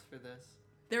could use for this?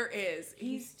 There is.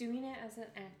 He's doing it as an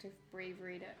act of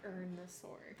bravery to earn the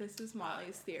sword. This is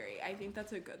Molly's theory. I think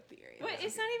that's a good theory. But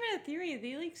it's not even a theory.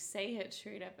 They like say it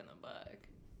straight up in the book.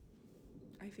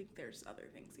 I think there's other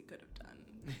things he could have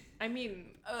done. I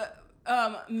mean,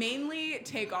 mainly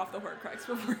take off the Horcrux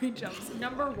before he jumps in.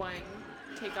 Number 1,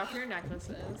 take off your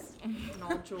necklaces and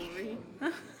all jewelry.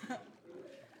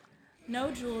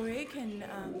 No jewelry can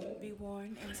be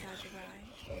worn inside the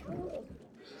ride.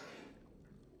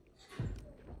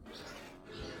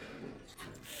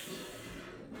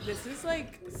 This is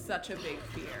like such a big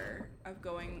fear of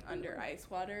going under ice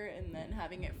water and then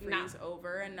having it freeze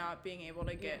over and not being able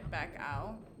to get back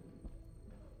out.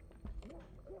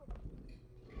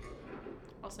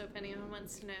 Also, if anyone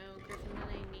wants to know, Griffin and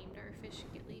I named our fish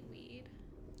Gillyweed,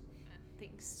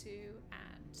 thanks to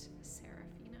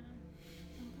 @Serafina.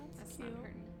 That's not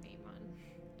her name on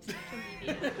social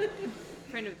media.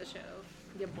 Friend of the show,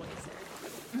 your boy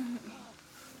Serafina.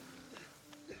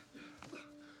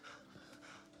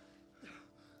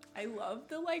 I love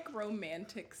the like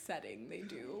romantic setting they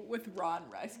do with Ron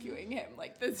rescuing him.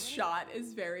 Like this shot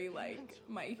is very like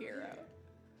My Hero.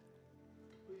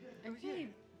 Okay,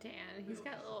 Dan, he's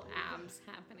got little abs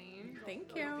happening.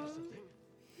 Thank you.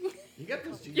 You got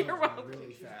those jeans You're on welcome.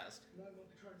 really fast. No, I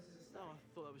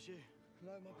thought that was you.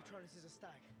 No, my Patronus is a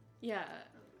stag. Yeah.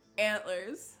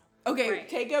 Antlers. Okay, Right.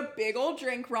 take a big old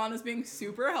drink. Ron is being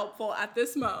super helpful at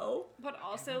this mo. But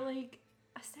also, like,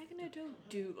 a stag and a doe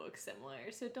do look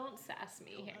similar, so don't sass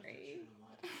me, Harry.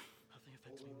 Nothing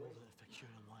affects me more than it affects you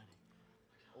and I'm whining.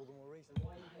 All the more reason.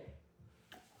 Why are you here?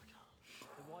 I can't.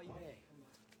 Then why are you here?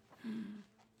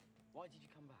 Why did you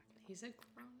come back? He's a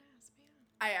grown ass man.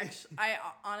 I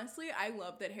honestly, I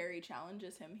love that Harry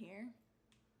challenges him here.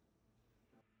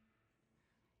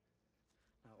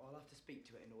 Now, I'll have to speak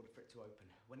to it in order for it to open.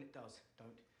 When it does,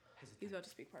 don't hesitate. He's about to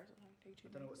speak parts of the time. Take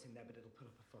I don't know what's in there, but it'll put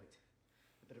up a fight.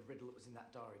 The bit of riddle that was in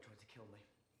that diary tried to kill me.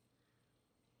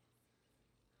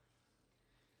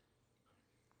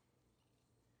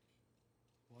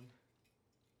 One,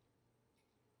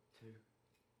 2,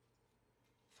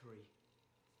 3.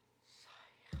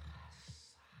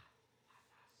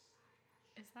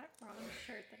 Is that Ron's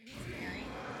shirt that he's wearing?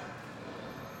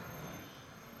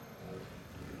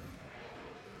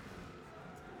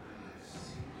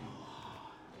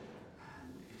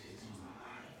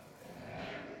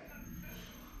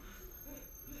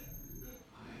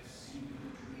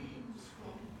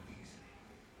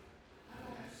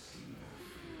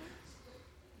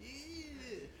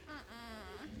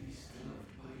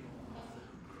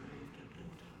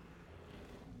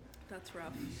 That's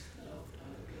rough.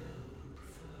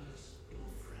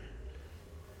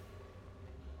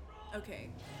 Okay,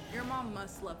 your mom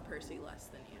must love Percy less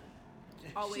than you.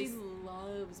 Always. She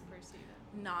loves Percy.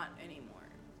 Not anymore.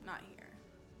 Not here.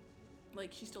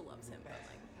 Like, she still loves him, but,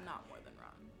 like, not more than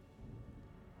Ron.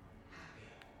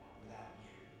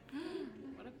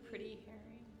 What a pretty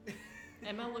Harry.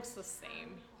 Emma looks the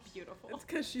same. Beautiful. It's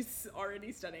because she's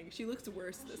already stunning. She looks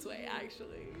worse this way,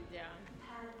 actually. Yeah.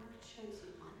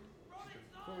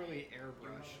 Poorly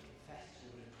airbrushed.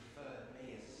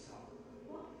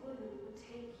 What woman would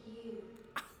take you?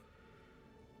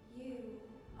 You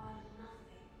are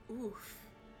nothing. Oof.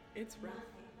 It's rough.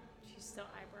 She's still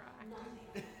eyebrow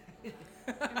acting.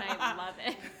 And I love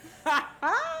it.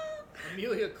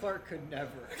 Amelia Clark could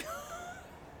never.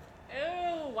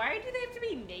 Ew, why do they have to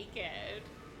be naked?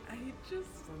 I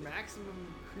just... For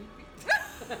maximum creepy.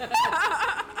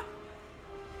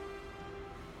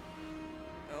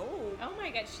 Oh. Oh my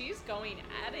god, she's going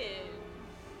at it.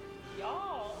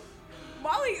 Y'all.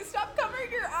 Molly, stop covering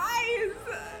your eyes!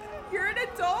 You're an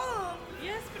adult!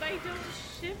 Yes, but I don't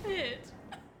ship it.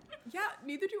 Yeah,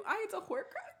 neither do I. It's a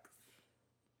Horcrux.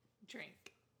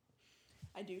 Drink.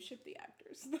 I do ship the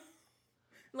actors.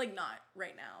 Like, not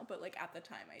right now, but, like, at the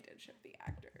time I did ship the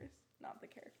actors, not the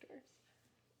characters.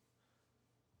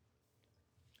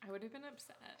 I would have been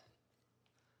upset,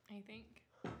 I think.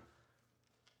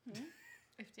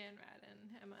 If Dan Rad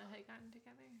and Emma had gotten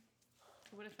together.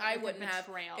 It would have felt I like wouldn't a have.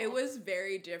 betrayal. It was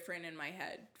very different in my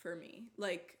head for me.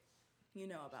 Like, you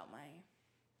know about my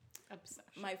obsession.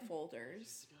 My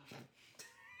folders.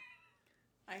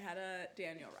 I had a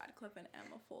Daniel Radcliffe and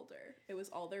Emma folder. It was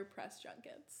all their press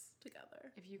junkets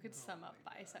together. If you could sum up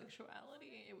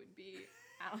bisexuality, it would be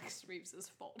Alex Reeves's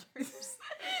folders.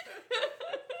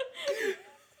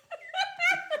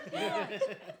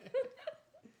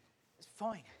 It's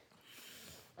fine.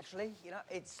 Actually, you know,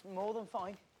 it's more than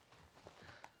fine.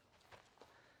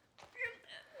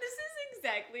 This is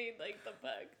exactly like the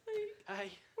book. Like,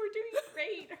 Hey. we're doing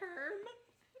great, Herm.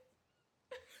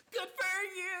 Good for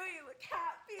you. You look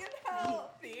happy and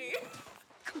healthy.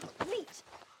 Complete.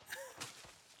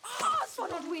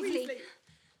 Oswald Weasley.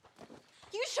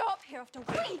 You show up here after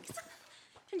weeks,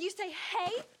 and you say,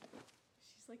 "Hey."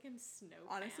 She's like in snow.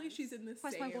 Honestly, pants. she's in the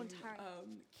Where's same my wand, Harry?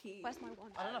 key. Where's my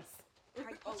wand? I don't know.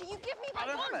 Harry Potter, you give me I my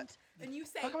don't have wand. it. And you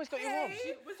say, How come he's got your wand?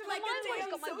 "Hey," was My like mind's a always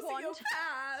damn got my wand.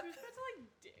 sociopath. She was about to like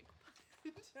dick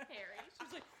punch Harry. She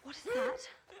was like, What is that?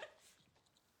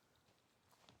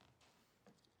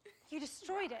 You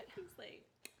destroyed it. He's like,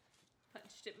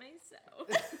 punched it myself.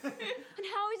 And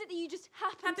how is it that you just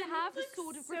happen to have the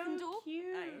sword of Gryffindor? Cute.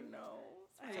 I know.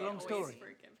 It's a long story.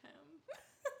 Forgive him.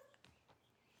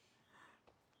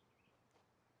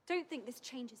 Don't think this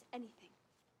changes anything.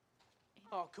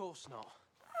 Oh, of course not.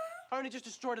 I only just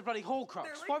destroyed a bloody Horcrux.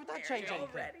 They're, like, Why would that change married anything?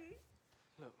 already.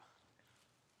 Look,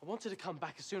 I wanted to come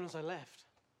back as soon as I left.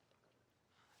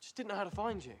 I just didn't know how to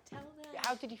find you. Tell them. Yeah,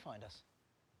 how did you find us?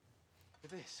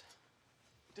 With this,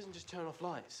 it doesn't just turn off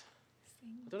lights.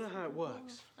 I don't know how it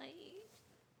works,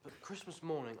 but Christmas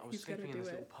morning I was He's gotta sleeping in do this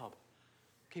it. little pub,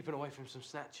 keeping away from some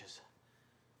snatchers,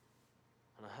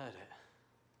 and I heard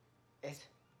it. It?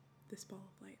 This ball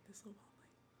of light, this little ball of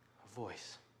light. A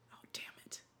voice. Oh, damn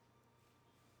it.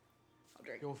 I'll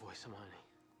drink. Your voice, Hermione.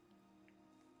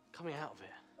 Coming out of it.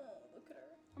 Oh, look at her.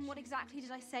 And what exactly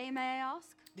did I say, may I ask?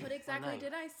 What exactly name.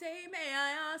 did I say, may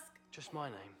I ask? Just my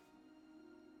name.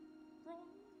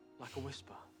 Like a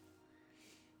whisper.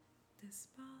 This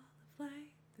ball of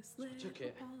light, this I little took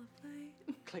it. ball of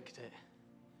light. Clicked it.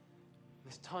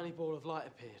 This tiny ball of light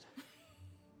appeared.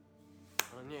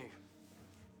 And I knew.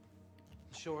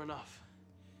 And sure enough,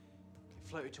 it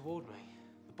floated toward me,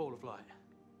 the ball of light.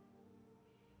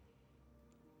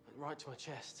 Went right to my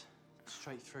chest,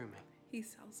 straight through me, He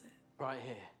sells it. right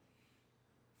here.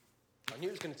 I knew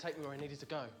it was going to take me where I needed to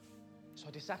go, so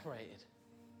I disapparated.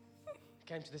 I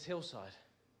came to this hillside.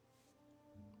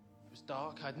 It was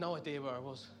dark, I had no idea where I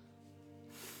was.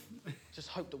 Just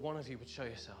hoped that one of you would show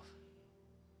yourself.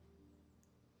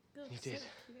 You did.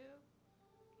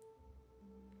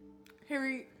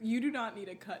 Harry, you do not need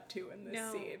a cut to in this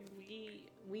No, scene.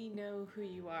 we know who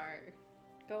you are.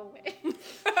 Go away.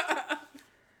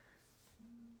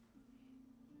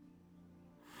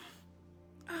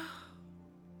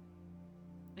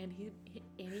 And he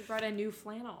brought a new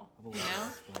flannel. You know?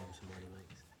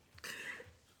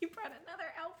 He brought another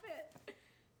outfit.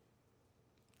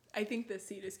 I think this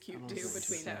scene is cute too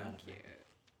between them. Cute.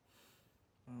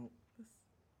 Well,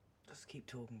 let's keep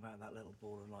talking about that little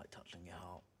ball of light touching your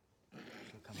heart.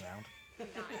 She'll come round.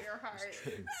 Not your heart. It's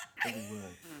true. Every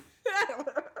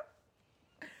word.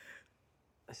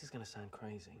 This is going to sound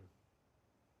crazy.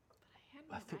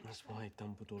 But I think that's why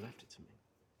Dumbledore left it to me.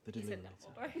 The He said Deluminator.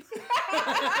 Dumbledore.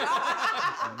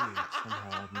 I knew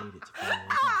somehow I'd need it to find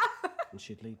my dad, and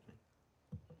she'd lead me.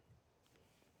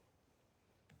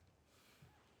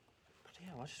 But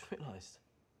yeah, I just realised.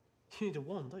 You need a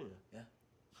wand, don't you? Yeah.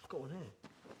 I've got one here.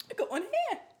 I got one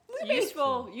here. Look at me.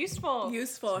 Useful.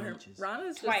 Useful. Some Her leeches. Ron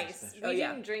is just Twice. Oh, We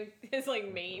yeah. didn't drink his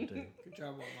like main. Good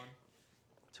job, Walmart.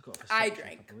 Took it off a I section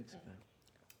drank. a couple of weeks ago.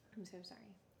 I'm so sorry.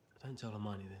 Don't tell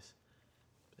Hermione this.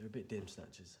 But they're a bit dim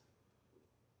snatchers.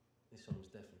 This one was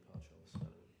definitely part Charles Spelling.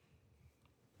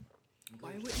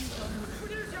 Why wouldn't you tell her?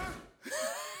 Producer!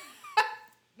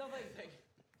 Not anything.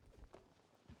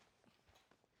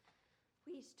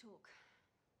 We need to talk.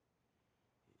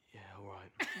 Yeah, all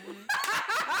right. One of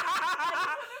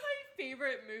my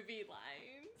favorite movie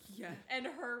lines. Yeah. And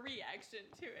her reaction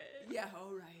to it. Yeah,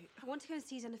 all right. I want to go and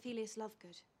see Xenophilius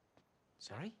Lovegood.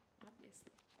 Sorry?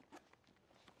 Obviously.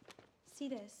 See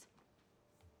this?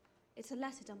 It's a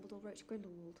letter Dumbledore wrote to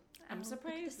Grindelwald. I'm Look at the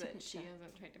surprised that she signature.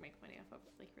 hasn't tried to make money off of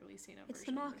like releasing a It's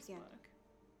version the of mark this again. book.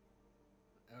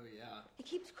 Oh, yeah. It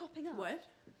keeps cropping up. What?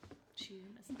 She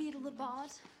must Beedle the Bard.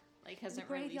 like The hasn't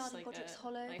Graveyard released of like Godric's a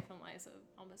Hollow. Life and Lies of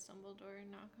Albus Dumbledore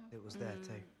knockoff. It was there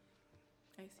too.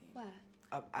 I see. Where?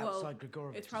 Outside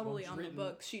Gregorovich's It's probably one. on the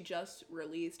books. She just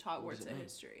released Hogwarts it a mean?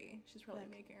 History. She's probably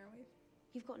Look. making her way.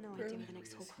 You've got no idea where the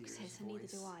next Horcrux is, and neither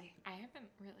do I. I haven't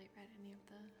really read any of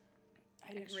the.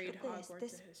 I didn't read This- Hogwarts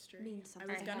this a History. means I something.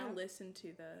 was I gonna have. listen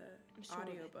to the I'm sure of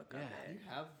it. audiobook Yeah, of You it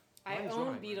have. I Mine's own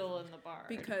right. Beetle in the Bar.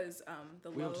 because the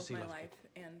We love want to of see my Lovegood. life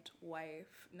and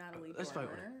wife Natalie Let's vote on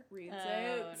Dormer reads Oh,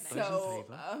 it. nice. So Those in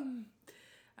favour?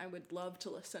 I would love to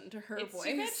listen to her it's voice.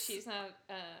 too bad she's not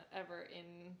ever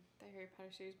in the Harry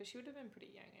Potter series, but she would have been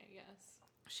pretty young, I guess.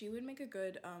 She would make a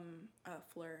good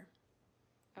Fleur.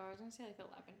 Oh, I was gonna say like a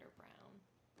lavender brown.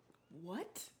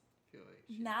 What? feel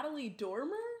like Natalie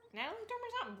Dormer? Natalie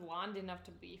Dormer's not blonde enough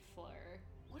to be Fleur.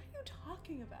 What are you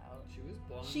talking about? She was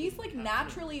blonde. She's like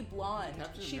naturally blonde.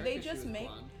 Captain They America, just she was make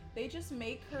blonde. they just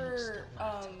make her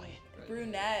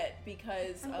brunette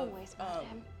because I'm of always mad at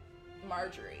him.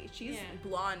 Marjorie. She's Yeah.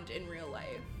 blonde in real life.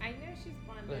 I know she's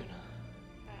blonde in that,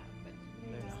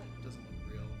 but Doesn't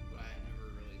look real, but I never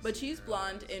really. But seen she's her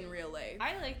blonde otherwise. in real life.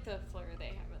 I like the Fleur they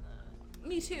have in the.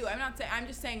 Me too. I'm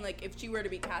just saying like if she were to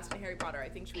be cast in Harry Potter, I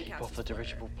think she would be cast Off as the Fleur.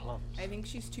 dirigible plums. I think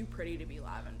she's too pretty to be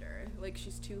Lavender. Like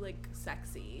she's too like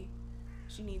sexy.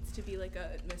 She needs to be like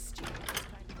a mischievous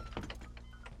kind of.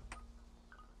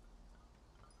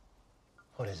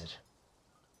 What is it?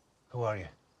 Who are you?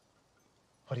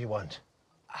 What do you want?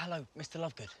 Hello, Mr.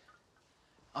 Lovegood.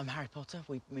 I'm Harry Potter.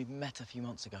 We met a few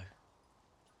months ago.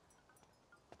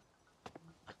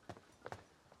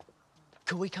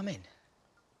 Could we come in?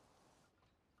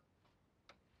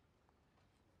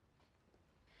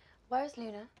 Where's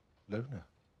Luna? Luna.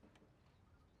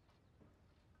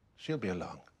 She'll be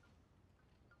along.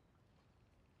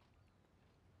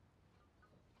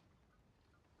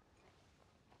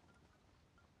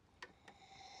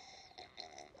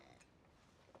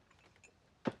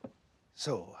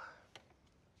 So,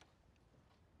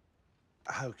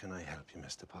 how can I help you,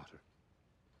 Mr. Potter?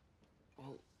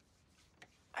 Well,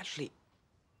 actually,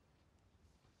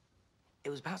 it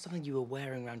was about something you were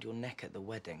wearing around your neck at the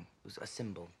wedding. It was a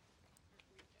symbol.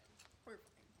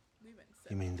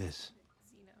 You mean this?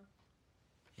 Xeno.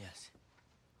 Yes.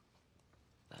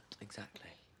 That exactly.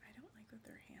 I don't like that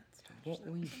their hands touch. What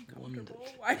we've wondered.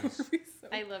 Why are we so?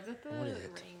 I love that the What is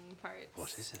it? ring part.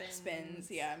 What is it?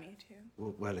 Spins. Yeah, me too.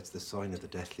 Well, it's the sign of the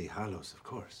Deathly Hallows, of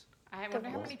course. I wonder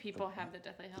how many people have the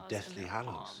Deathly Hallows. Deathly in their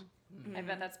Hallows. palm. I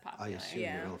bet that's I popular. assume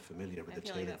you're all familiar with I the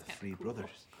feel tale like of that's the kinda three cool.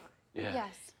 brothers.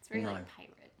 Yes. It's very No. like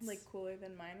pirates. Like cooler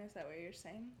than mine. Is that what you're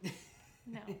saying?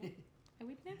 No, I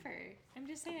would never. I'm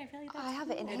just saying. I feel like that's I have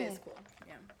it in It here. is cool.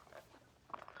 Yeah.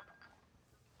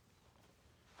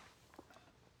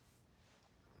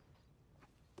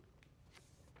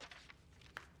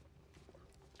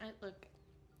 Look,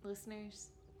 listeners.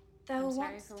 There I'm were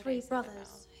sorry once for what I three said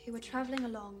brothers who were traveling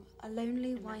along a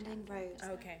lonely, winding road.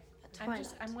 Okay. At twilight.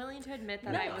 I'm willing to admit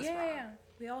that No, I was yeah, wrong. yeah.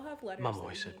 We all have letters. Mum that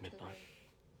always we said need to midnight. write.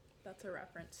 That's a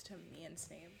reference to me and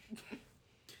Snape.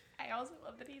 I also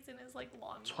love that he's in his like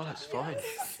long. Twilight's top. fine.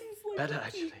 Better,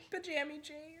 actually. Pajama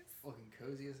J's. Fucking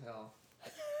cozy as hell.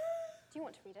 Do you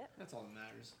want to read it? That's all that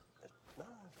matters.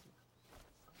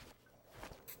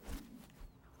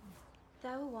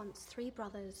 There were once three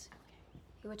brothers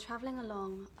who were traveling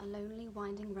along a lonely,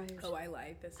 winding road. Oh, I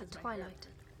lied. This is at my twilight. favorite.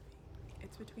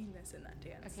 It's between this and that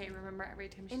dance. Okay, remember every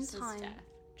time she In says time, death,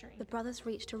 drink. the brothers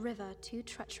reached a river too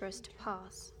treacherous to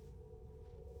pass.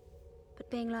 But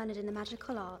being learned in the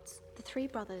magical arts, the three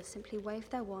brothers simply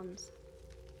waved their wands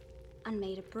and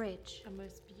made a bridge. The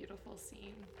most beautiful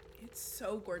scene. It's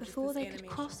so gorgeous. Before this they animation.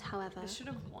 could cross, however, This should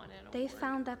have won an they award.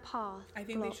 found their path I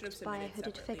think they should have blocked by a submitted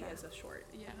hooded separately figure. as a short.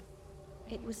 Yeah.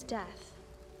 It was Death,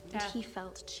 and Death. he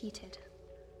felt cheated.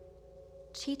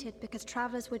 Cheated because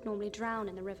travelers would normally drown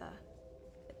in the river,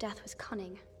 but Death was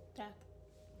cunning. Death.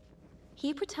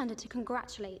 He pretended to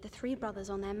congratulate the three brothers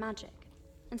on their magic,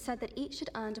 and said that each had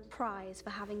earned a prize for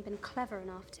having been clever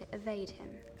enough to evade him.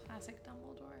 Classic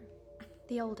Dumbledore.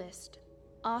 The oldest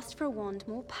asked for a wand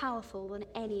more powerful than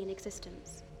any in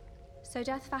existence, so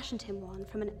Death fashioned him one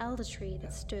from an elder tree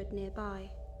that stood nearby.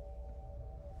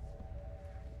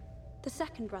 The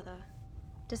second brother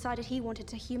decided he wanted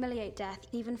to humiliate Death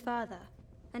even further,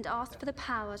 and asked for the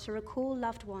power to recall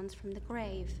loved ones from the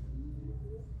grave.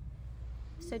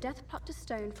 So Death plucked a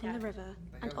stone from the river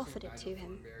and offered it to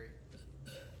him.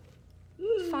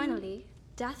 Finally,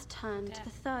 Death turned to the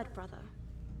third brother.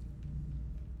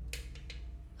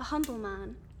 A humble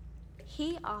man,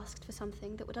 he asked for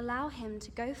something that would allow him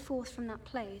to go forth from that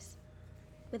place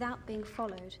without being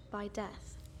followed by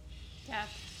Death.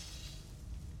 Death.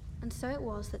 And so it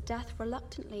was that Death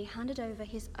reluctantly handed over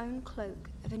his own cloak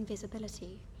of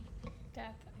invisibility.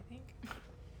 Death, I think.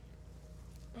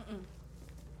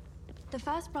 The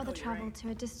first brother Oh, you're traveled right. to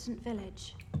a distant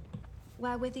village,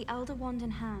 where with the elder wand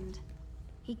in hand,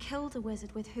 he killed a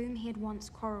wizard with whom he had once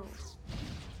quarreled.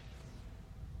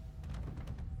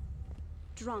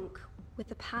 Drunk with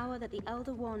the power that the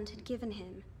elder wand had given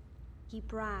him, he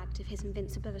bragged of his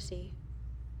invincibility.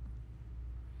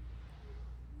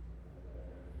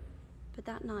 But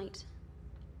that night,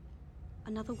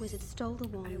 another wizard stole the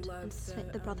I wand love and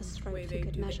slit the brother's way throat for they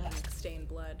good do measure. the ink stained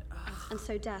blood. Ugh. And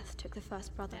so Death took the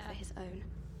first brother for his own.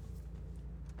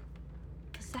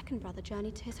 The second brother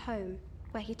journeyed to his home,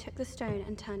 where he took the stone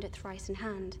and turned it thrice in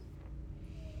hand.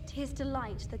 To his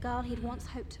delight, the girl he'd once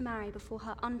hoped to marry before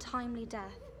her untimely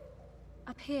death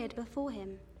appeared before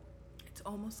him. It's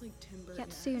almost like Timber.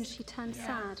 Yet soon she turned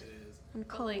sad and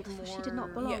cold, like for she did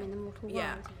not belong in the mortal world.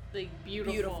 Like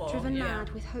beautiful. Driven mad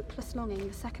with hopeless longing,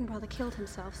 the second brother killed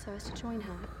himself so as to join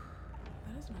her.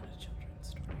 That is not a children's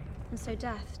story. And so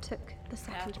Death took the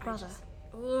second brother.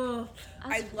 Ugh, As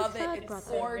I for love the it. third It's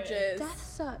brother, gorgeous. Death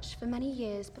searched for many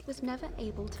years but was never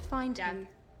able to find him.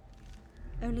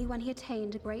 Only when he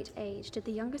attained a great age did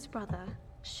the youngest brother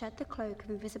shed the cloak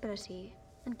of invisibility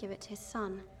and give it to his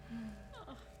son.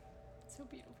 Oh, so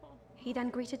beautiful. He then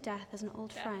greeted Death as an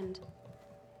old friend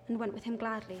and went with him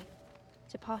gladly,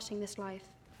 departing this life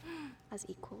as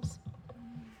equals.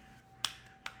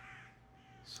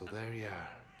 So there you are.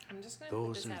 I'm just gonna Those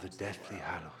put this are out the into Deathly world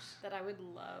Hallows. That I would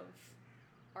love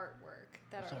artwork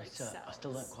that Sorry, are like sir, cells I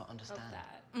still don't quite understand. of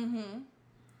that. Mm-hmm.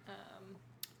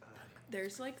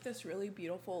 There's like this really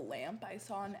beautiful lamp I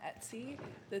saw on Etsy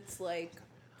that's like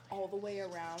all the way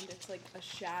around. It's like a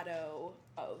shadow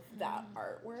of that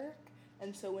artwork.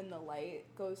 And so when the light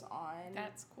goes on,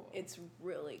 That's cool. It's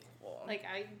really cool. Like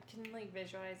I can like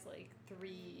visualize like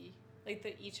three, like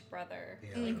the each brother,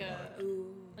 Yeah. like a,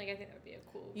 Ooh. like I think that would be a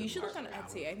cool. You should look on artwork.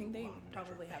 Etsy. I think they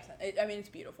probably have some. I mean, it's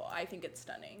beautiful. I think it's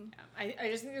stunning. I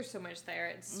just think there's so much there.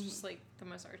 It's just like the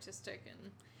most artistic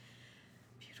and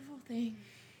beautiful thing.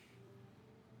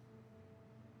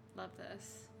 Love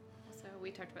this. Also,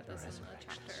 we talked about this in the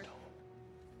chapter.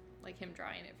 Like him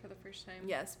drawing it for the first time.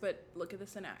 Yes, but look at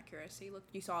this inaccuracy. Look,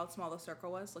 you saw how small the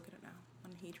circle was? Look at it now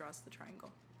when he draws the triangle.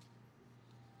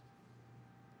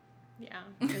 Yeah,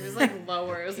 it was like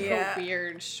lower. It was like Yeah. a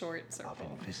weird short circle.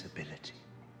 Of invisibility.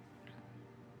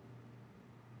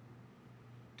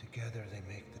 Together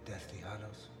they make the Deathly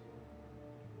Hallows.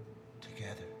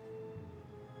 Together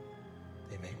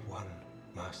they make one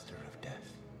Master of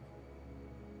Death.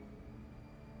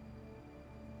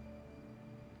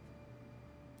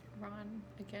 Ron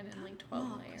again in like 12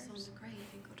 Mark layers. was on the grave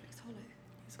in Godric's Hollow.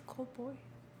 He's a cold boy.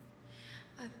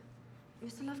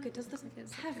 Mr. Lovegood, does the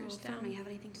his Peveril first down. family have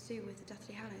anything to do with the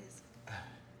Deathly Hallows?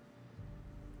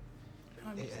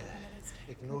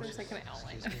 Ignore There's like an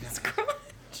outline excuse of me, his now.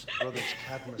 crotch. Brothers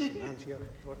Cadmus and Antioch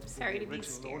thought Sorry to the be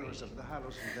original scary. owners of the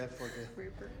Hallows and therefore the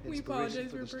Rupert. We inspiration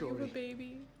apologize, for the Rupert. You have a story.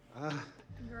 baby.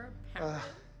 You're a parent.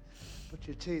 But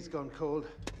your tea's gone cold.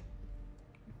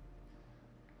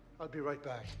 I'll be right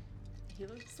back. He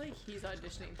looks like he's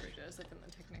auditioning for Joseph in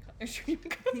the Technicolor Dream.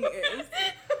 He is.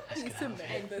 He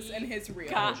submitted this in his reel.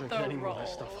 Got Drink the any more of role. that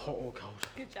stuff, hot or cold.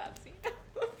 Good job, Steve.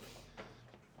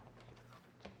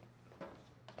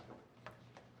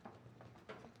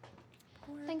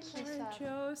 Thank you, sir.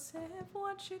 Joseph,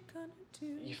 what you gonna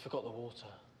do? You forgot the water.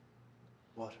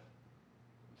 What?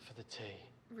 For the tea.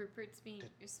 Rupert's being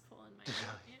useful in my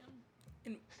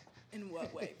opinion. In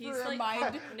what way? He's for like,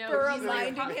 reminding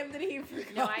him that he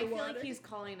forgot No, I the feel water? like he's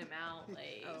calling him out.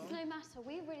 Like, It's no matter.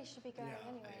 We really should be going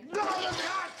anyway. No, you're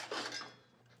not!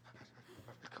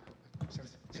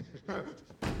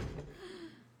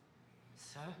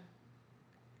 Sir?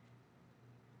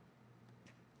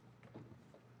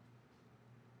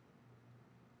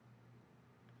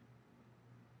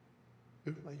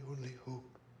 You're my only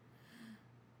hope.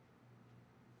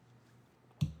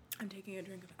 I'm taking a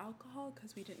drink of alcohol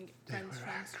because we didn't get They friends, were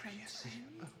friends, angry, you friends. see,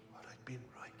 about what I'd been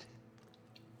writing.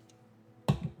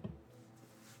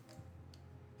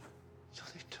 So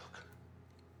they took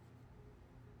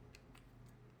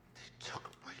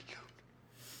my lute.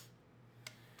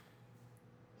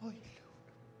 My lute.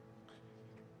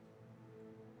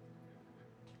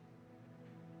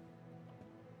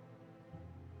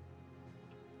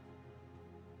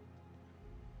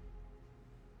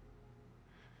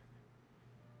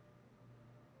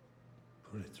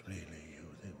 But it's really you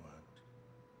they want.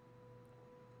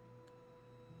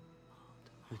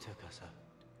 Who took us up?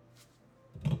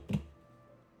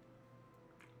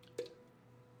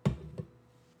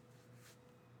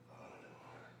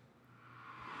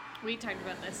 we talked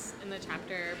about this in the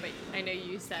chapter, but I know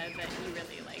you said that you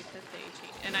really liked that they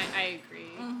changed, and I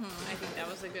agree. I think that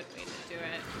was a good way to do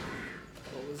it.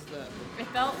 What was that? It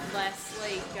felt less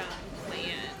like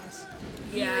planned.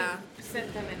 He, Yeah. like,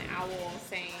 sent them an owl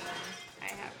saying, "I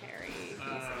have Harry."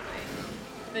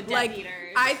 Basically, the Death Like,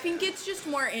 Eaters. I think it's just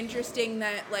more interesting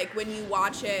that, like, when you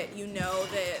watch it, you know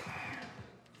that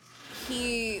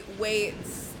he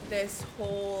waits this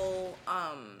whole,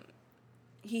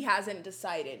 he hasn't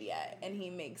decided yet, and he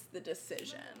makes the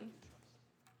decision.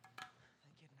 They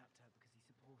kidnapped her because he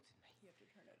supported me. You have to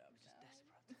turn it up now.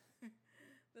 Desperate.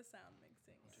 The sound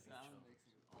mixing. Sound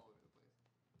mixing all over the place.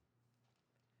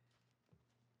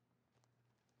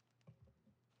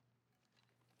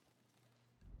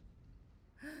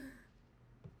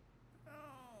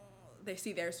 they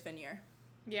see there's Finnear.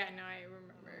 Yeah, no, I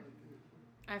remember.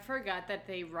 I forgot that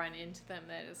they run into them,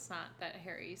 that it's not that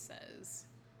Harry says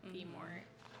Voldemort.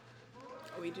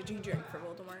 Oh, wait, did you drink for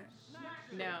Voldemort?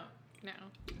 No.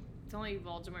 It's only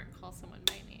Voldemort calls someone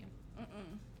by name.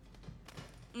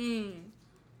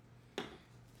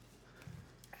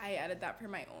 I added that for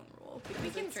my own rule because We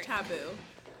can it's drink. taboo.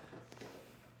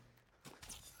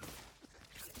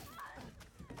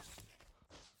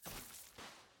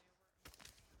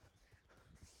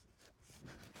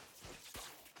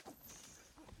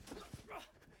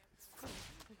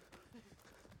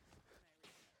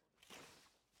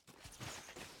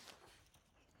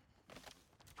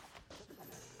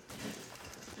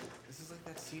 This is like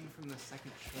that scene from the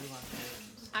second Sherlock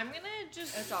Holmes. I'm gonna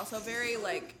just... It's also very,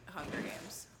 like, Hunger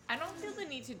Games. I don't feel the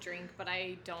need to drink, but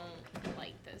I don't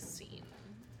like this scene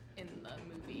in the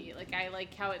movie. Like, I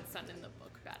like how it's done in the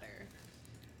book better.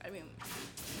 I mean,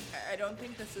 I don't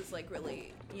think this is, like,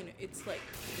 really, you know, it's, like,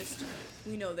 just,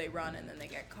 we know they run and then they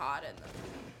get caught and then...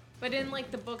 But in,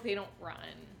 like, the book, they don't run.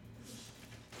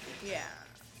 Yeah.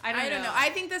 I don't know. I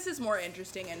think this is more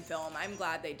interesting in film. I'm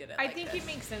glad they did it I like think this. it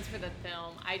makes sense for the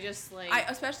film. I just, like...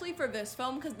 especially for this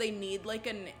film, because they need, like,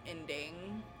 an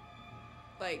ending.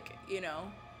 Like, you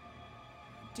know...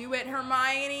 Do it,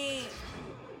 Hermione!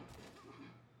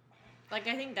 Like,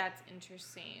 I think that's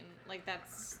interesting. Like,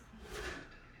 that's...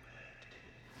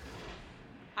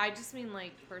 I just mean,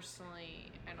 like,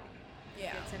 personally, I don't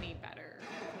think it's any better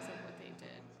because of what they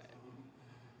did, but...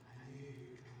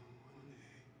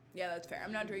 Yeah, that's fair.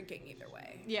 I'm not drinking either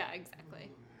way. Yeah, exactly.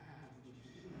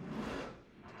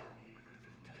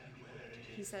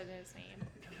 He said his name.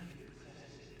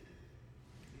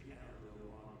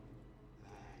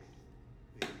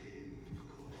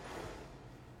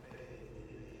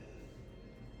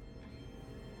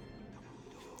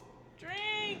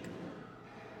 Drink!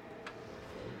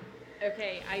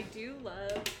 Okay, I do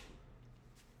love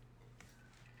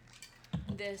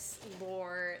this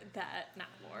lore that, not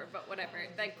lore, but whatever,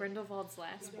 that Grindelwald's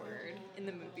last word in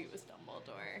the movie was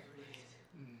Dumbledore.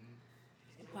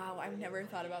 Wow, I've never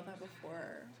thought about that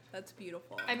before. That's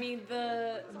beautiful. I mean,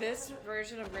 this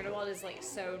version of Grindelwald is like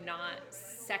so not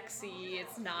sexy.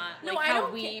 It's not like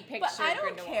how we picture but I don't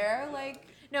Grindelwald. care, like...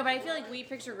 No, but I feel like we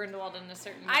picture Grindelwald in a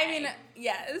certain way. I mean,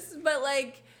 yes, but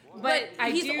like... But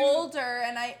I he's do- older,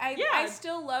 and I Yeah.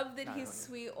 still love that he's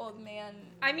sweet old man.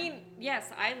 I mean, yes,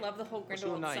 I love the whole What's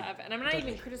your Grindelwald name? stuff, and I'm not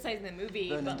even criticizing the movie,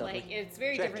 Vernon but like Dudley. it's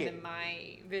very Check different it. than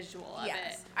my visual of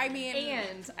Yes. it. I mean-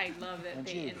 and I love that And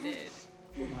they you. ended.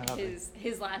 My lovely.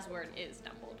 His last word is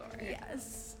Dumbledore.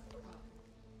 Yes.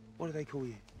 What do they call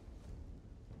you?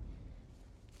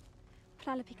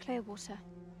 Penelope Clearwater.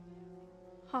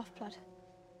 Half-blood.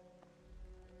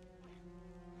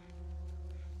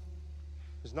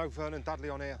 There's no Vernon Dudley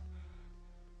on here.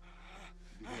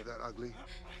 You hear that, Ugly?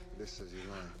 This says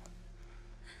you're lying.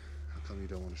 How come you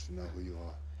don't want us to know who you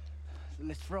are? The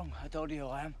list's wrong. I told you who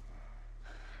I am.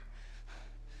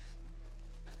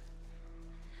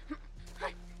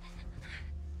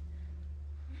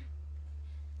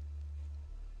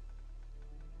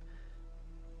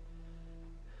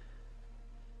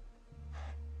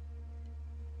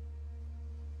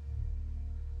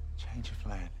 Change of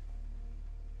plan.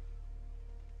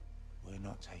 We're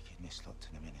not taking this lot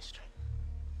to the ministry.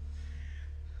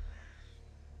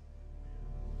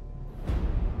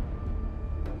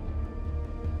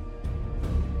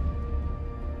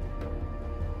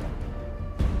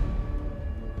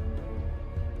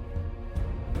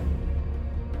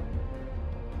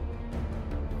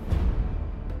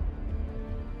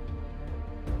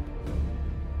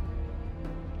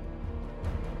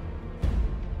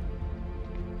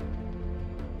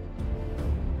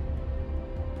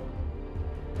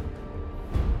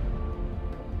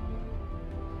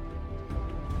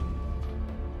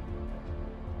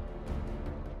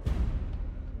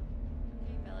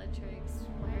 Hey, Bellatrix,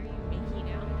 why are you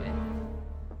making out with?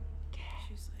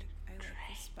 She's like, I like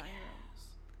the spirals.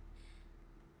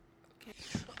 Okay.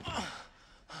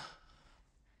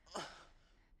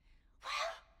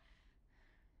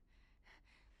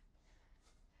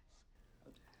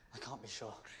 I can't be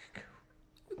sure.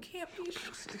 You can't be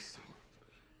sure.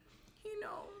 He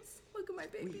knows. Look at my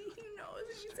baby. He knows.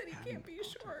 And he said he can't be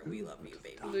sure. We love you,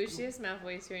 baby. Lucius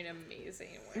Malfoy's doing amazing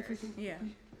work. Yeah.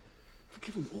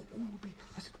 Forgive him. All will be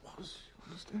as it was. You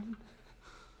understand?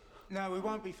 No, we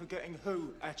won't be forgetting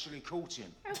who actually caught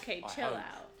him. Okay, I chill hope.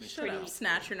 out. Shut up.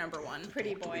 Snatcher number one.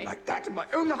 Pretty boy. Like that in my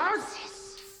own house?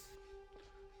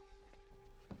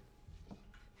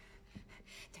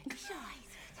 Don't be shy.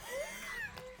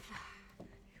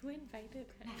 Who invited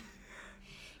him?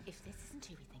 If this isn't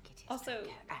who we think it is, Also, don't go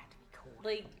and we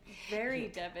like very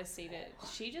devastated.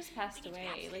 She just passed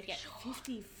away like at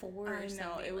 54 or I know,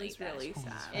 something. it was like really that.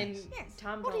 sad. And Yes.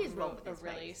 Tom What Bell is wrong wrote with a his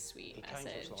really face? sweet He came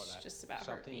message just like that. just about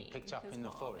Something her he being picked up his in the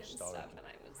mom forest, and I stuff, reckon. and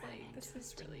I was like, this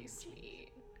is really sweet.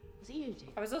 Was it you, dear?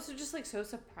 I was also just like so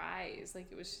surprised.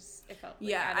 Like it was just, it felt like,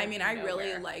 Yeah, out I of mean, I really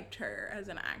nowhere. liked her as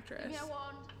an actress. Give me a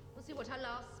wand. We'll see what her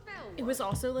last spell was. It was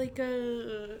also like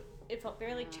it felt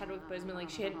very like Chadwick Boseman, like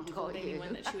she hadn't told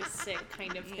anyone that she was sick,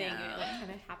 kind of thing. Yeah. And it like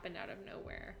kind of happened out of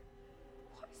nowhere.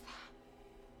 What is that?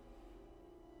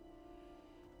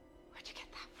 Where'd you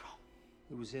get that from?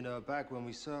 It was in her bag when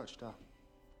we searched her.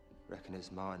 Reckon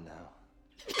it's mine now.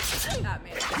 That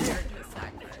made it weird to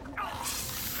Hagrid.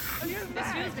 This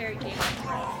feels very Game of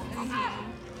Thrones.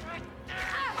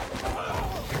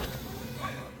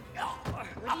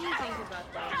 What do you think about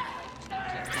the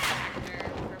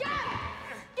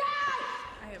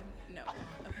I have no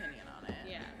opinion on it.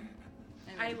 Yeah.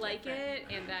 I'm I like indifferent.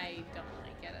 it and I don't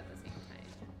like it at the same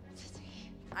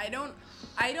time.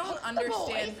 I don't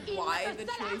understand why the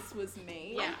choice was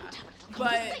made. Yeah.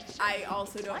 But I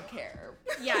also don't care.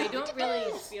 Yeah, I don't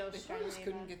really feel They strongly just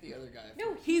couldn't about get the other guy.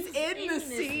 No, He's in the this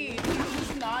scene. movie. He's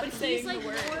just not But saying he's like the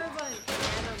word. more of an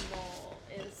animal,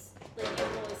 is like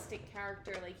animalistic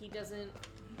character. Like he doesn't.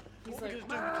 He's like,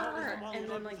 "Arr!" And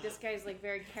then like this guy's like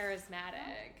very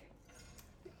charismatic.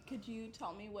 Could you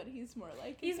tell me what he's more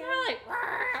like? He's again? more like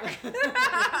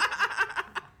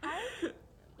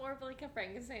more of like a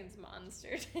Frankenstein's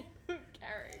monster type of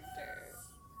character.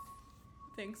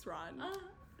 Thanks, Ron,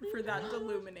 for that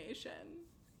illumination.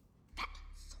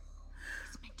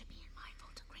 It's meant to be in my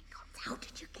vault of Gringotts. How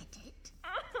did you get it?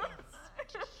 What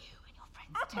did you and your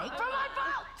friends take from my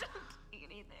vault? Take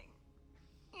anything.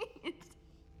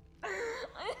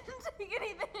 I didn't take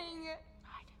anything.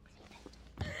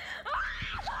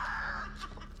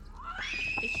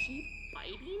 Is she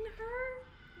biting her?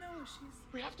 No, she's.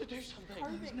 We have to do something.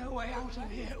 There's no way out of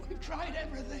here. We've tried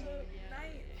everything.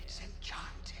 It's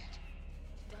enchanted.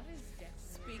 That is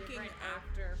definitely Speaking different of-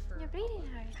 actor for. You're reading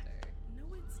her. No,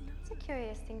 it's not. It's a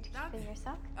curious thing to keep in your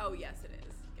sock. Oh yes, it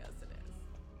is. Yes, it is.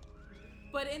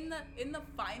 But in the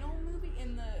final movie,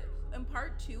 in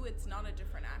part 2, it's not a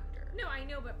different actor. No, I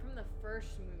know, but from the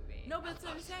first movie. No, but that's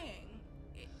what I'm saying.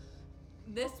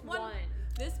 This Book one, one.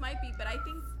 this might be, but I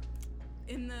think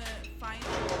in the final,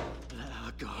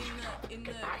 Oh, God. in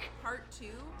the part 2,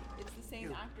 it's the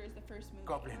same actor as the first movie.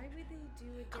 Goblin. Why would they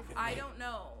do it differently? I don't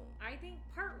know. I think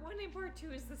part 1 and part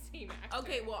 2 is the same actor.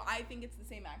 Okay, well, I think it's the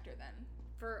same actor then.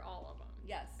 For all of them.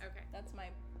 Yes. Okay. That's my.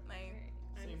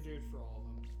 Same dude for all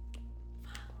of them.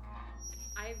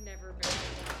 I've never been to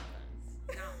Dolphins.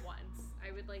 Not once.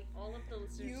 I would like all of the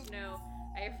listeners to know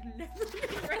I have never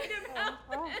been right about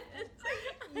this.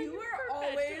 You were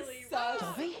always sus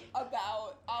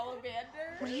about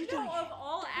Ollivander. What are you No, doing? of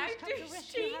all He's come to actors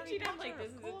rescue Harry changing, I'm Potter, like,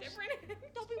 this of is a course.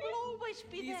 different. Dobby will always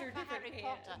be These there are for different Harry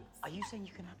hands. Potter. Are you saying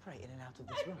you can apparate in and out of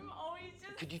this room? I'm always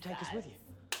just. Could you take us with you?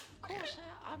 Of course,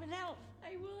 I'm an elf.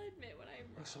 I will admit when I'm.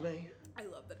 That's me. I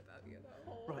love that about you.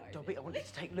 Right, Dobby, I want you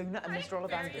to take Luna and I'm Mr.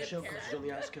 Ollivander. very She'll good cottage on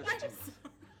the outskirts of town.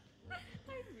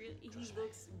 He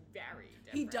looks very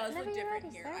different. He does Whenever look you're different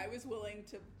ready, here. sir. I was willing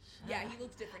to. Yeah, he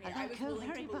looks different here. I I don't was care willing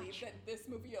to very believe much. that this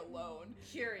movie alone.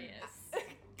 Curious.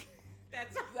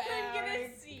 That's what Very, I'm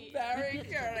gonna see. very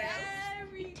curious.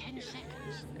 Very 10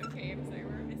 seconds. Okay, I'm sorry,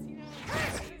 we're missing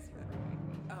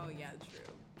out. Oh yeah,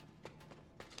 true.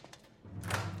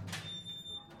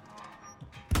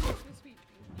 So sweet.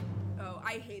 Oh,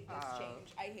 I hate this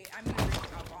change. I'm gonna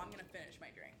drink alcohol. I'm gonna finish my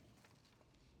drink.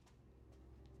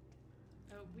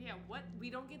 Oh yeah, what? We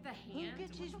don't get the hand.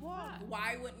 gets What his the wand? fuck?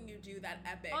 Why wouldn't you do that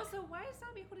epic? Also, why is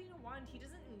Dobby holding a wand? He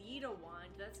doesn't need a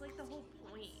wand. That's like the whole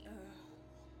point.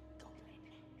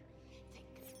 Think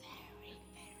very,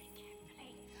 very carefully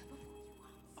before you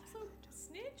answer. Also,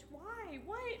 snitch? Why?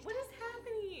 What is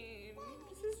happening?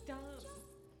 This is dumb.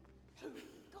 Who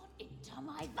got into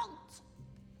my vault?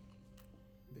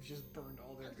 They've just burned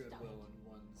all their goodwill in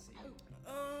one scene.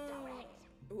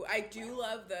 Ooh, I do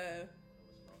love the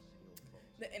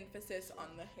emphasis on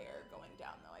the hair going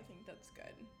down, though. I think that's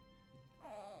good.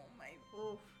 Oh my.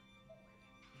 Oof.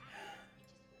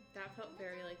 That felt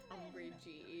very like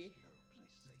Umbridge-y.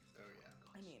 Oh yeah.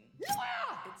 I mean,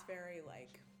 it's very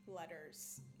like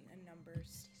letters and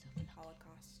numbers.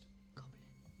 Holocaust. The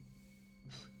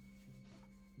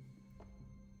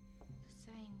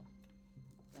same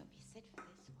won't be said for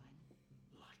this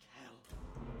one. Like hell.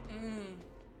 Mmm.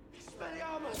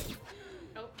 Expelliarmus!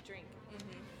 Oh, drink.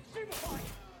 Stupefy!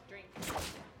 Drink.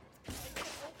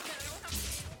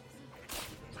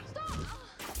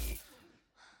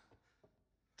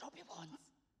 Drop your wands.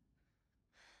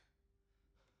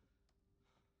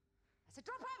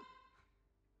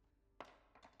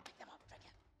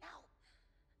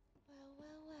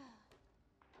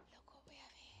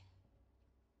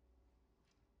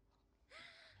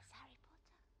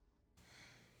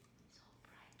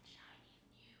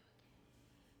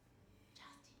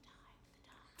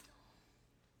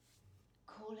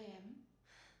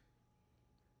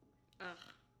 Ugh.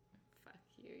 Fuck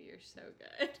you. You're so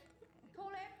good.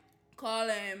 Call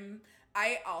him.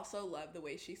 I also love the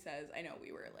way she says, I know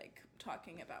we were like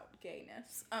talking about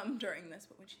gayness during this,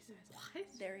 but when she says, what?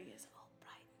 There he is, all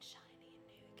bright and shiny and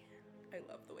new again.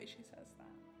 I love the way she says that.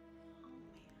 Oh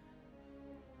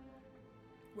man.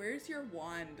 Where's your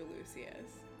wand,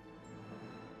 Lucius?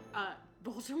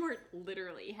 Voldemort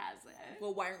literally has it.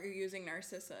 Well, why aren't you using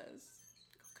Narcissa's?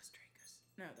 Cocus Dracus.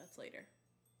 No, that's later.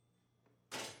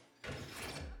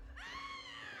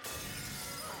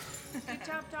 Good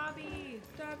job, Dobby.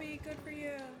 Dobby, good for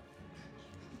you.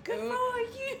 Good for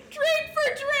you. Drink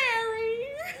for Drarry.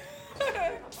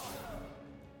 Stupid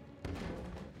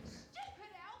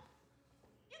elf!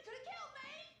 You could have killed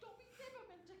me! Dobby never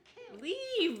meant to kill.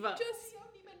 Leave. Just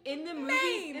in the movie.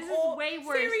 name This or is way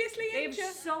worse. seriously, They have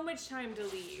just- so much time to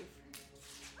leave.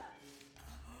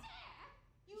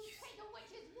 You take a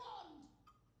witch's wand!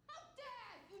 How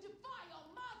dare you defy your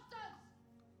masters!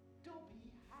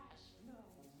 Dobby has no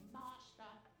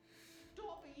master.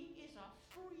 Dobby is a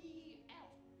free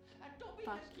elf. And Dobby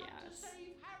Fuck has come to yes.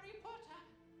 save Harry Potter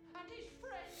and his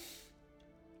friends.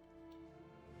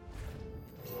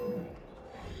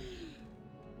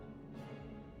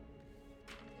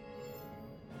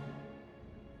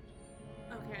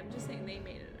 Okay, I'm just saying they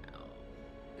made it out.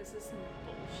 This is some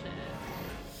bullshit.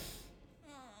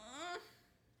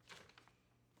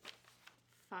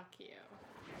 Fuck you.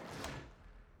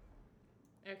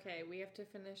 Okay, we have to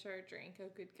finish our drink. A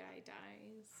good guy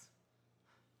dies.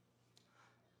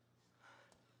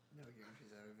 No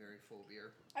guarantees I have a very full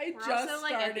beer. I We're just also,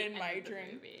 like, at the started end my of the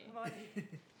drink. movie.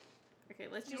 Okay,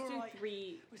 let's just You're do right.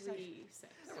 three, We're 3, safe.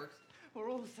 6. That works. We're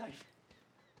all safe.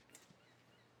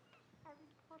 Harry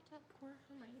Potter, poor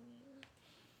Hermione.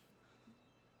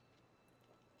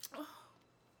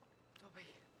 Dobby.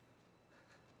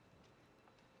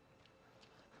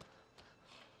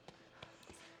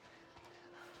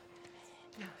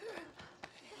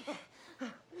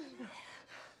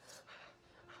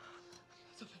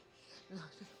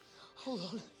 Hold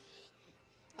on.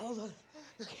 Hold on.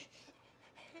 Okay.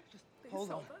 Just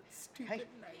hold on. Stupid Hey,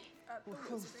 knife at the we'll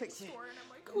wizarding fix it. store, and I'm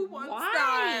like, who wants Why?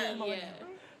 that? Yeah.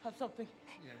 Have something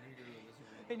Yeah, I'm gonna go to the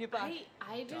wizard. in your bag.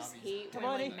 I just Dobby's hate Come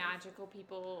when on like in. magical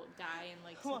people die in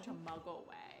like Come such a on. muggle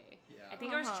way. Yeah. I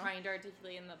think I was trying to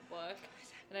articulate in the book,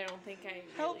 and I don't think I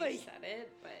Help really me. said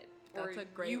it, but That's or a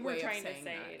great you were way of trying to saying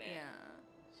say that. it. Yeah.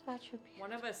 Such a beautiful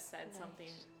One of us said place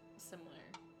something similar,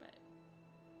 but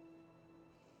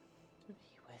To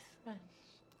be with friends.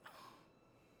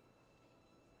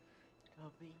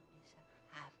 Dobby is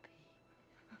happy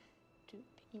to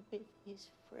be with his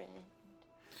friend,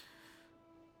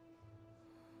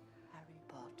 Harry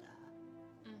Potter.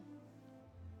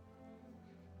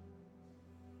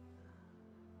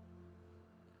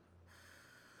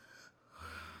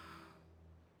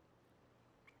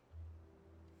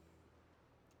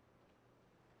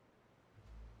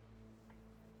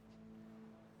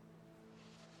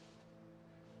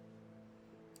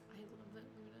 I love that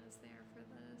Luna's there for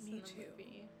this Me in the too.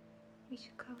 movie. We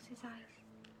should close his eyes.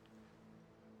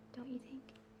 Don't you think?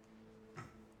 I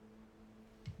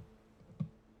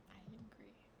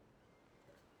agree.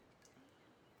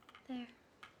 There.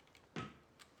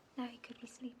 Now he could be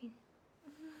sleeping.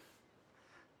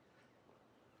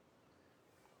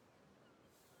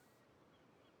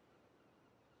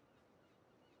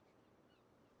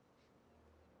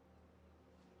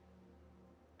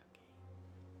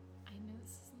 I know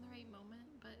this isn't the right moment,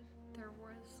 but there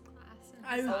was glass in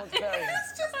I his was eye.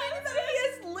 just thinking that he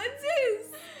has lenses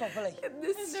Properly. in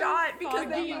this And they're shot because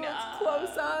they fogging know up. it's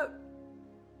close up.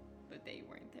 But they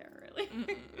weren't there really.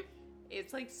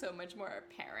 It's like so much more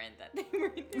apparent that they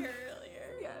weren't there earlier.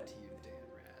 Yeah. To you, Dan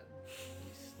Rad.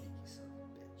 You sneaky son of a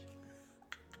bitch.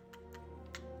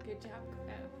 Good job,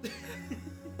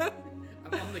 Crab.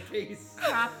 I'm on the case.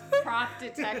 Prop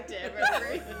detective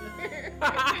over here.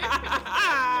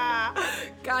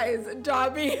 Guys,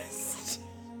 Dobby is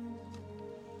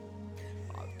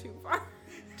too far.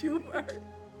 Too far.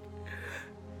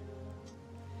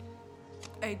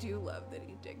 I do love that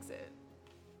he digs it.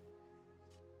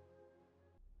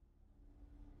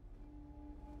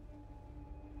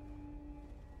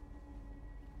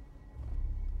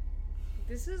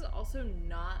 This is also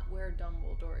not where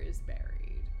Dumbledore is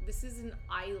buried. This is an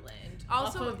island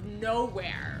Also- off of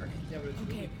nowhere. Yeah, but it's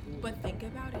Okay, really cool. but think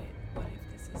about it. What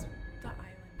if this is the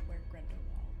island where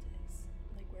Grindelwald is?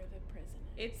 Like where the prison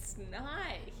is? It's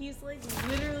not. He's like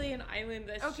literally an island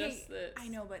that's Okay, just this. I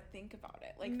know, but think about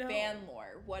it. Like No. fan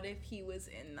lore. What if he was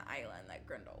in the island that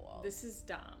Grindelwald? This is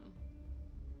dumb.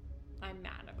 I'm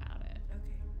mad about it.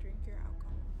 Okay, drink your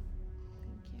alcohol.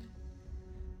 Thank you.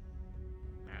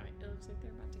 Alright, it'll looks like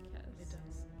they're about to kiss. It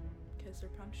does. Kiss or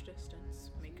punch distance.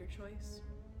 Make your choice.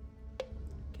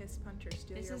 Kiss, punch, or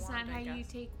steal This your is wand, not how I you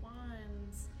guess. take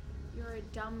wands. You're a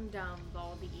dum-dum,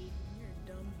 Baldy. You're a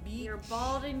dumb beach. You're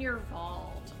bald and you're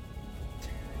bald.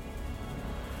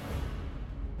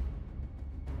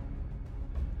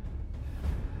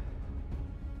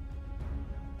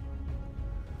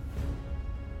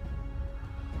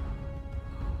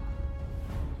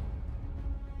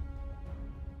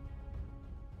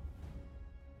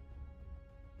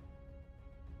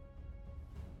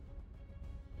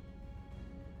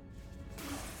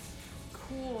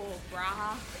 Cool,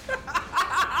 brah.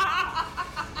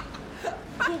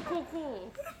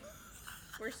 Cool.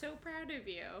 We're so proud of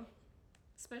you.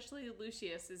 Especially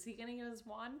Lucius. Is he gonna get his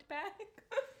wand back?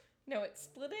 No, it's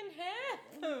split in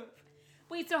half.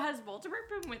 Wait, so has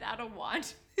Voldemort been without a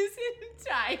wand his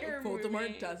entire movie?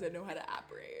 Voldemort doesn't know how to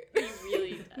operate. He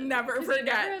really does. Never 'Cause forget.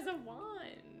 He never has a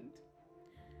wand.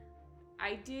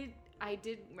 I did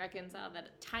reconcile that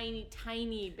a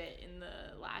tiny bit in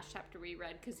the last chapter we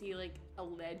read because he like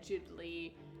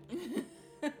allegedly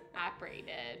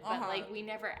operated, but like we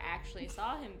never actually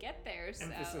saw him get there. So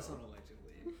Emphasis on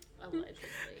allegedly.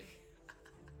 Allegedly.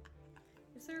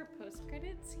 Is there a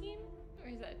post-credit scene, or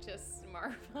is that just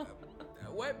Marvel?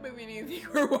 What movie do you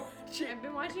think we're watching? I've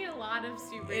been watching a lot of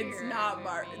superhero. It's not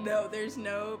Marvel. movies. No, there's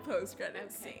no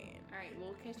post-credit scene. All right,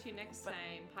 we'll catch you next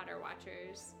time, Potter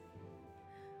Watchers.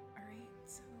 All right,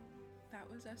 so that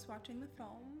was us watching the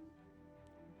film.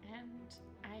 And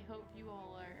I hope you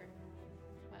all are,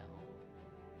 well,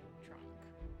 drunk.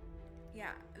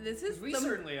 Yeah, this is We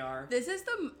certainly are.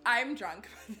 I'm drunk,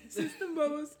 but this is the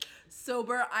most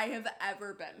sober I have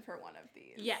ever been for one of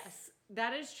these. Yes,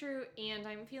 that is true, and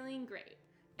I'm feeling great.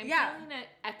 I'm Yeah. feeling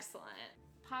excellent.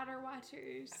 Potter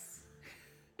Watchers,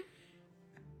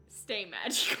 stay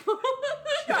magical.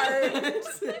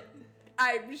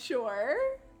 I'm sure.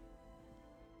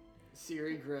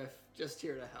 Siri Griff, just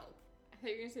here to help. I thought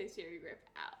you were gonna say Siri Griff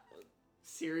out.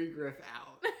 Siri Griff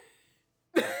out.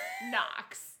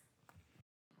 Knox.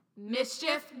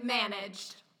 Mischief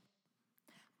managed.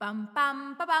 Bum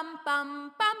bum ba bum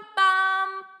bum bum.